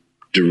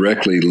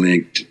directly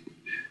linked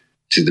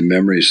to the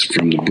memories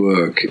from the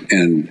book,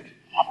 and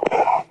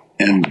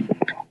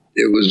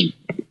it was,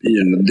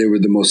 they were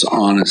the most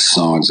honest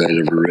songs I'd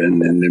ever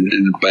written,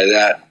 and by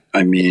that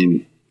I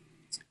mean,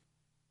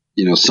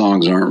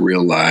 songs aren't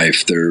real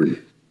life. They're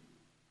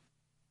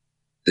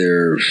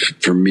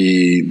for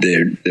me,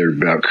 they're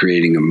about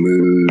creating a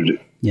mood,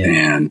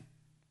 and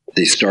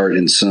they start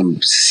in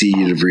some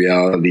seed of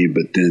reality,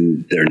 but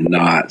then they're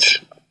not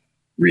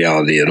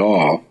reality at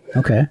all.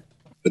 Okay.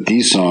 But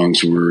these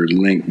songs were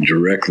linked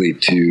directly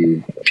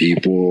to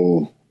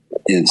people,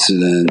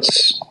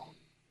 incidents,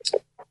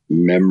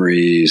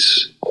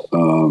 memories,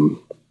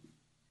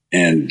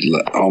 and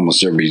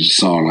almost every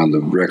song on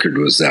the record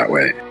was that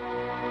way.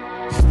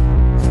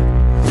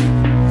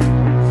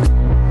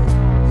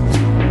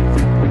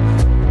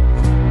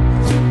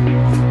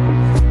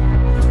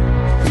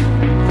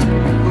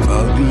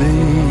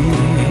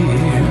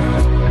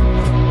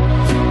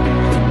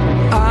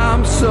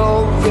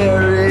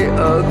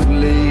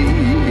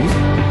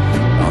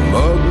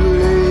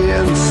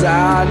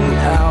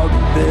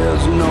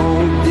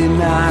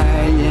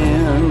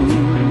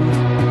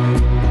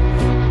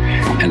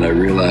 and I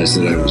realized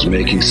that I was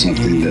making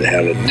something that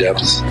had a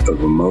depth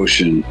of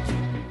emotion,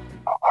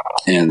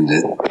 and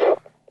that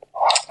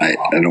I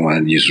don't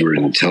want to use the word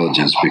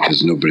intelligence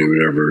because nobody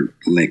would ever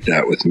link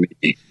that with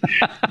me.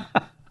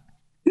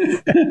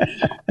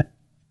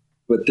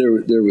 But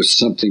there was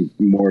something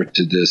more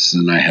to this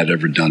than I had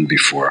ever done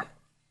before,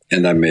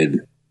 and I've made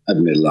a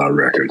lot of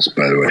records,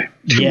 by the way.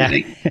 Too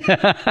many.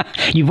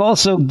 You've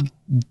also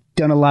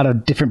done a lot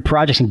of different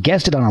projects and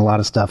guested on a lot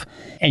of stuff,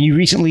 and you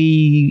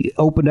recently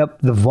opened up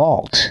the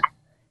Vault.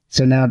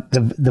 So now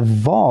the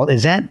Vault,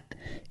 is that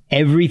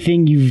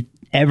everything you've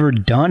ever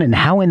done? And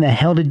how in the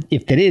hell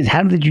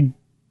how did you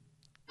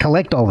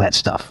collect all that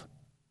stuff?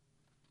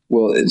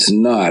 Well, it's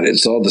not.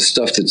 It's all the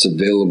stuff that's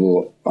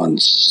available on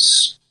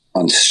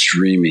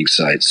streaming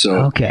sites. So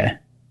okay.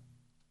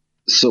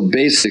 So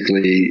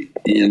basically,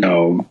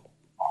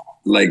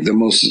 like the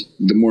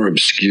more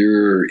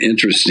obscure,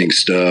 interesting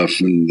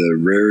stuff and the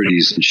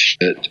rarities and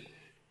shit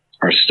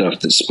are stuff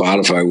that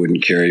Spotify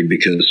wouldn't carry,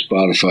 because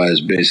Spotify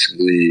is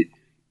basically,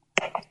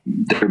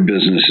 their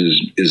business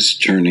is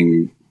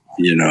turning,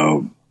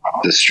 the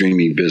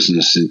streaming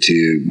business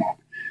into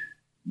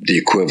the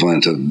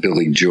equivalent of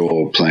Billy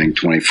Joel playing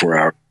 24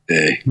 hours a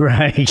day.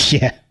 Right.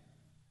 Yeah.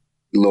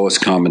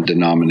 Lowest common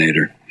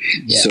denominator.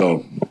 Yeah.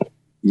 So,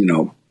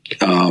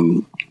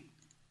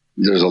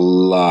 there's a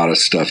lot of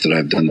stuff that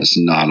I've done that's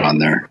not on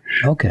there.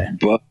 Okay.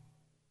 But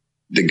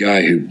the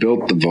guy who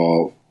built the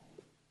Vault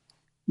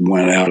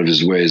went out of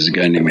his way. Is a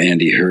guy named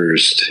Andy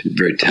Hurst,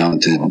 very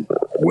talented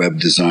web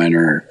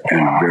designer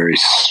and very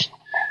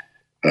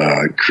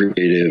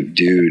creative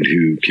dude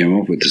who came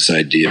up with this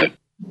idea.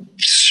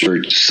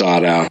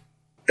 Sought out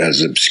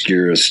as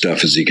obscure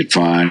stuff as he could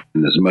find,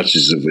 and as much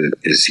of it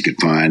as he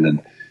could find,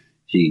 and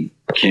he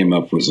came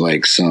up with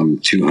like some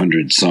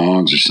 200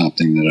 songs or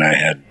something that I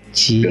had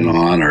been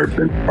on or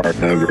been part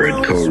of or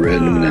had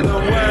co-written.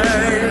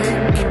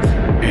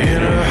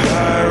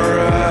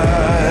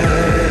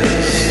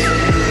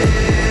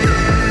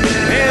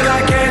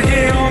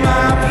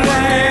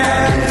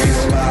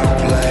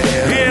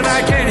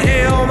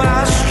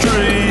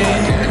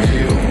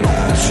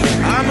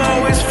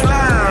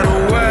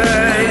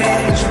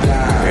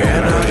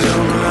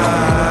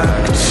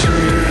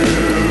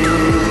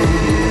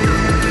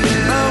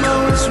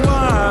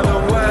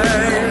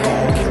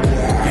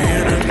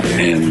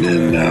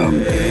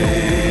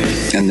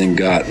 And then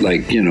got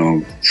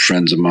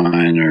friends of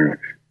mine or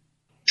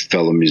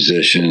fellow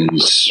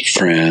musicians,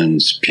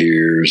 friends,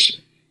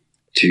 peers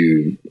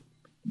to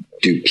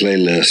do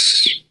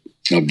playlists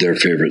of their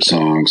favorite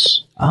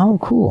songs. Oh,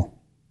 cool.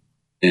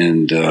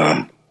 And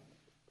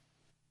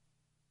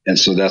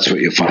so that's what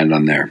you'll find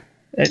on there.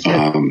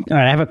 All right,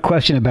 I have a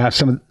question about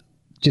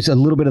just a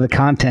little bit of the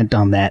content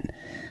on that.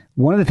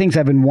 One of the things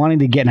I've been wanting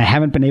to get, and I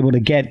haven't been able to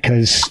get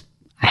because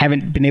I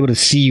haven't been able to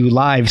see you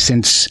live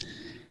since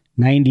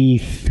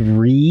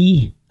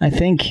 93, I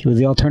think. It was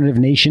the Alternative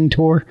Nation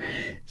tour.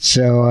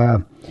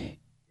 So,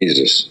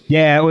 Jesus.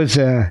 Yeah, it was.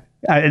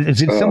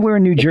 Somewhere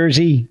in New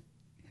Jersey.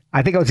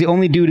 I think I was the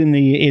only dude in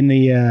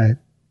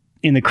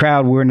the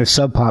crowd wearing a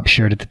Sub Pop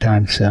shirt at the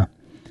time. So,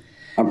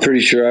 I'm pretty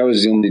sure I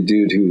was the only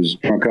dude who was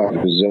drunk off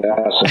his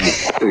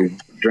ass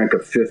and drank a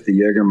fifth of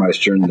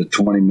Jägermeister in the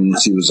 20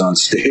 minutes he was on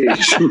stage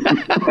in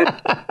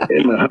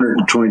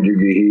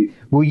 120-degree heat.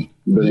 Well,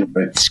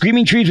 anyway.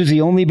 Screaming Trees was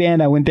the only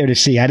band I went there to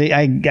see. I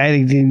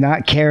did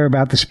not care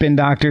about the Spin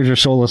Doctors or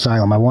Soul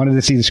Asylum. I wanted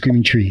to see the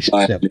Screaming Trees.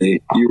 So.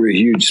 You were a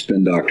huge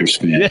Spin Doctors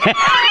fan.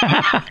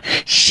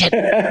 Shit.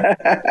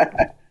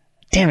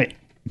 Damn it.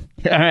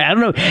 All right,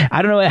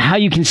 I don't know how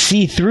you can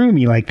see through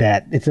me like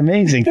that. It's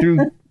amazing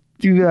through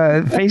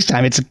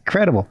FaceTime. It's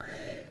incredible.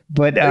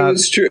 But it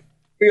was true.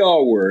 We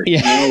all were.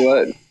 Yeah. You know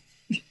what?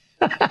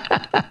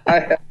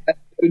 I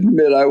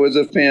admit I was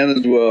a fan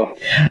as well.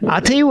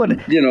 I'll tell you what.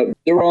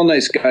 They were all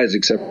nice guys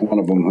except for one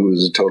of them who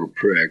was a total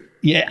prick.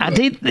 Yeah, I'll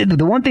tell you,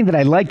 the one thing that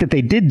I liked that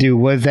they did do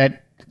was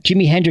that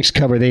Jimi Hendrix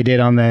cover they did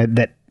on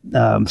that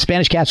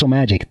Spanish Castle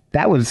Magic.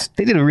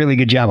 They did a really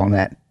good job on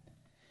that.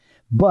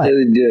 But yeah,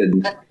 they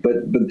did.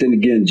 But then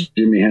again,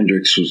 Jimi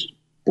Hendrix was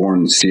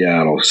born in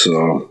Seattle,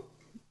 so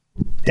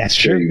that's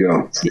true. There you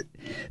go.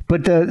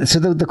 But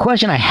the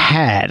question I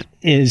had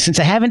is, since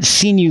I haven't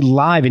seen you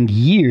live in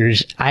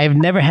years, I have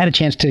never had a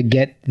chance to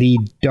get the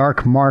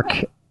Dark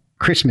Mark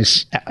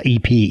Christmas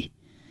EP.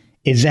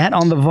 Is that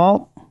on the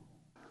Vault?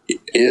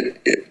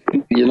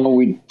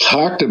 We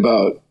talked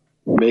about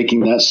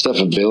making that stuff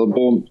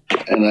available,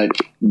 and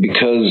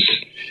because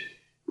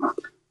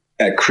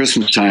at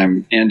Christmas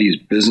time, Andy's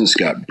business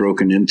got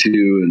broken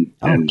into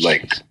and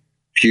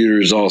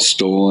computers all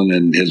stolen,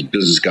 and his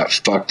business got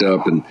fucked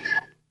up, and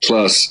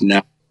plus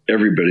now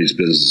everybody's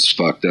business is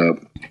fucked up.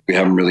 We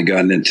haven't really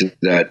gotten into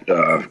that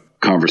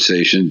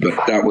conversation, but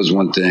that was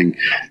one thing.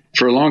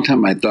 For a long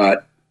time, I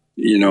thought,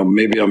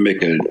 maybe I'll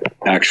make an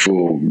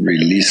actual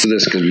release of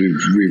this, because we've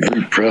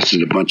repressed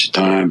it a bunch of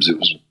times.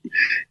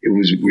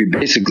 We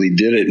basically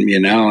did it, me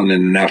and Alan,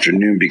 in an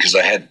afternoon, because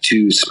I had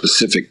two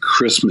specific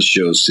Christmas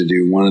shows to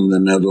do, one in the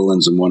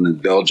Netherlands and one in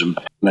Belgium.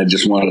 And I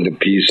just wanted a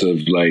piece of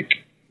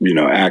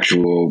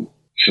actual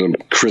some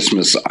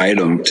Christmas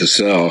item to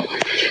sell.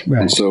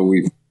 Right. And so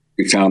we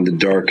found the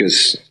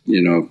darkest,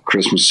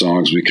 Christmas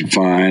songs we could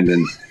find.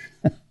 And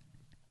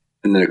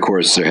then, of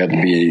course, there had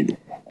to be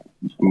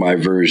my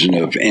version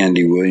of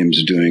Andy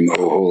Williams doing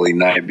 "Oh Holy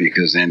Night,"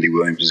 because Andy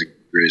Williams is the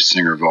greatest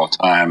singer of all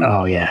time.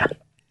 Oh, yeah.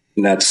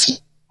 And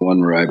that's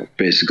one where I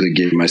basically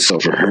gave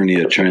myself a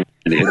hernia trying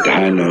to hit the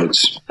high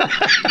notes.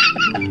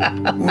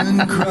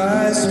 When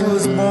Christ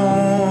was born,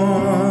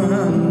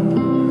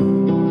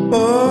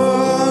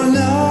 all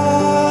night,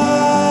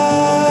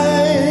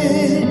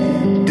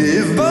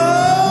 divine,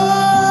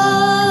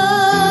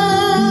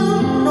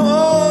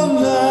 all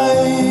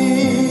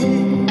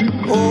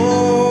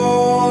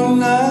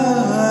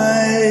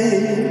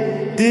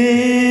night,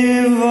 divine.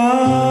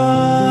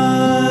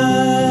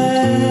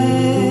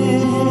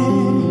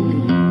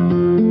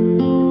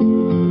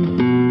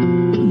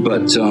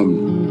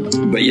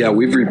 But yeah,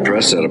 we've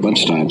repressed that a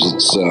bunch of times.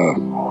 It's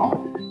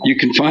you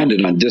can find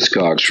it on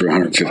Discogs for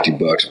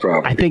 $150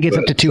 probably. I think it's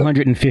up to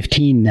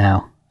 215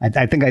 now.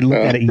 I think I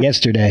looked at it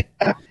yesterday.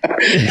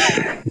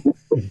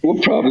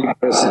 We'll probably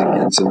press it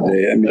again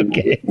someday. I mean,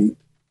 Okay.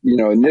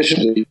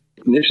 Initially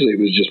it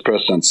was just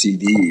pressed on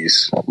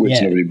CDs, which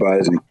Yeah. nobody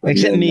buys anymore.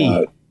 Except And then,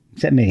 me.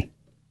 Except me.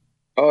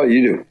 Oh,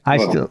 you do?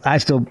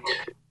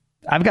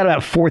 I've got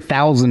about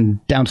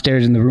 4,000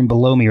 downstairs in the room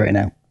below me right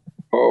now.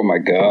 Oh my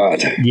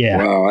God. Yeah.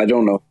 Wow. I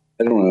don't know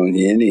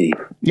any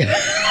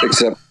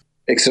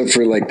except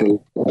for like the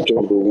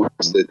leftover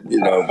ones that,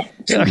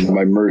 some of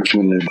my merch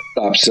when they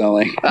stop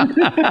selling.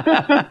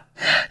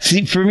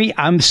 See, for me,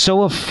 I'm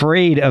so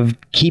afraid of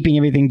keeping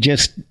everything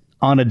just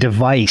on a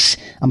device.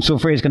 I'm so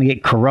afraid it's going to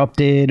get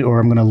corrupted or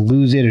I'm going to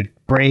lose it or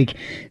break.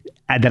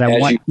 But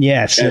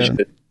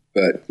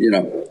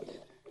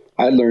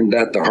I learned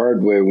that the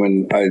hard way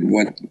when I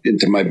went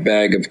into my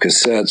bag of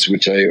cassettes,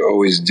 which I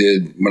always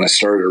did when I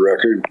started a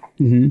record,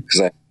 because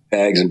I had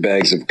bags and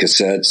bags of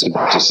cassettes, and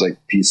just like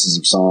pieces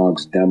of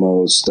songs,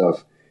 demos,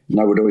 stuff. And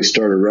I would always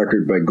start a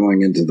record by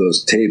going into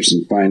those tapes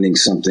and finding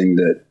something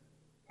that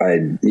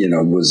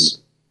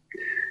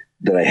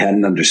that I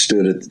hadn't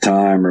understood at the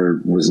time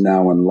or was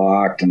now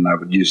unlocked, and I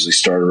would usually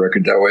start a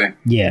record that way.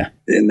 Yeah.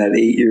 In that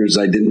 8 years,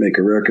 I didn't make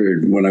a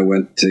record. When I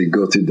went to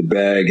go through the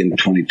bag in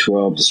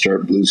 2012 to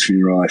start Blues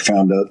Funeral, I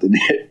found out that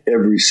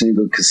every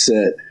single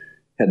cassette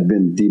had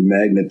been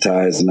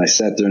demagnetized, and I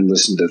sat there and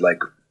listened to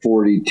like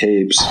 40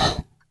 tapes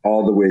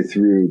all the way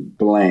through,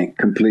 blank,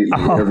 completely,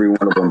 every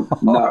one of them.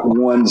 Not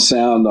one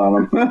sound on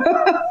them.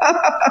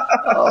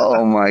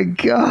 Oh, my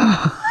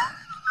God.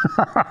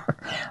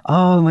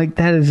 Oh, like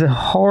that is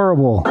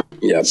horrible.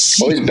 Yeah,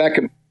 always back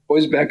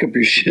up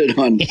your shit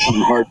on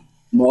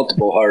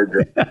multiple hard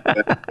drives.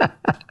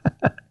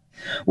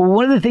 Well,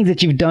 one of the things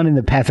that you've done in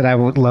the past that I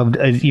would love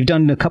is you've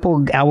done a couple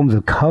of albums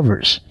of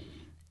covers.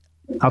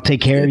 I'll Take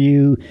Care of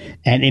You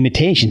and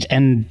Imitations.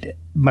 And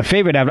my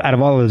favorite out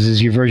of all of those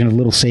is your version of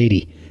Little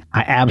Sadie.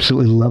 I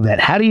absolutely love that.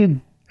 How do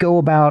you go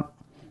about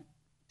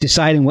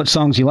deciding what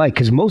songs you like?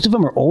 Because most of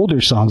them are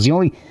older songs.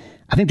 I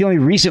think the only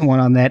recent one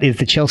on that is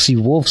the Chelsea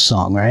Wolfe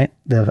song, right?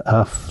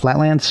 The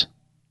Flatlands.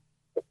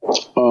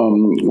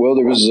 Well,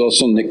 there was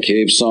also a Nick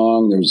Cave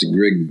song. There was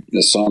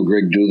a song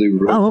Greg Dooley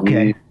wrote. Oh,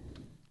 okay.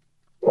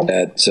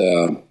 That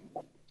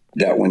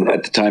when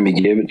at the time he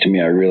gave it to me,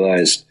 I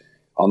realized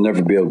I'll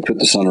never be able to put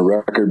this on a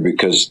record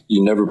because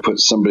you never put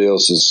somebody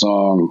else's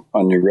song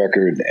on your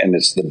record, and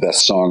it's the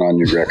best song on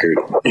your record.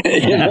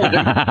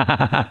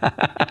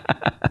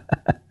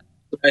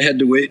 I had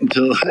to wait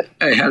until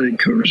I had a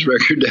covers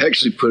record to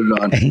actually put it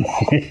on.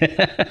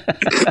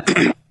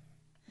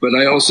 But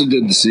I also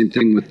did the same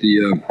thing with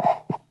the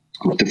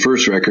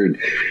first record,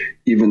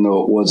 even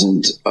though it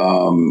wasn't,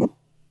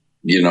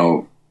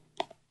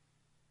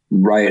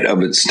 right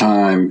of its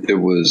time. It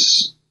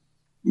was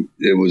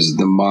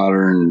the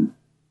modern,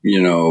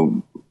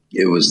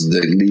 it was the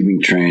Leaving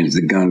Trains,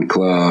 the Gun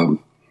Club,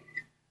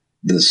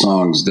 the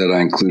songs that I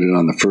included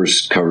on the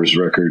first covers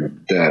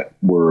record that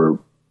were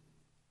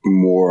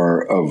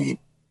more of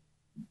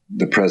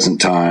the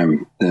present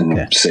time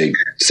than say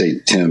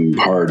Tim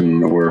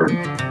Hardin or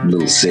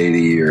Little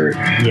Sadie or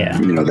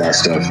that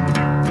stuff.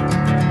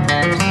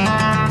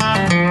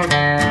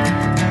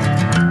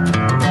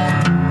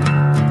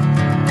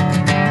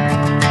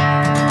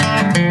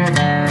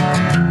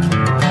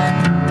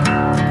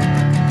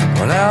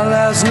 Went out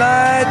last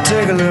night,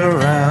 took a little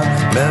round,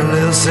 met a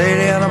Little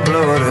Sadie and I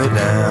blowed her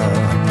down.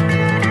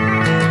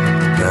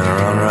 Then I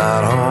run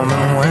right home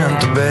and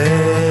went to bed.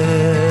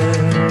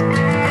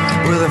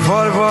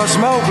 44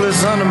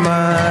 smokeless under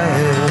my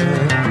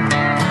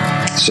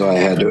head. So I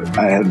had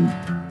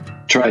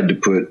tried to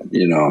put,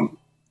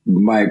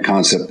 my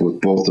concept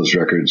with both those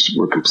records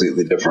were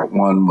completely different.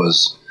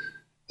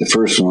 The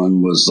first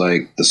one was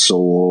like the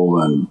soul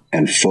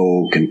and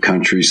folk and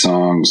country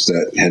songs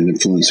that had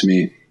influenced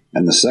me.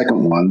 And the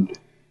second one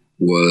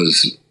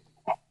was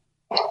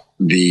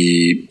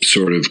the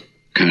sort of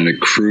kind of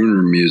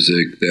crooner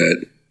music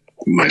that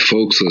my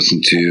folks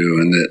listened to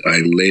and that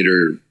I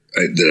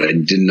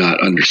did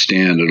not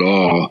understand at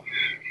all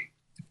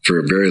for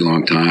a very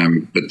long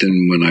time. But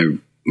then when I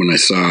when I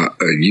saw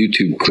a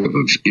YouTube clip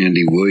of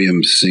Andy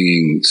Williams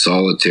singing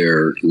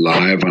Solitaire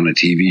live on a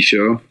TV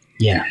show.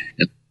 Yeah.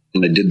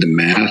 And I did the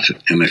math,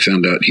 and I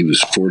found out he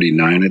was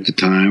 49 at the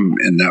time,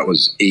 and that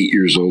was 8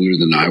 years older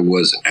than I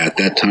was at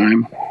that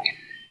time.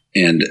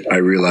 And I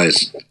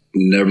realized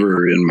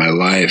never in my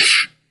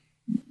life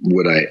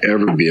would I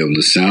ever be able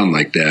to sound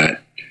like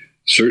that.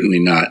 Certainly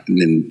not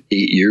in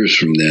 8 years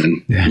from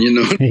then, you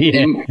know.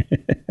 Yeah.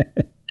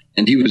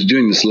 And he was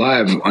doing this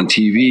live on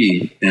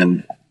TV,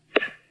 and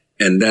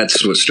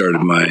that's what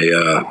started my,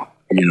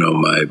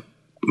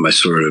 my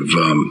sort of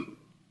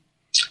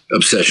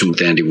obsession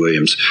with Andy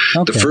Williams.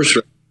 Okay. The first,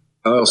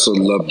 I also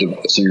loved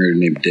a singer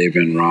named Dave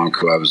Van Ronk,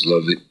 who I was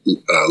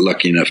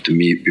lucky enough to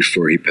meet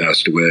before he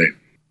passed away.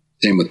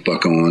 Same with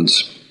Buck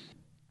Owens.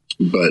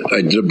 But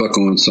I did a Buck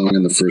Owens song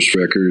in the first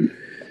record,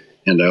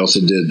 and I also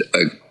did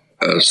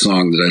a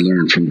song that I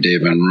learned from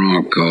Dave Van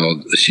Ronk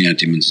called A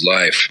Shantyman's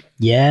Life.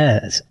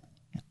 Yes.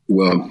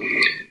 Well,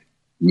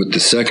 with the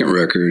second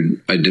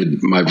record, I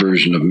did my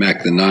version of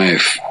Mac the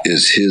Knife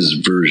is his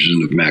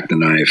version of Mac the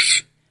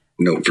Knife,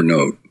 note for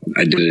note.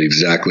 I did it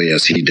exactly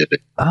as he did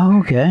it. Oh,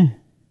 okay.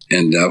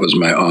 And that was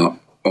my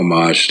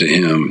homage to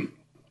him.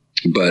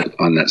 But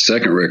on that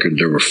second record,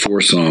 there were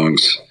 4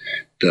 songs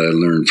that I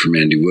learned from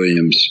Andy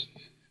Williams.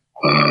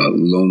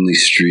 Lonely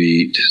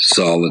Street,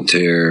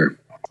 Solitaire,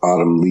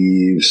 Autumn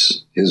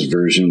Leaves. His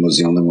version was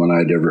the only one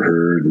I'd ever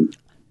heard.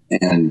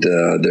 And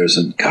there's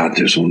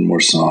one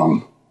more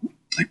song.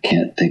 I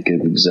can't think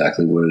of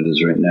exactly what it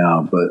is right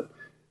now, but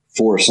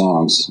 4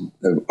 songs.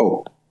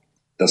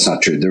 That's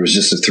not true. There was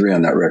just the 3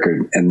 on that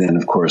record. And then,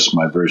 of course,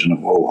 my version of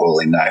Oh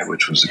Holy Night,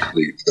 which was a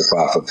complete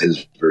rip-off of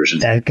his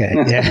version. Okay,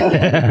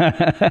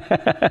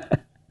 yeah.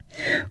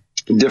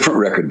 Different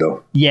record,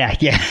 though. Yeah.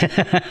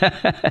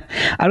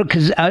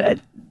 Because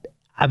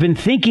I've been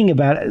thinking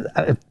about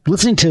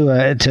listening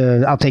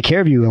to I'll Take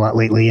Care of You a lot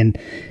lately, and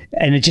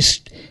it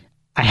just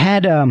I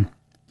had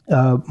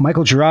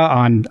Michael Gira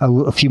on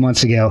a few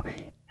months ago,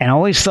 and I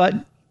always thought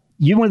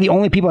you're one of the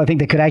only people I think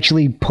that could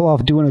actually pull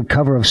off doing a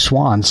cover of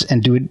Swans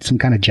and do it some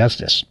kind of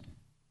justice.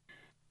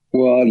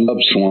 Well, I love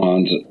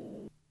Swans.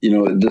 You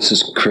know, this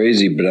is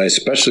crazy, but I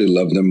especially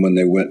loved them when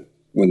they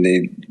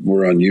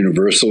were on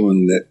Universal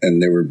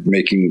and they were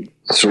making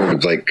sort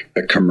of like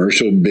a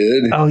commercial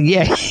bid. Oh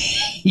yeah,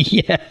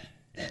 yeah,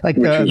 like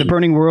the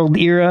Burning World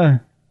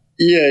era.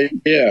 Yeah.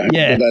 Yeah.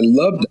 But I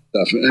loved that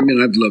stuff. I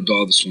mean, I've loved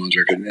all the Swans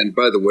records. And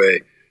by the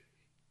way,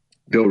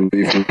 Bill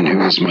Reeflin, who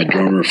was my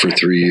drummer for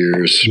 3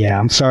 years. Yeah,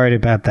 I'm sorry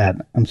about that.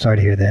 I'm sorry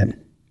to hear that.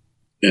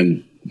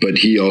 But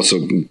he also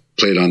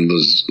played on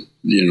those,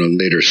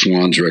 later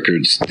Swans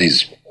records,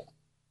 these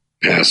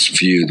past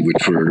few,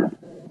 which were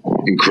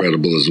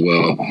incredible as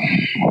well.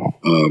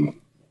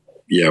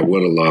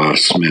 What a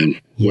loss, man.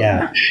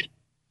 Yeah.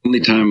 Only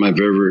time that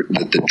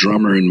the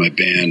drummer in my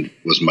band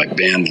was my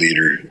band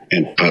leader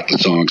and taught the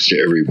songs to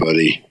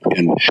everybody.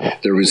 And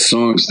there was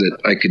songs that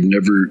I could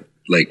never,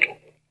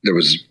 there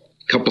was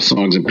a couple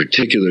songs in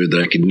particular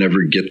that I could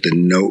never get the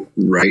note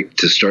right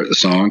to start the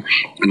song.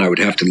 And I would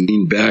have to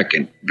lean back,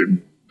 and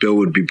Bill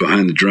would be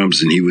behind the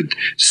drums and he would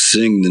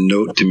sing the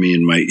note to me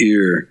in my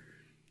ear.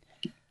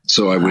 The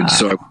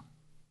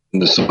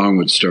song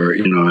would start,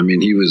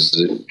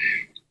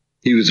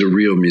 he was a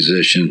real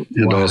musician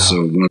and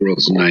also one of the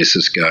world's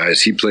nicest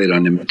guys. He played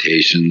on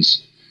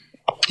Imitations.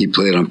 He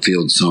played on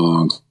Field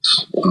Songs.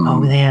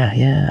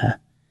 Yeah.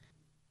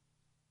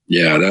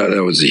 Yeah,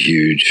 that was a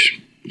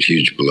huge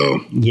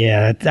blow.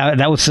 Yeah,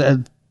 that was.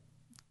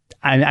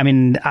 I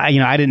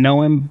didn't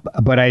know him,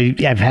 but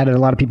I've had a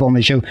lot of people on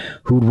the show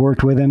who'd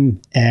worked with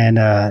him, and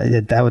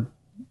that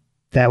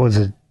was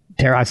a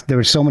terror. There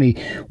were so many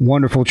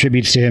wonderful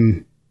tributes to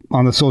him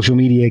on the social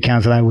media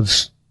accounts that I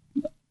was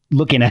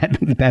looking at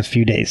the past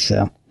few days.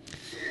 So,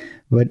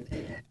 but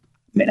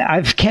man,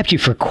 I've kept you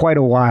for quite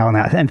a while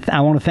now, and I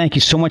want to thank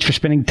you so much for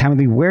spending time with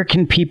me. Where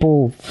can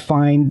people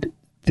find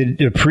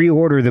the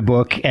pre-order the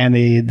book and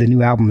the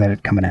new album that is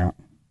coming out?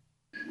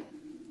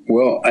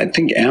 Well, I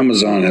think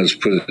Amazon has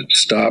put a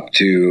stop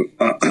to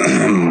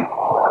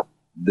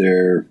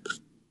their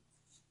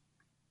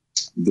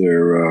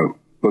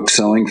book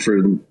selling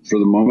for the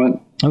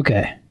moment.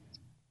 Okay.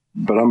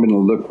 But I'm going to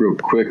look real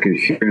quick and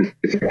here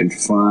if I can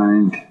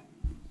find,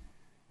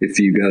 if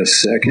you got a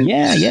second.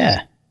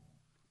 Yeah.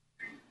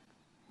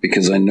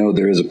 Because I know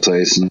there is a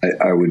place, and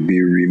I would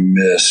be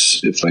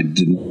remiss if I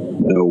didn't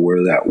know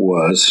where that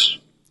was.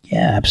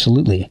 Yeah,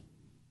 absolutely.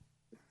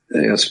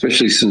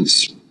 Especially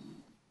since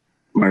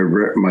my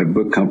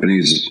book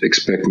companies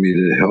expect me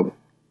to help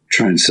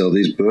try and sell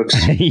these books.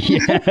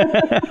 Yeah.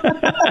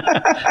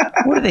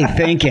 What are they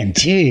thinking?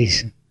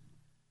 Jeez.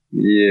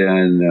 Yeah,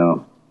 I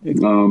know.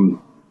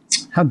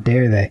 How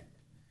dare they?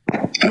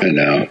 I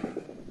know.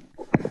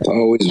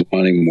 Always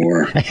wanting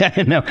more.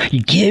 I know.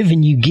 You give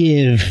and you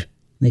give.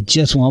 They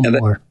just want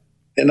more.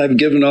 And I've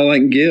given all I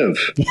can give.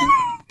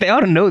 They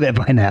ought to know that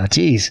by now.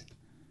 Jeez.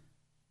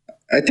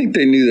 I think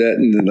they knew that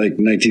in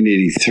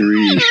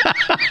 1983.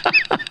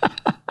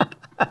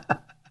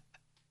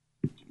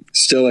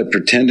 Still, I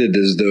pretended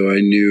as though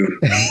I knew.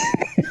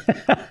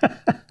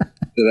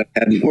 that I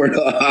had more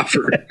to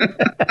offer.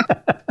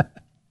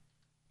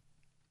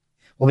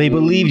 Well, they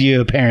believed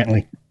you,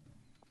 apparently.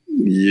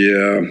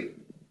 Yeah.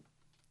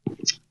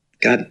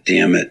 God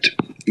damn it.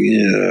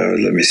 Yeah,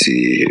 let me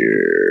see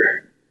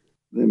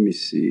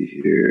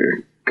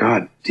here.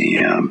 God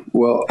damn.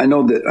 Well, I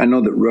know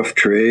that Rough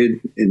Trade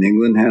in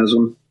England has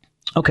them.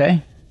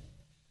 Okay.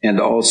 And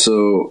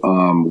also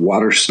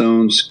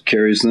Waterstones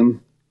carries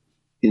them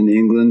in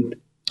England.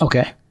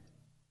 Okay.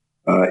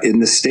 In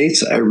the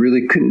States, I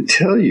really couldn't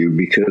tell you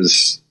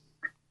because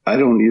I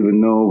don't even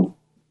know.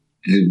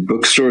 Do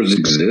bookstores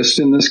exist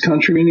in this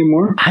country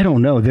anymore? I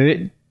don't know.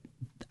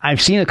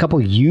 I've seen a couple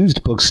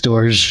used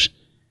bookstores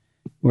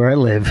where I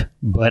live,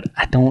 but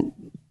I don't.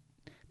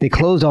 They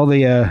closed all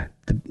the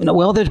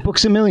well, there's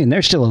Books A Million.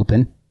 They're still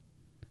open.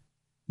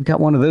 We've got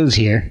one of those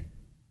here.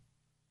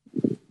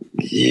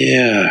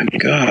 Yeah,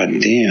 god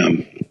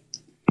damn.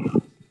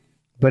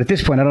 But at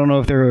this point, I don't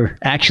know if they're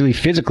actually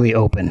physically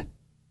open.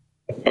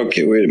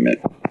 Okay, wait a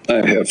minute.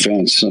 I have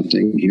found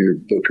something here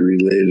book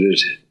related.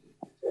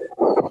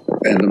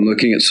 And I'm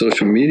looking at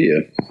social media.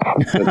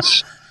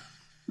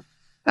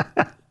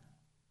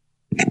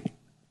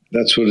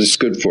 That's what it's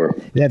good for.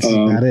 That's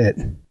not it.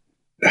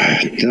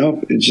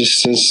 No, it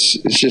just says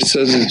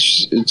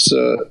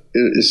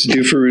it's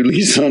due for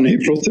release on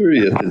April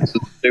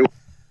 30th.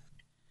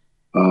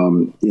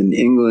 In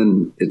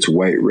England, it's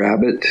White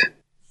Rabbit.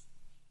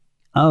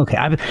 Okay,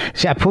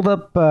 I pulled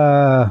up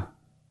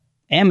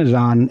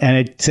Amazon and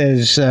it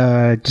says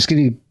just give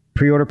you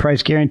pre-order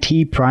price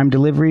guarantee, prime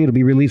delivery. It'll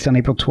be released on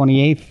April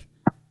 28th.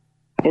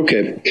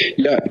 Okay,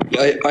 yeah,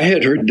 I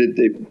had heard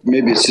that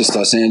maybe it's just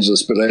Los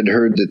Angeles, but I'd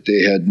heard that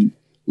they had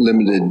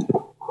limited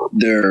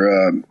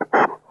their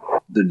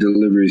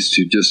deliveries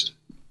to just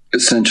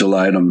essential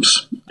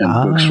items,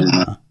 and books were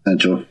not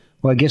essential.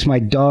 Well, I guess my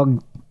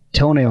dog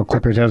toenail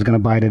clippers I was going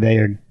to buy today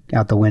are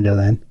out the window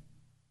then.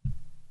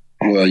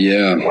 Well,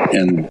 yeah,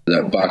 and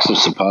that box of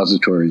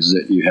suppositories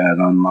that you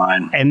had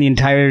online. And the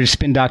entire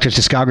Spin Doctors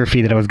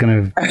discography that I was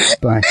going to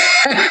buy.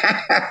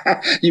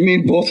 You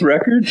mean both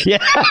records? Yeah.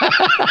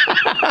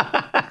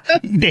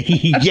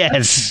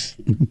 Yes.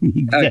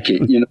 Okay,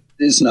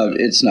 it's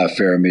not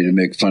fair of me to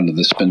make fun of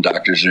the Spin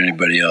Doctors or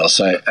anybody else.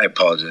 I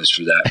apologize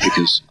for that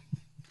because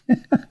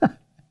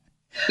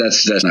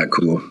that's not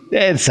cool.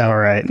 It's all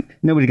right.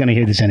 Nobody's going to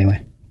hear this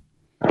anyway.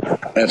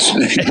 There's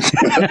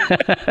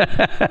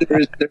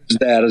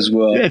that as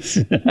well. Yes.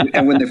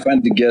 And when they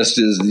find the guest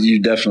is, you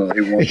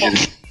definitely won't get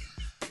it.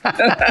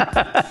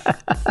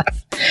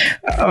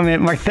 Oh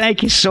man, Mark,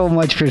 thank you so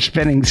much for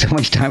spending so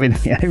much time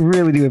with me. I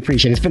really do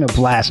appreciate it. It's been a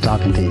blast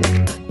talking to you.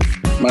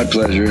 My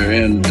pleasure,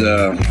 and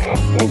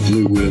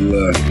hopefully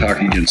we'll talk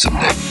again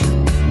someday.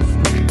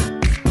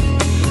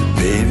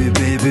 Baby,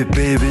 baby,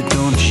 baby,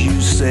 don't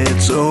you say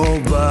it's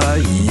over,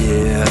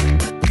 yeah.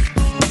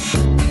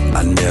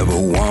 I never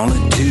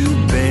wanted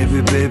to,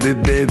 baby, baby,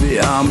 baby,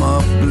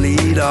 I'ma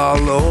bleed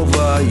all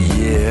over,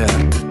 yeah.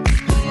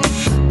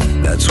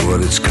 That's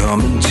what it's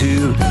coming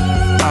to.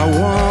 I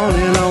want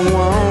it, I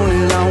want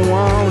it, I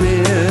want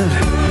it.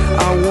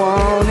 I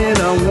want it,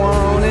 I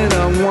want it,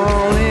 I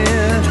want it.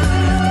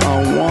 I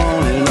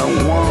want it, I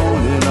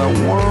want it, I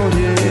want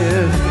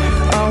it.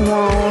 I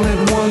wanted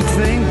one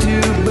thing to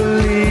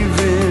believe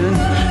in.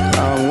 I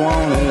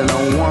want it, I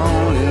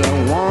want it, I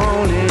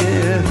want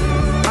it.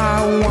 I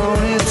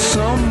wanted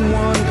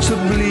someone to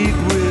bleed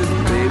with.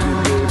 Baby,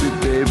 baby,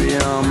 baby,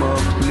 I'ma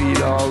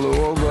bleed all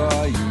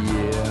over,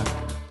 yeah.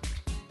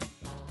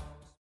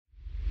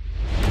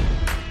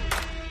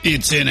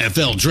 It's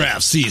NFL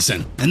draft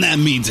season, and that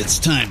means it's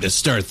time to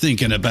start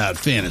thinking about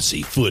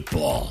fantasy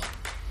football.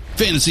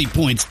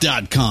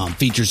 FantasyPoints.com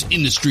features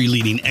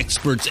industry-leading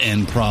experts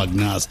and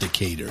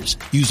prognosticators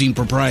using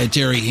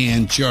proprietary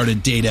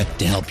hand-charted data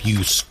to help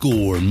you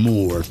score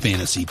more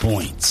fantasy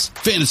points.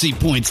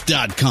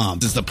 FantasyPoints.com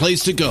is the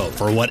place to go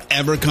for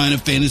whatever kind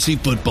of fantasy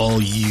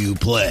football you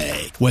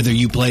play. Whether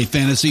you play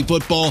fantasy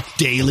football,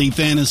 daily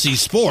fantasy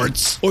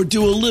sports, or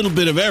do a little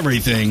bit of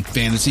everything,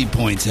 Fantasy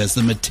Points has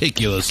the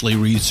meticulously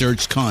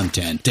researched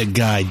content to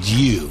guide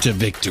you to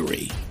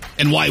victory.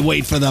 And why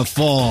wait for the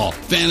fall?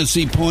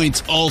 Fantasy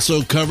Points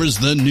also covers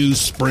the new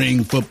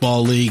spring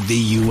football league,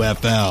 the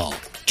UFL.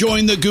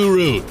 Join the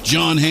guru,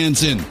 John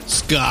Hansen,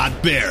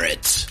 Scott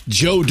Barrett,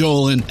 Joe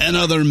Dolan, and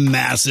other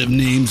massive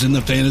names in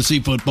the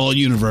fantasy football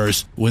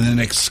universe with an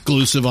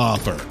exclusive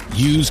offer.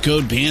 Use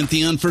code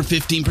Pantheon for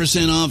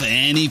 15% off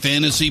any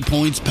Fantasy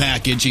Points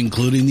package,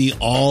 including the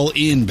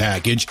all-in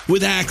package,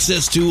 with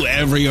access to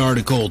every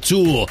article,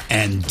 tool,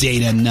 and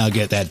data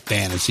nugget that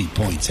Fantasy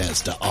Points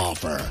has to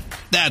offer.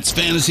 That's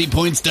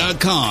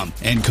FantasyPoints.com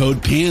and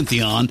code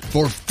Pantheon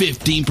for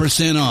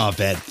 15% off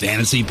at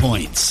Fantasy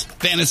Points.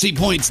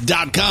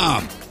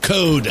 FantasyPoints.com,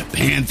 code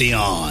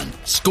Pantheon.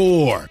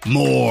 Score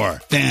more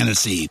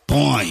fantasy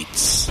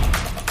points.